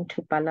gain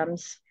to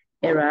Balaam's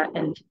error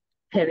and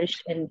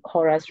perished in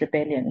Korah's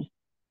rebellion.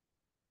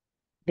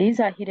 These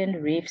are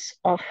hidden reefs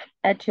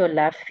at your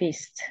love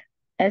feasts,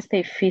 as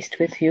they feast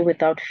with you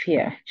without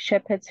fear,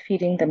 shepherds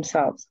feeding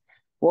themselves,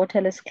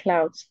 waterless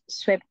clouds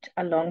swept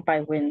along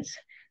by winds,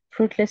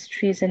 fruitless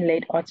trees in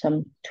late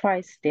autumn,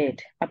 twice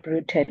dead,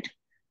 uprooted,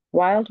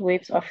 wild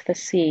waves of the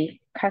sea,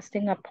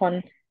 casting up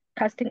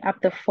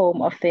the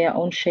foam of their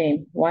own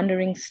shame,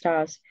 wandering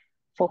stars,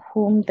 for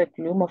whom the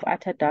gloom of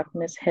utter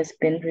darkness has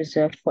been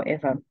reserved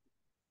forever.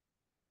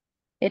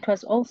 It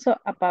was also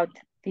about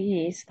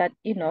these that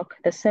Enoch,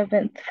 the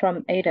seventh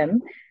from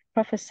Adam,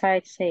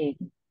 prophesied,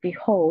 saying,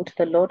 "Behold,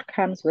 the Lord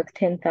comes with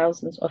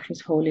 10,000s of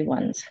his holy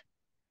ones,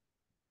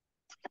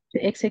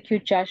 to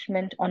execute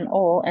judgment on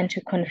all and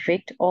to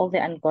convict all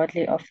the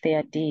ungodly of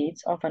their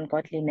deeds of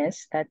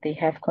ungodliness that they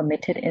have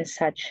committed in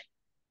such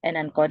an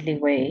ungodly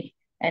way,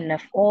 and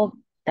of all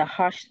the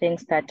harsh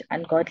things that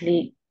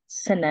ungodly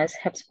sinners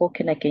have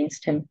spoken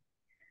against him.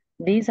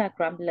 These are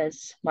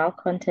grumblers,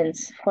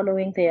 malcontents,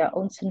 following their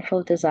own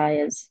sinful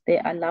desires. They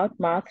are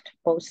loud-mouthed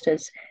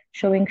boasters,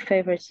 showing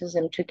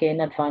favoritism to gain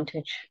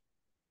advantage."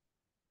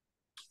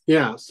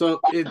 Yeah,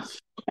 so you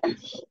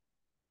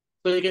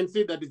can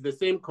see that it's the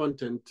same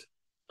content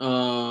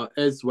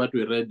as what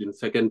we read in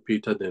 2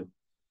 Peter then,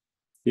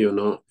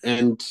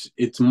 and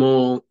it's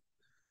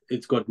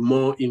got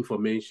more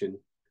information.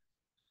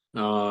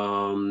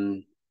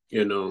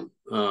 but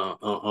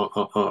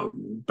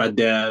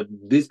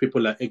these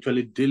people are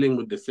actually dealing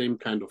with the same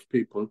kind of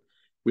people.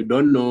 We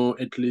don't know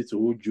at least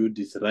who Jude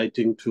is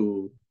writing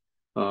to,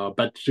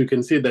 but you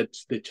can see that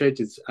the church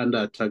is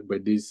under attack by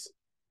these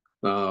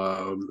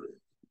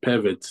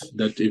perverts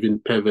that even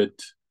pervert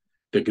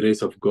the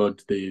grace of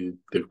God.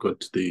 They've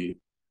got the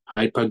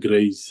hyper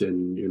grace,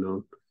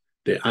 and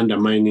they're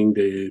undermining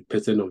the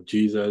person of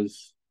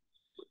Jesus.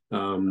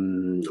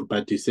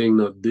 But he's saying,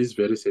 no, this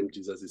very same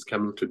Jesus is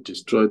coming to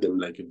destroy them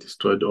like he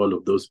destroyed all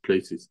of those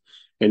places.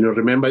 And you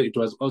remember, it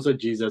was also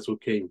Jesus who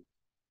came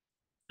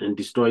and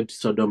destroyed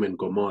Sodom and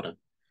Gomorrah.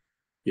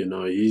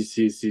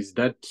 He's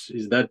that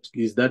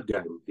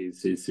guy.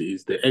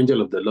 He's the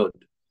angel of the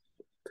Lord.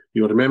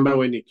 You remember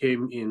when he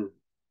came in,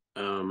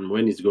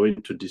 when he's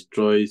going to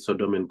destroy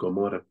Sodom and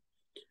Gomorrah,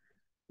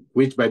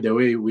 which, by the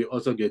way, we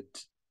also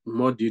get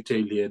more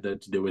detail here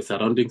that there were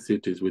surrounding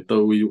cities. We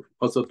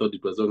also thought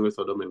it was only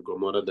Sodom and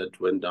Gomorrah that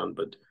went down,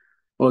 but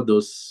all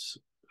those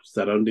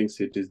surrounding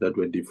cities that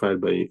were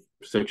defiled by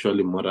sexual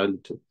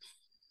immorality.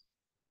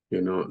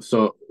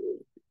 So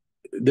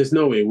there's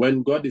no way,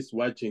 when God is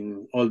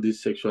watching all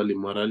these sexual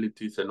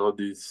immoralities and all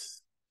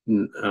these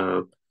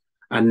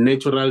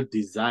unnatural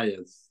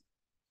desires,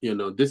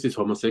 this is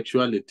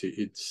homosexuality.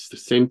 It's the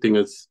same thing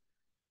as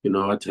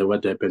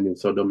what happened in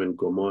Sodom and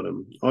Gomorrah,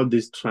 all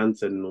these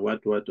trans and all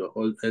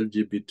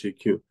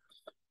LGBTQ,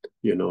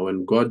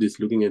 when God is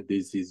looking at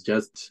this, he's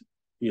just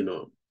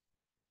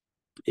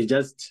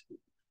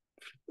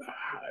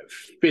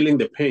feeling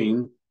the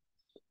pain.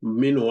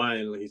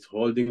 Meanwhile, he's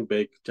holding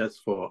back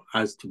just for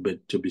us to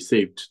be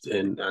saved,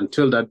 and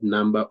until that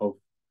number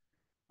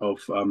of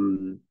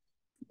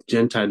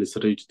Gentiles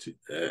reached,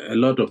 a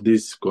lot of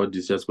this, God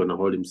is just going to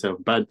hold himself.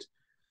 But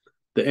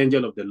the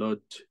angel of the Lord,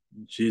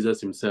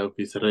 Jesus himself,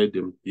 is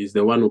ready. He's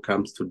the one who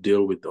comes to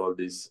deal with all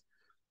this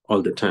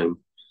all the time.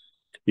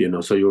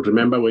 So you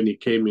remember when he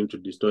came in to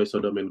destroy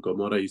Sodom and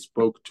Gomorrah, he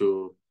spoke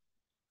to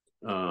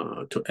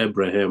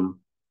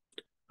Abraham,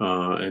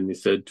 and he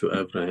said to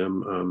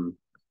Abraham,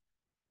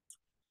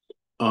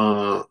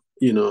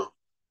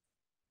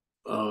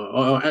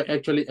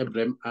 actually,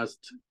 Abraham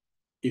asked,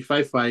 if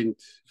I find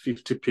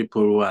 50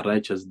 people who are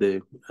righteous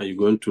there, are you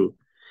going to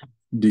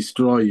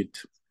destroy it?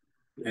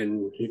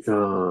 And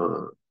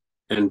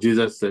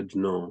Jesus said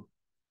no.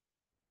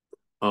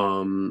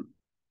 And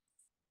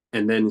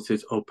then he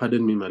says, oh,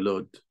 pardon me, my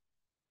Lord.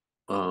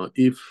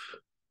 If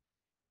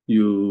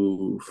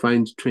you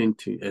find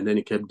 20, and then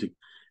he kept it.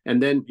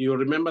 And then you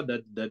remember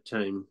that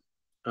time,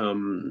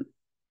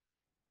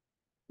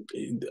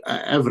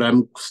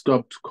 Abraham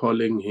stopped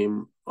calling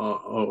him,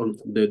 or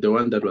the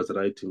one that was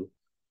writing.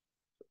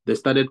 They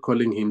started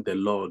calling him the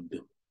Lord.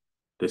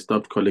 They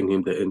stopped calling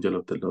him the angel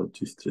of the Lord.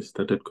 They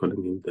started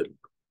calling him the Lord.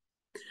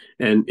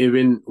 And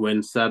even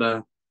when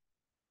Sarah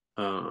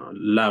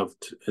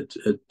laughed at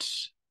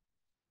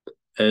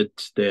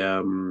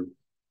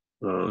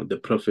the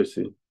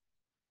prophecy,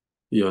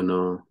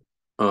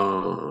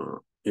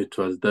 it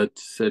was that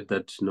said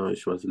that no,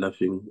 she was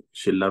laughing.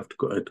 She laughed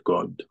at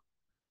God.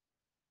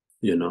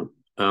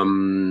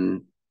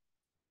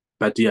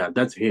 But yeah,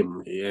 that's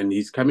him, and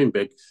he's coming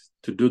back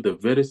to do the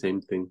very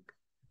same thing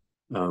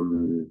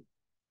in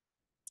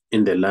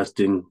the last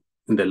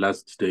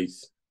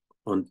days,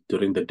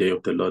 during the day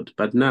of the Lord.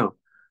 But now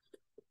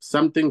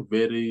something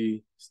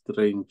very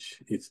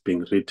strange is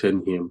being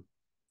written here,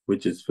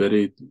 which is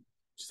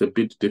it's a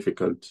bit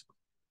difficult,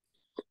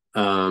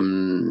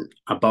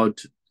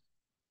 about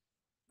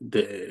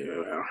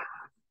the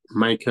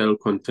Michael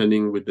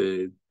contending with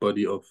the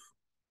body of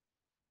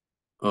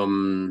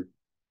Moshe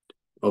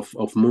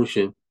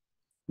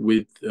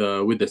with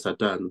the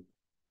Satan.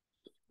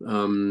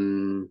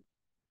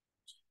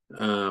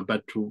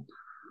 But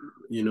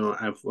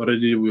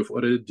we've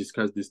already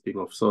discussed this thing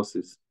of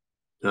sources.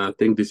 I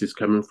think this is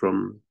coming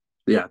from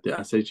the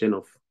ascension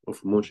of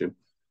Moshe.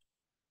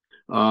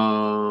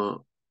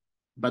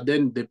 But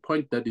then the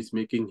point that is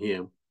making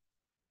here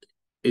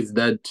is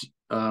that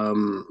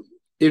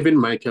even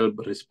Michael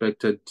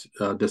respected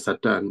the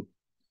Satan.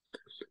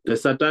 The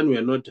Satan, we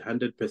are not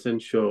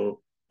 100% sure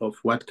of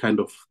what kind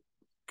of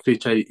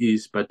creature he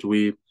is, but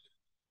when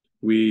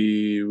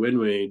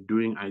we're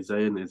doing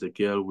Isaiah and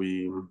Ezekiel,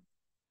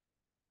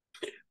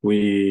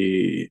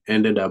 we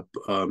ended up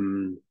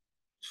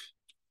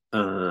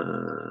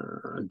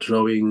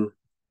drawing.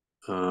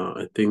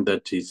 I think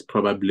that is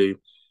probably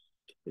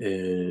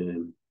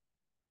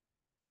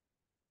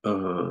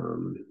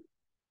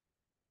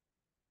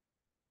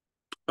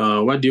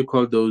what do you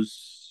call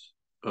those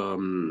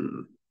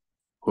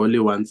holy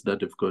ones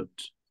that have got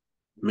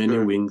many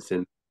wings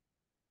and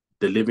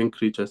the living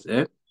creatures?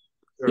 Sure.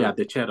 Yeah,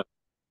 the cherub.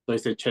 So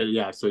it's a cherub.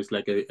 Yeah, so it's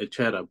like a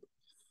cherub,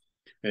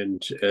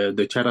 and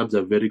the cherubs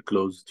are very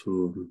close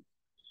to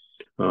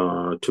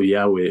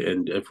Yahweh,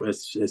 and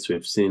as we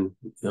have seen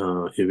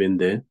even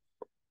there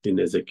in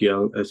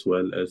Ezekiel, as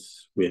well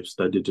as we have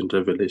studied in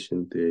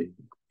Revelation, they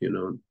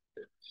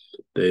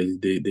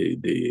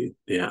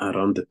are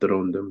around the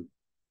throne.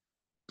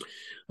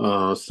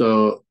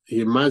 So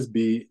he must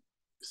be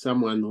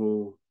someone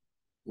who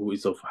who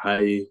is of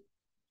high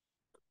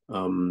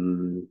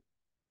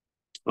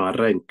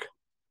rank,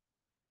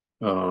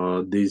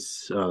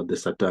 the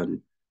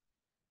Satan,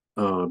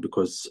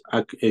 because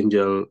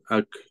Archangel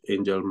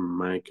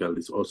Michael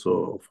is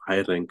also of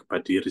high rank,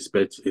 but he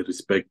respects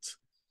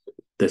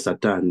the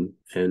Satan,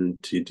 and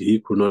he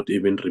could not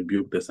even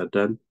rebuke the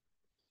Satan,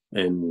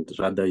 and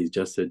rather he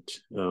just said,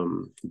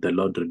 the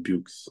Lord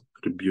rebukes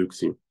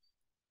him.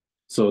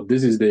 So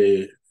this is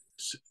the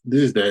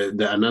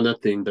another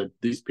thing that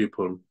these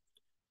people,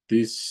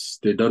 they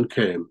don't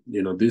care.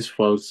 These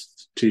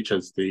false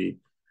teachers, they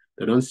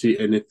don't see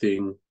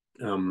anything.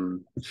 They're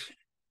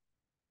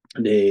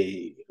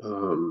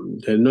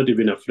not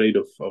even afraid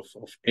of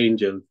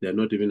angels. They're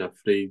not even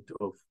afraid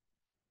of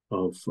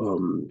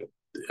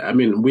I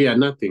mean, we are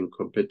nothing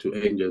compared to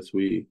angels.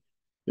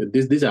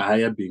 These are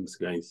higher beings,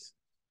 guys.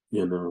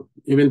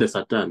 Even the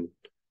Satan,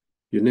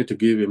 you need to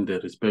give him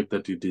the respect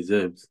that he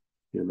deserves.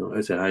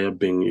 As a higher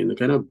being,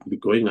 cannot be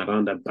going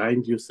around and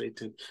bind you,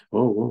 Satan.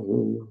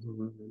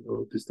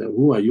 This time.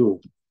 Who are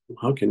you?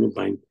 How can you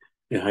bind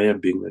a higher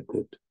being like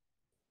that?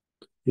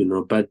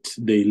 But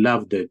they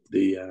love that.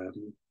 They,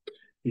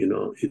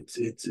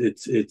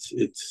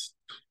 it's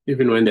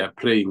even when they are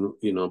praying,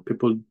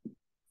 people,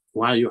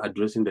 why are you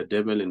addressing the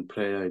devil in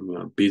prayer and you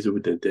are busy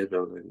with the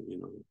devil?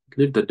 And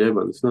leave the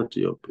devil. It's not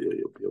your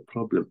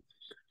problem.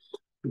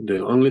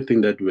 The only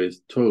thing that we're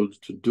told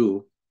to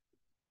do,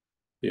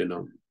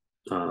 even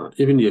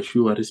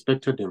Yeshua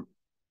respected him.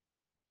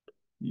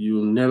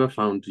 You never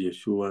found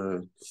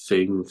Yeshua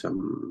saying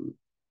some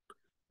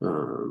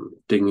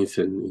things,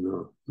 and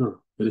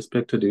no, he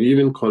respected him. He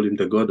even called him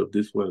the God of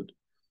this world.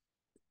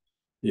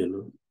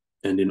 And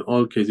in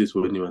all cases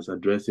when he was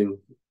addressing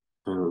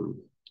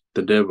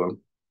the devil,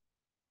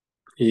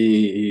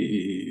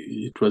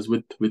 it was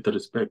with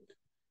respect.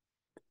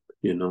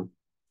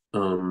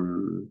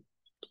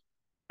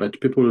 But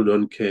people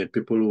don't care.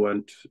 People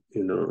want,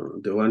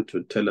 they want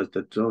to tell us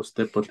that, oh,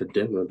 step on the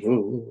devil,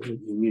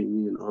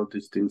 and all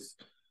these things.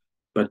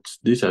 But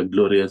these are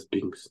glorious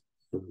beings.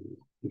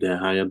 They're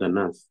higher than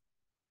us.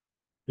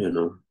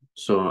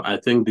 So I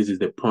think this is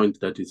the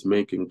point that he's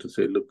making, to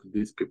say, look,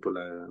 these people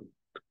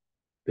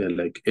they're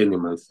like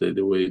animals.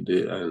 The way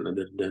they're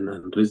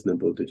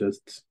unreasonable. They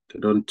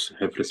don't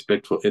have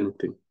respect for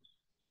anything.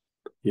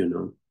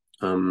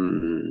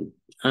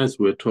 As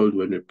we're told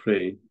when we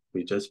pray,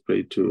 we just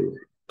pray to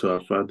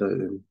our Father,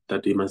 and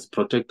that he must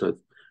protect us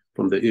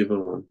from the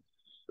evil one.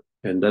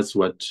 And that's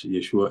what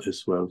Yeshua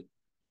as well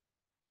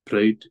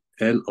prayed,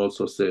 and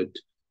also said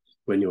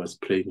when he was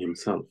praying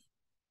himself,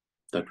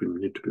 that we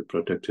need to be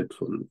protected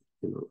from,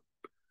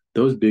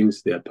 those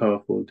beings. They are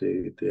powerful.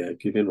 They are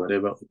given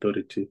whatever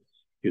authority.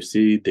 You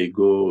see, they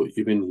go,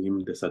 even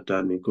him, the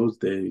Satan, he goes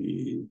there,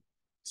 he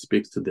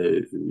speaks to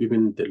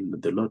even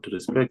the Lord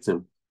respects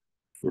him,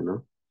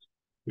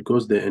 He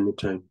goes there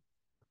anytime,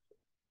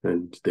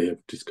 and they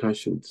have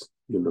discussions,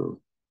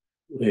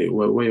 Hey,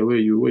 where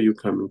you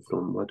coming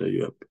from? What are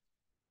you up?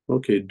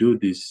 Okay, do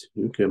this.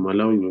 Okay, I'm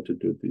allowing you to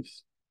do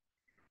this.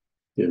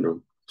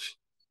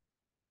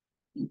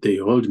 They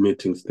hold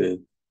meetings there.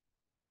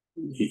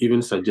 He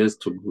even suggests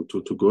to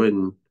go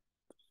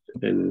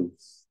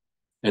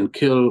and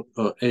kill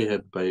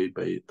Ahab by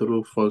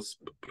through false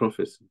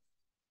prophecy.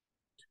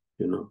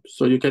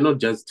 So you cannot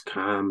just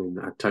come and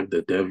attack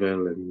the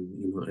devil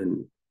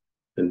and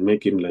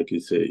make him, like you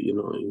say,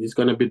 he's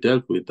gonna be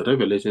dealt with. The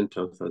Revelation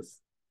tells us,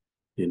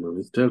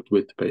 he's dealt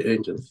with by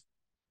angels,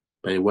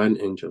 by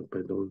one angel,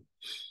 by the one.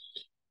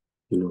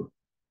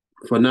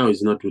 For now,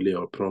 it's not really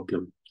our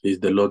problem. It's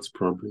the Lord's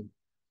problem.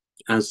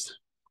 As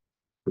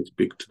we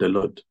speak to the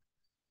Lord.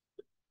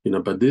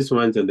 But these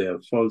ones, and they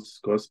are false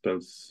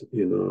gospels,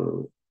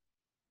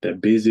 they're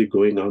busy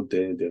going out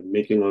there, they're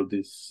making all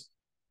this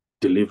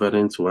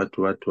deliverance, what,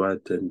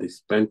 and they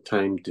spend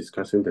time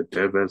discussing the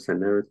devils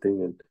and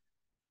everything,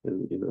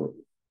 and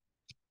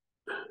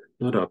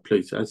not our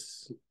place.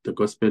 As the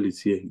gospel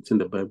is here, it's in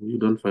the Bible. You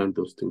don't find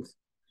those things.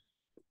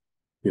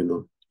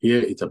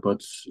 Here it's about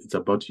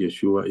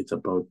Yeshua, it's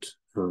about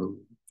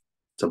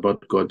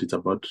God, it's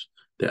about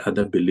the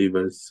other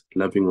believers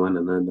loving one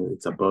another,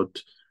 it's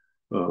about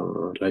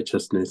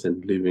righteousness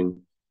and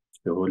living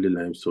a holy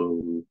life, so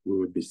we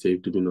will be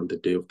saved even on the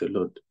day of the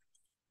Lord.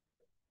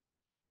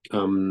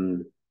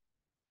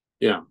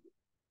 Yeah.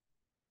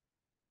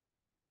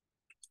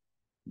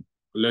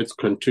 Let's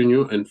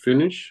continue and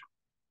finish.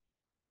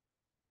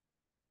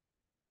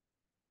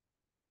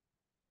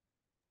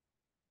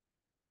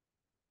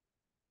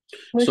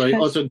 So I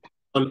also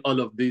all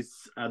of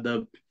these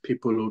other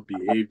people who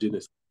behaved in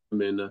a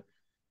similar manner,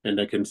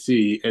 and I can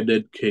see he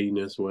added Cain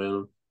as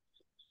well,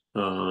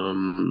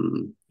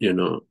 and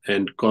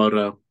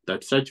Korah,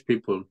 that such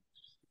people,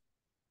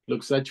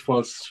 look, such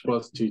false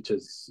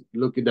teachers,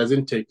 look, it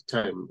doesn't take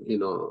time,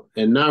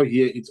 and now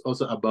here it's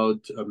also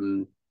about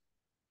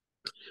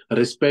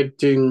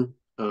respecting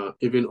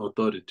even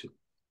authority,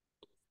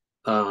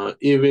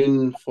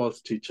 even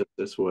false teachers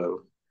as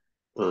well,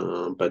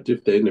 but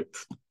if they're in a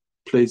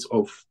place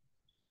of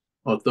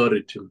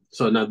authority.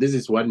 So now this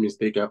is one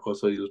mistake I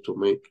also used to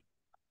make.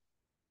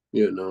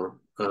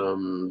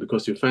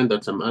 because you find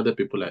that some other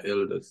people are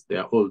elders. They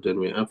are old and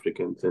we're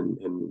Africans,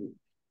 and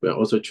we're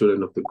also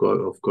children of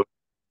God.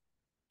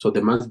 So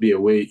there must be a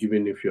way,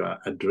 even if you are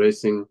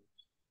addressing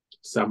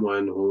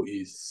someone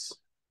who's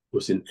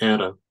in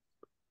error,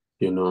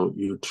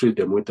 you treat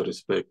them with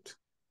respect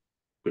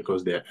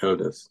because they are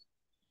elders,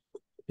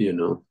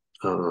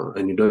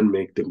 and you don't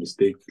make the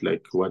mistake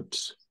like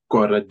what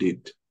Korah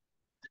did,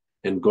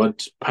 and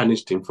God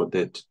punished him for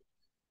that,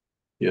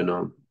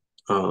 and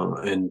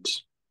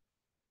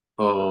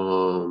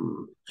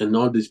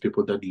all these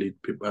people that lead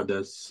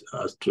others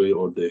astray,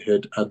 or they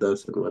hurt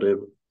others and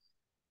whatever.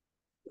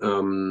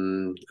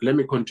 Let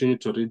me continue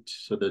to read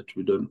so that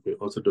we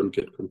also don't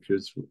get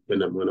confused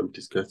when I'm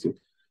discussing.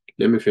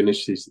 Let me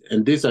finish this.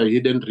 And these are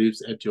hidden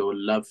reefs at your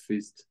love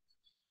feast.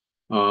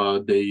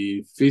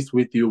 They feast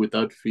with you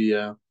without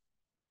fear.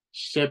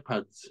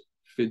 Shepherds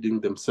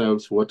feeding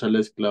themselves,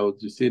 waterless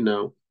clouds. You see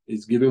now,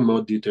 it's giving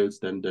more details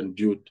than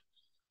Jude.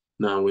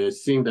 Now we're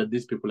seeing that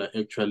these people are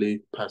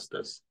actually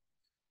pastors.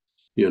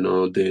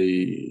 And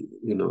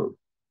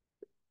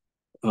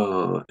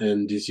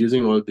he's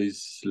using all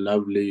this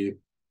lovely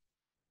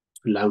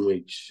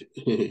language,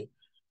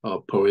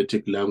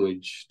 poetic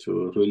language,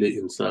 to really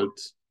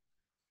insult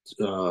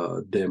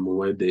them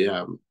where they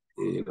are,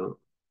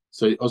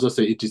 So he also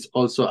say it is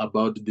also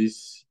about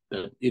this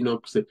that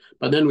Enoch said.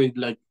 But then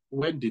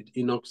when did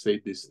Enoch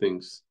say these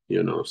things?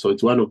 So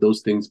it's one of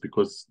those things,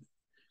 because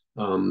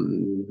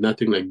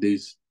nothing like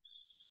this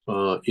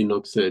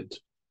Enoch said.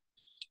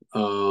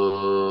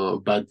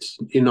 But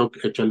Enoch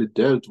actually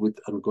dealt with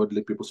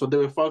ungodly people. So there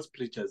were false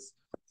preachers,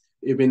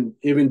 even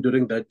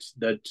during that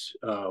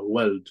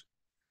world.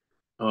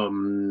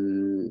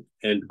 And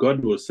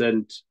God will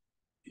send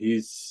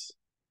his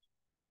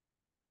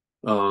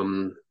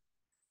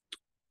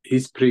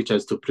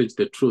preachers to preach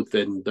the truth,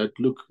 and that,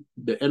 look,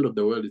 the end of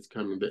the world is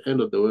coming. The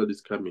end of the world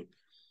is coming.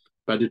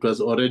 But it was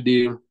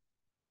already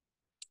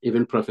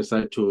even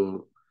prophesied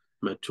to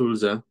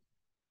Methuselah.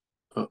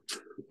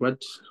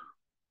 What?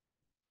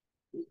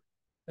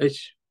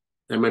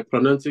 Am I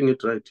pronouncing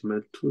it right?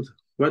 Methuselah.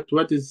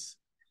 What is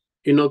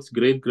Enoch's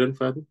great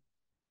grandfather?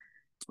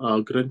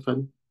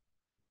 Grandfather.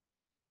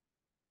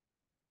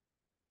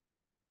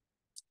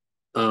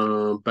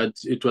 But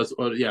it was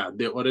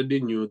they already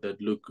knew that,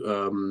 look,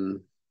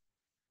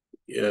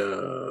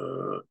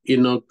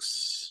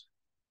 Enoch's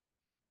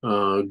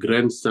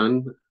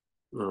grandson,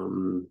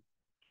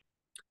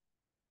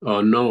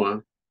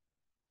 Noah,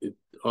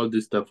 all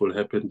this stuff will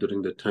happen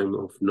during the time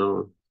of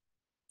Noah.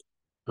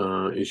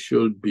 It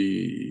should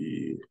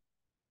be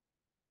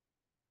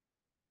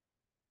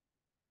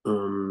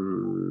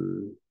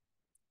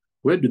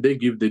where do they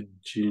give the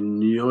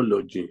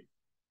genealogy?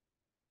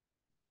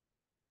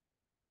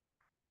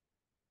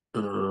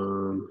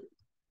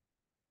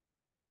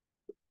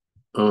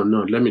 Oh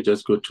no, let me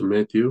just go to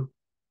Matthew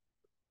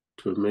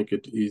to make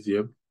it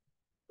easier,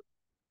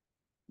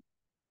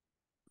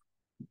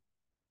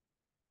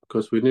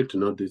 because we need to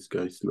know these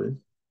guys,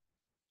 man.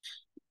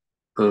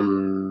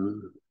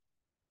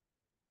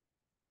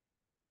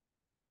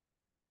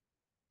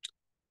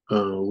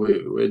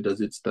 Where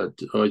does it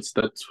start? Oh, it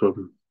starts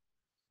from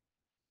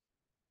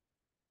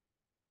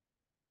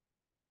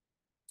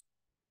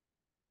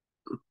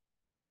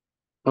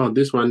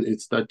this one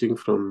is starting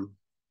from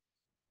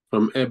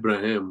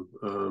Abraham.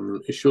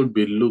 It should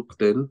be Luke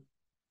then.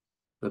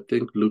 I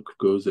think Luke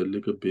goes a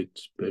little bit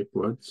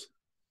backwards.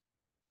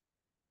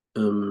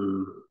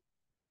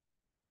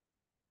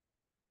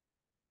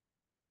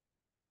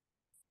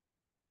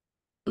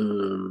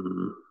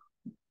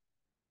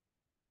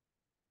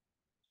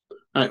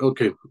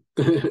 Okay.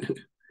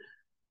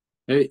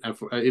 Hey,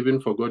 I even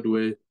forgot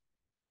where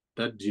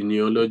that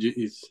genealogy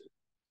is.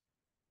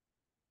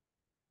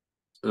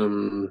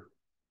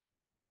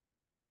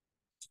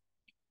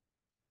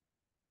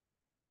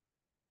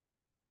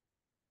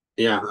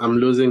 Yeah, I'm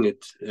losing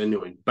it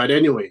anyway. But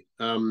anyway,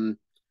 we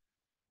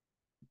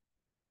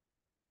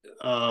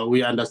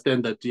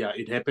understand that,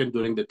 it happened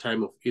during the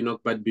time of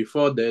Enoch. But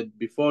before that,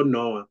 before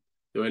Noah,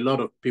 there were a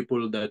lot of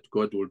people that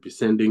God will be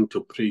sending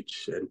to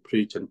preach and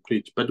preach and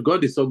preach. But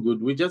God is so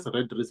good. We just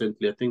read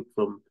recently, I think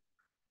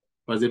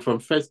was it from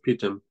First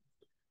Peter,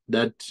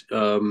 that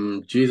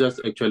Jesus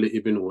actually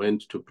even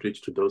went to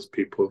preach to those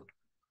people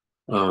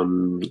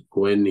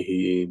when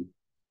he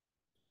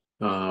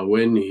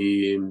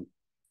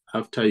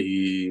after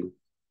he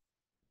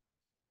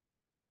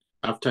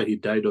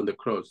died on the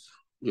cross,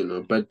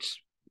 but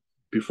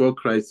before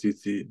Christ,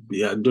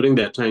 during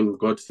that time,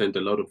 God sent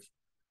a lot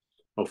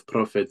of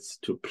prophets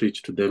to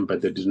preach to them,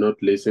 but they did not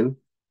listen.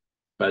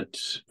 But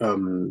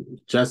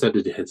just as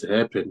it has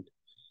happened,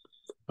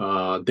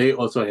 they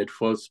also had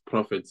false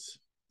prophets.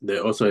 They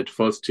also had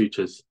false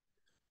teachers.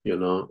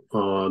 There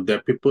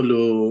are people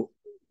who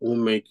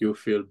make you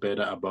feel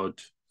better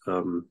about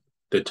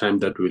the time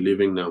that we're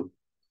living now,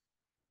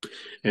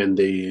 and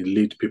they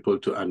lead people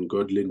to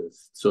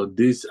ungodliness. So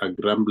these are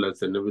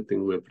grumblers and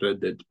everything. We've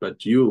read that,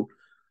 but you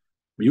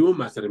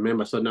must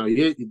remember. So now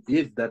here's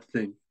that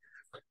thing.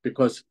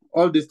 Because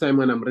all this time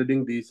when I'm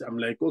reading this, I'm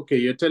like, okay,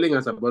 you're telling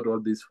us about all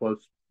these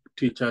false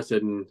teachers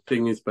and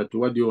things, but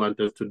what do you want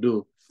us to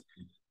do?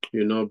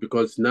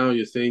 Because now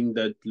you're saying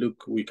that,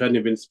 look, we can't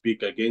even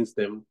speak against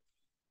them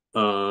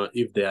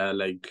if they are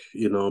like,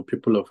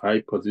 people of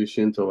high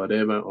positions or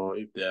whatever, or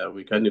if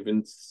we can't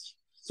even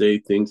say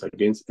things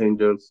against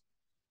angels,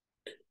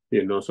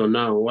 So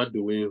now what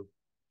do we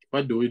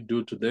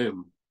do to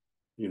them?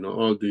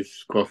 All these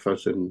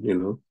scoffers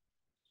and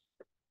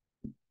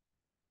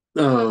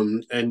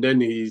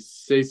then he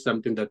says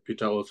something that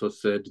Peter also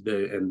said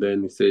there, and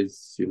then he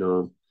says,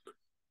 in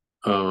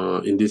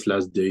these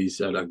last days,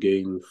 and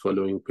again,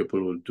 following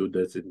people will do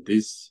this and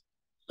this.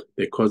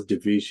 They cause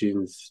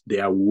divisions. They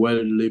are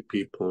worldly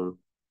people,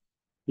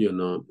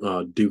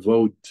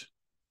 devout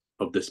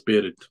of the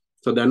Spirit.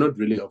 So they're not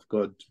really of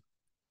God.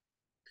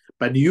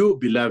 But you,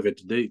 beloved,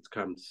 the day it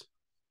comes.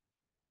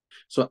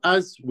 So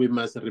as we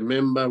must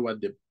remember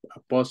what the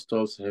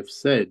apostles have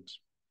said.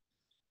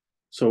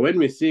 So when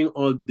we're seeing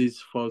all these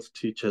false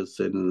teachers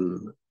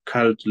and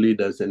cult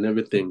leaders and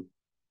everything,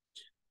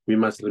 we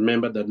must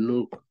remember that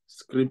no,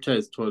 Scripture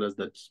has told us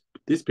that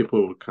these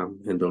people will come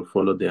and they'll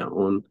follow their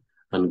own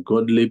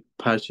ungodly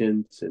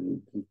passions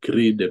and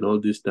greed and all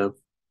this stuff.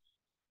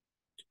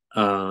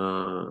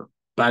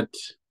 But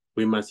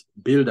we must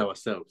build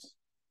ourselves.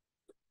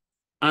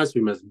 As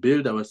we must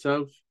build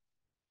ourselves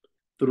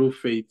through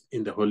faith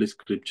in the Holy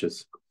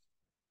Scriptures.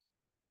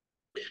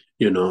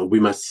 We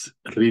must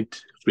read,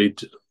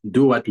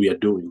 do what we are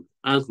doing.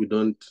 As we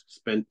don't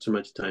spend too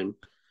much time,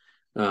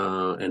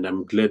 and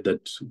I'm glad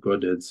that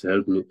God has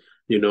helped me.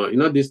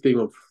 This thing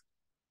of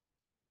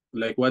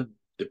like what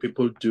the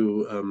people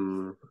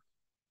do.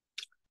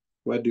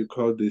 What do you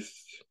call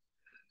this?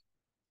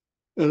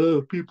 A lot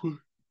of people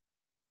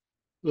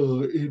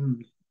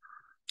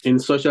in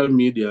social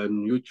media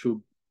and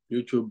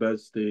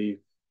YouTubers, they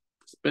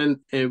spend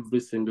every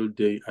single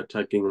day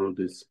attacking all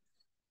these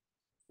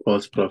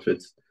false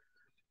prophets,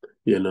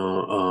 and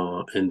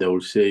they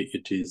will say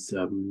it is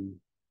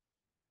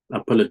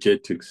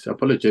apologetics.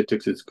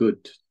 Apologetics is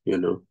good,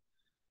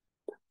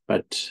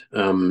 but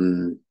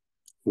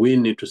we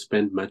need to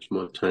spend much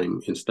more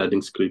time in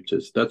studying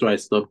scriptures. That's why I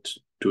stopped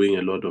doing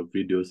a lot of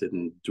videos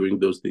and doing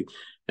those things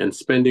and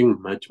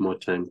spending much more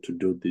time to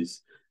do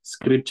these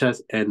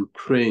scriptures and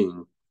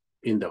praying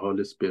in the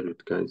Holy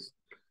Spirit, guys.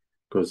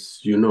 Because,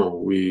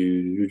 we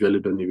usually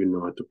don't even know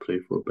what to pray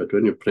for. But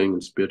when you're praying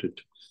in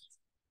spirit,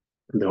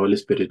 the Holy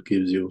Spirit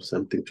gives you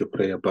something to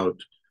pray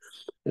about.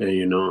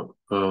 Again,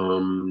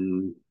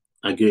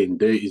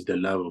 there is the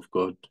love of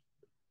God.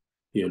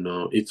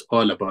 It's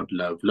all about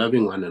love,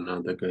 loving one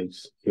another,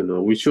 guys.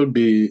 We should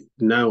be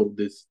now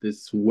this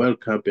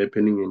World Cup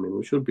happening, and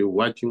we should be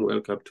watching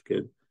World Cup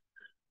together,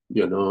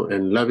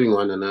 and loving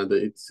one another.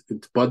 It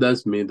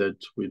bothers me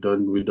that we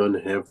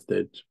don't have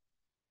that.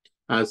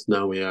 As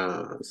now we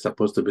are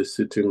supposed to be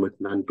sitting with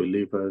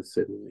non-believers,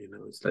 and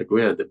it's like,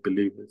 where are the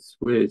believers?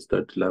 Where is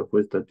that love?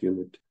 Where's that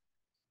unity?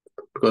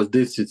 Because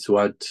this is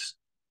what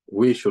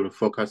we should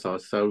focus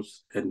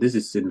ourselves, and this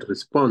is in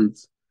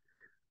response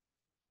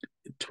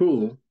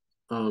to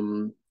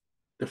the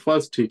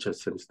false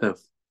teachers and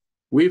stuff.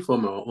 We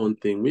form our own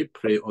thing. We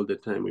pray all the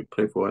time. We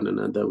pray for one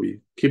another.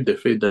 We keep the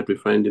faith that we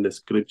find in the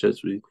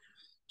scriptures. We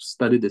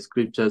study the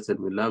scriptures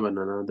and we love one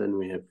another, and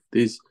we have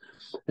this.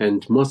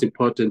 And most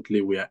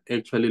importantly, we are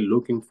actually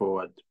looking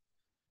forward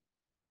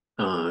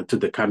to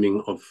the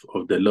coming of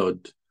the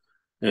Lord.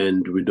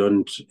 And we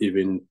don't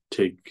even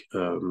take,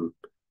 we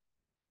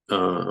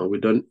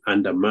don't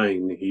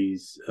undermine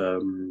his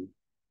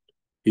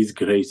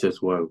grace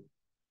as well.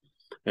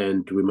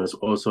 And we must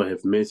also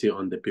have mercy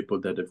on the people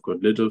that have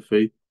got little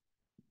faith.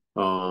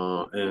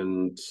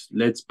 And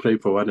let's pray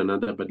for one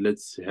another, but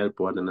let's help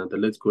one another.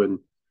 Let's go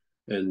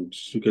and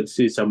you can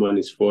see someone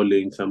is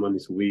falling, someone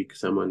is weak,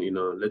 someone,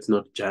 let's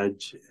not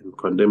judge and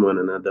condemn one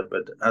another,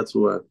 but as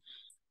we are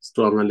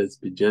stronger, let's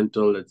be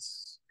gentle,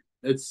 let's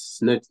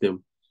snatch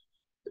them,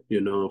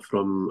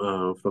 from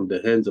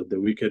the hands of the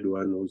wicked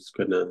one who's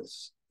gonna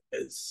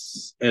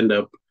end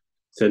up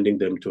sending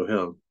them to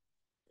hell.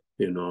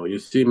 You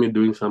see me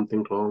doing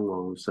something wrong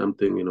or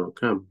something,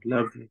 come,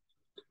 love me.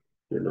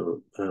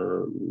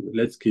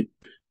 Let's keep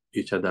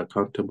each other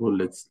accountable.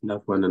 Let's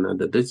love one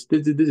another. This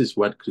is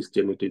what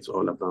Christianity is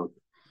all about.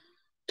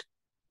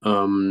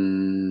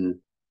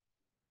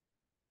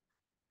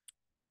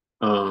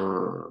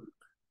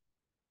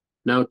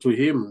 Now to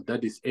him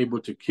that is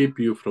able to keep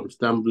you from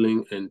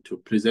stumbling and to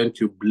present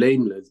you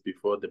blameless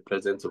before the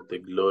presence of the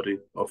glory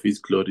of his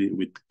glory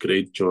with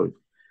great joy,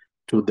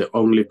 to the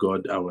only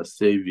God, our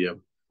Savior,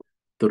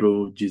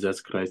 through Jesus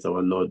Christ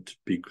our Lord,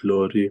 be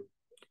glory,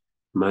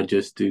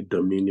 majesty,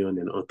 dominion,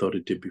 and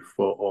authority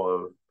before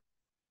all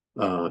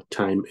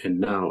time and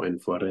now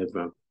and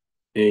forever.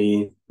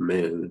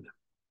 Amen.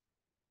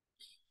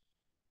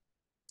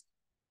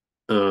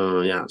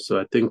 So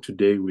I think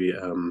today we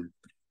are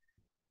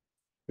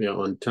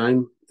on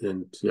time,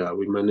 and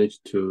we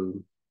managed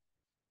to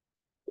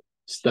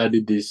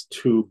study these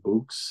two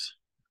books.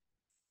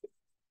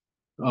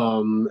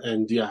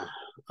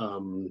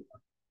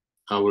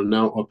 I will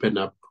now open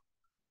up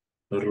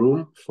a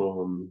room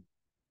for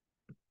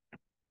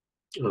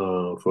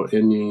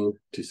any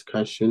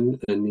discussion,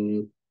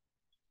 any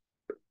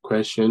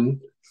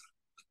question,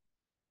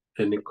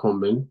 any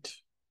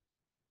comment.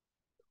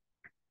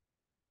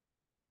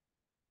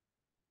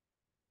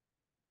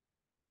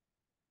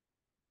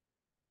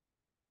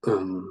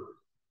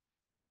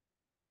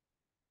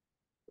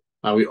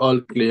 Are we all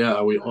clear?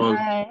 Are we all?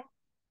 Hi.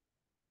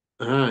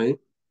 Hi.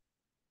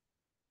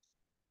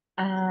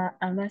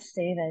 I must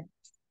say that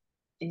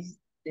these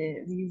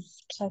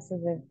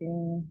classes have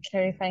been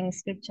clarifying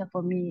scripture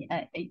for me.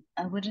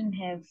 I wouldn't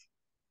have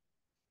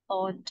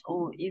thought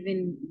or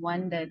even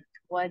wondered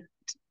what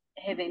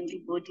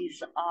heavenly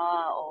bodies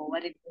are or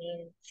what it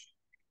means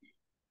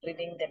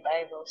reading the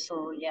Bible.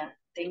 So yeah,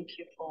 thank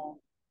you for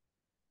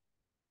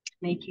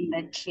making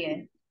that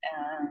clear,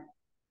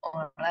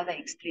 or rather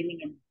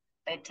explaining it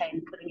better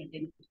and putting it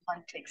in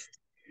context.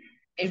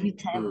 Every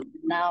time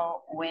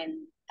now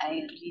when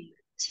I read,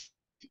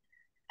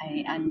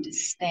 I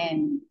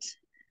understand,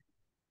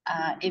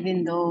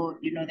 even though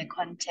the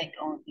context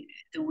or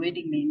the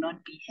wording may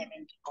not be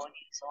heavenly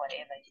bodies or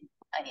whatever,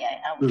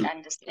 I would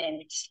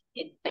understand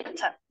it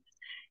better.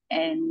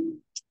 And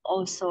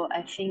also,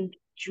 I think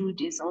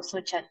Jude is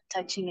also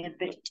touching a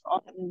bit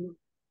on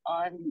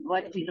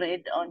what we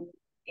read on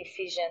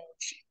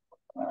Ephesians.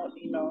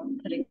 Putting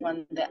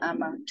on the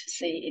armor to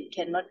say it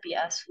cannot be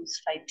us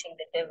who's fighting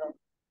the devil.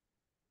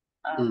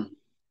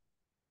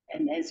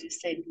 And as you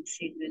said, we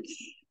see it with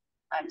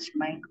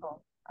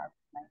Archmichael.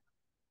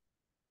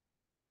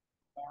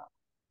 Yeah.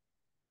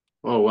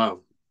 Oh wow.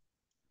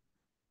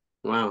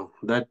 Wow,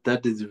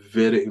 that is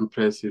very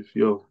impressive.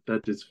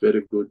 That is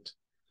very good.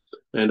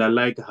 And I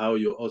like how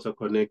you also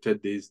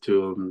connected this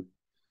to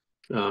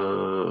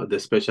the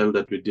special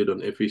that we did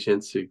on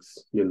Ephesians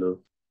 6,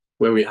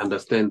 where we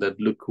understand that,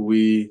 look,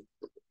 we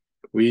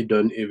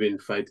don't even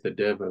fight the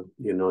devil.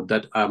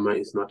 That armor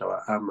is not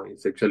our armor.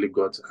 It's actually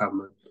God's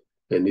armor.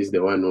 And he's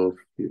the one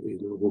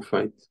who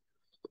fights.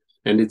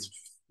 And it's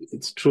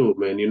true,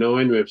 man.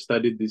 When we have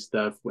studied this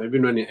stuff,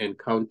 even when you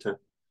encounter,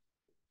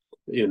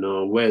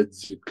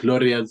 words,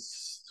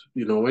 glorious,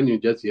 when you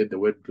just hear the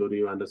word glory,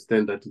 you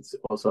understand that it's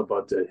also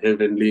about a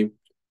heavenly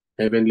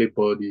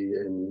body,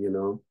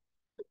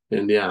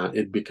 and yeah,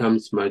 it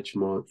becomes much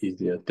more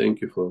easier.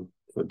 Thank you for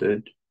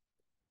that.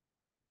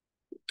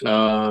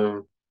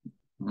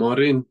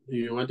 Maureen,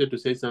 you wanted to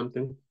say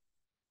something?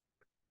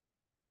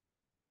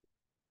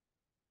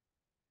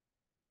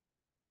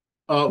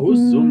 Who's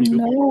Zoom you?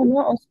 No,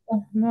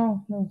 Oscar.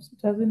 No,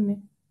 it doesn't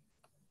mean.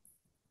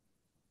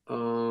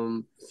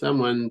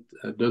 Someone,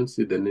 I don't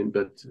see the name,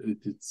 but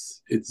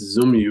it's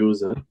Zoom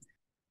user.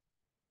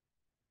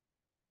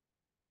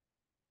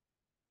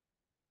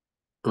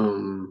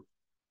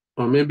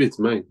 Or maybe it's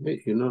mine,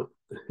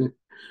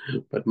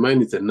 but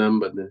mine is a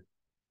number there.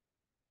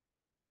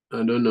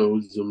 I don't know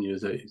who Zoom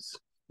user is.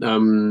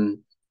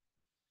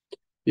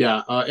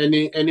 Yeah.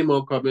 Any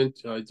more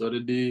comment? It's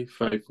already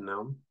 5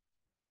 now.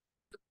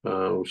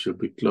 We should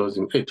be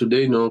closing. Hey,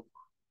 today no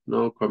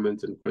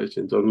comments and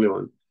questions, only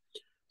one.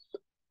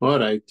 All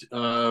right.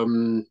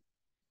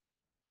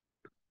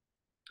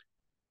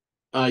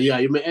 Yeah,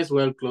 you may as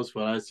well close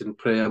for us in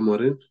prayer,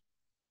 Maureen.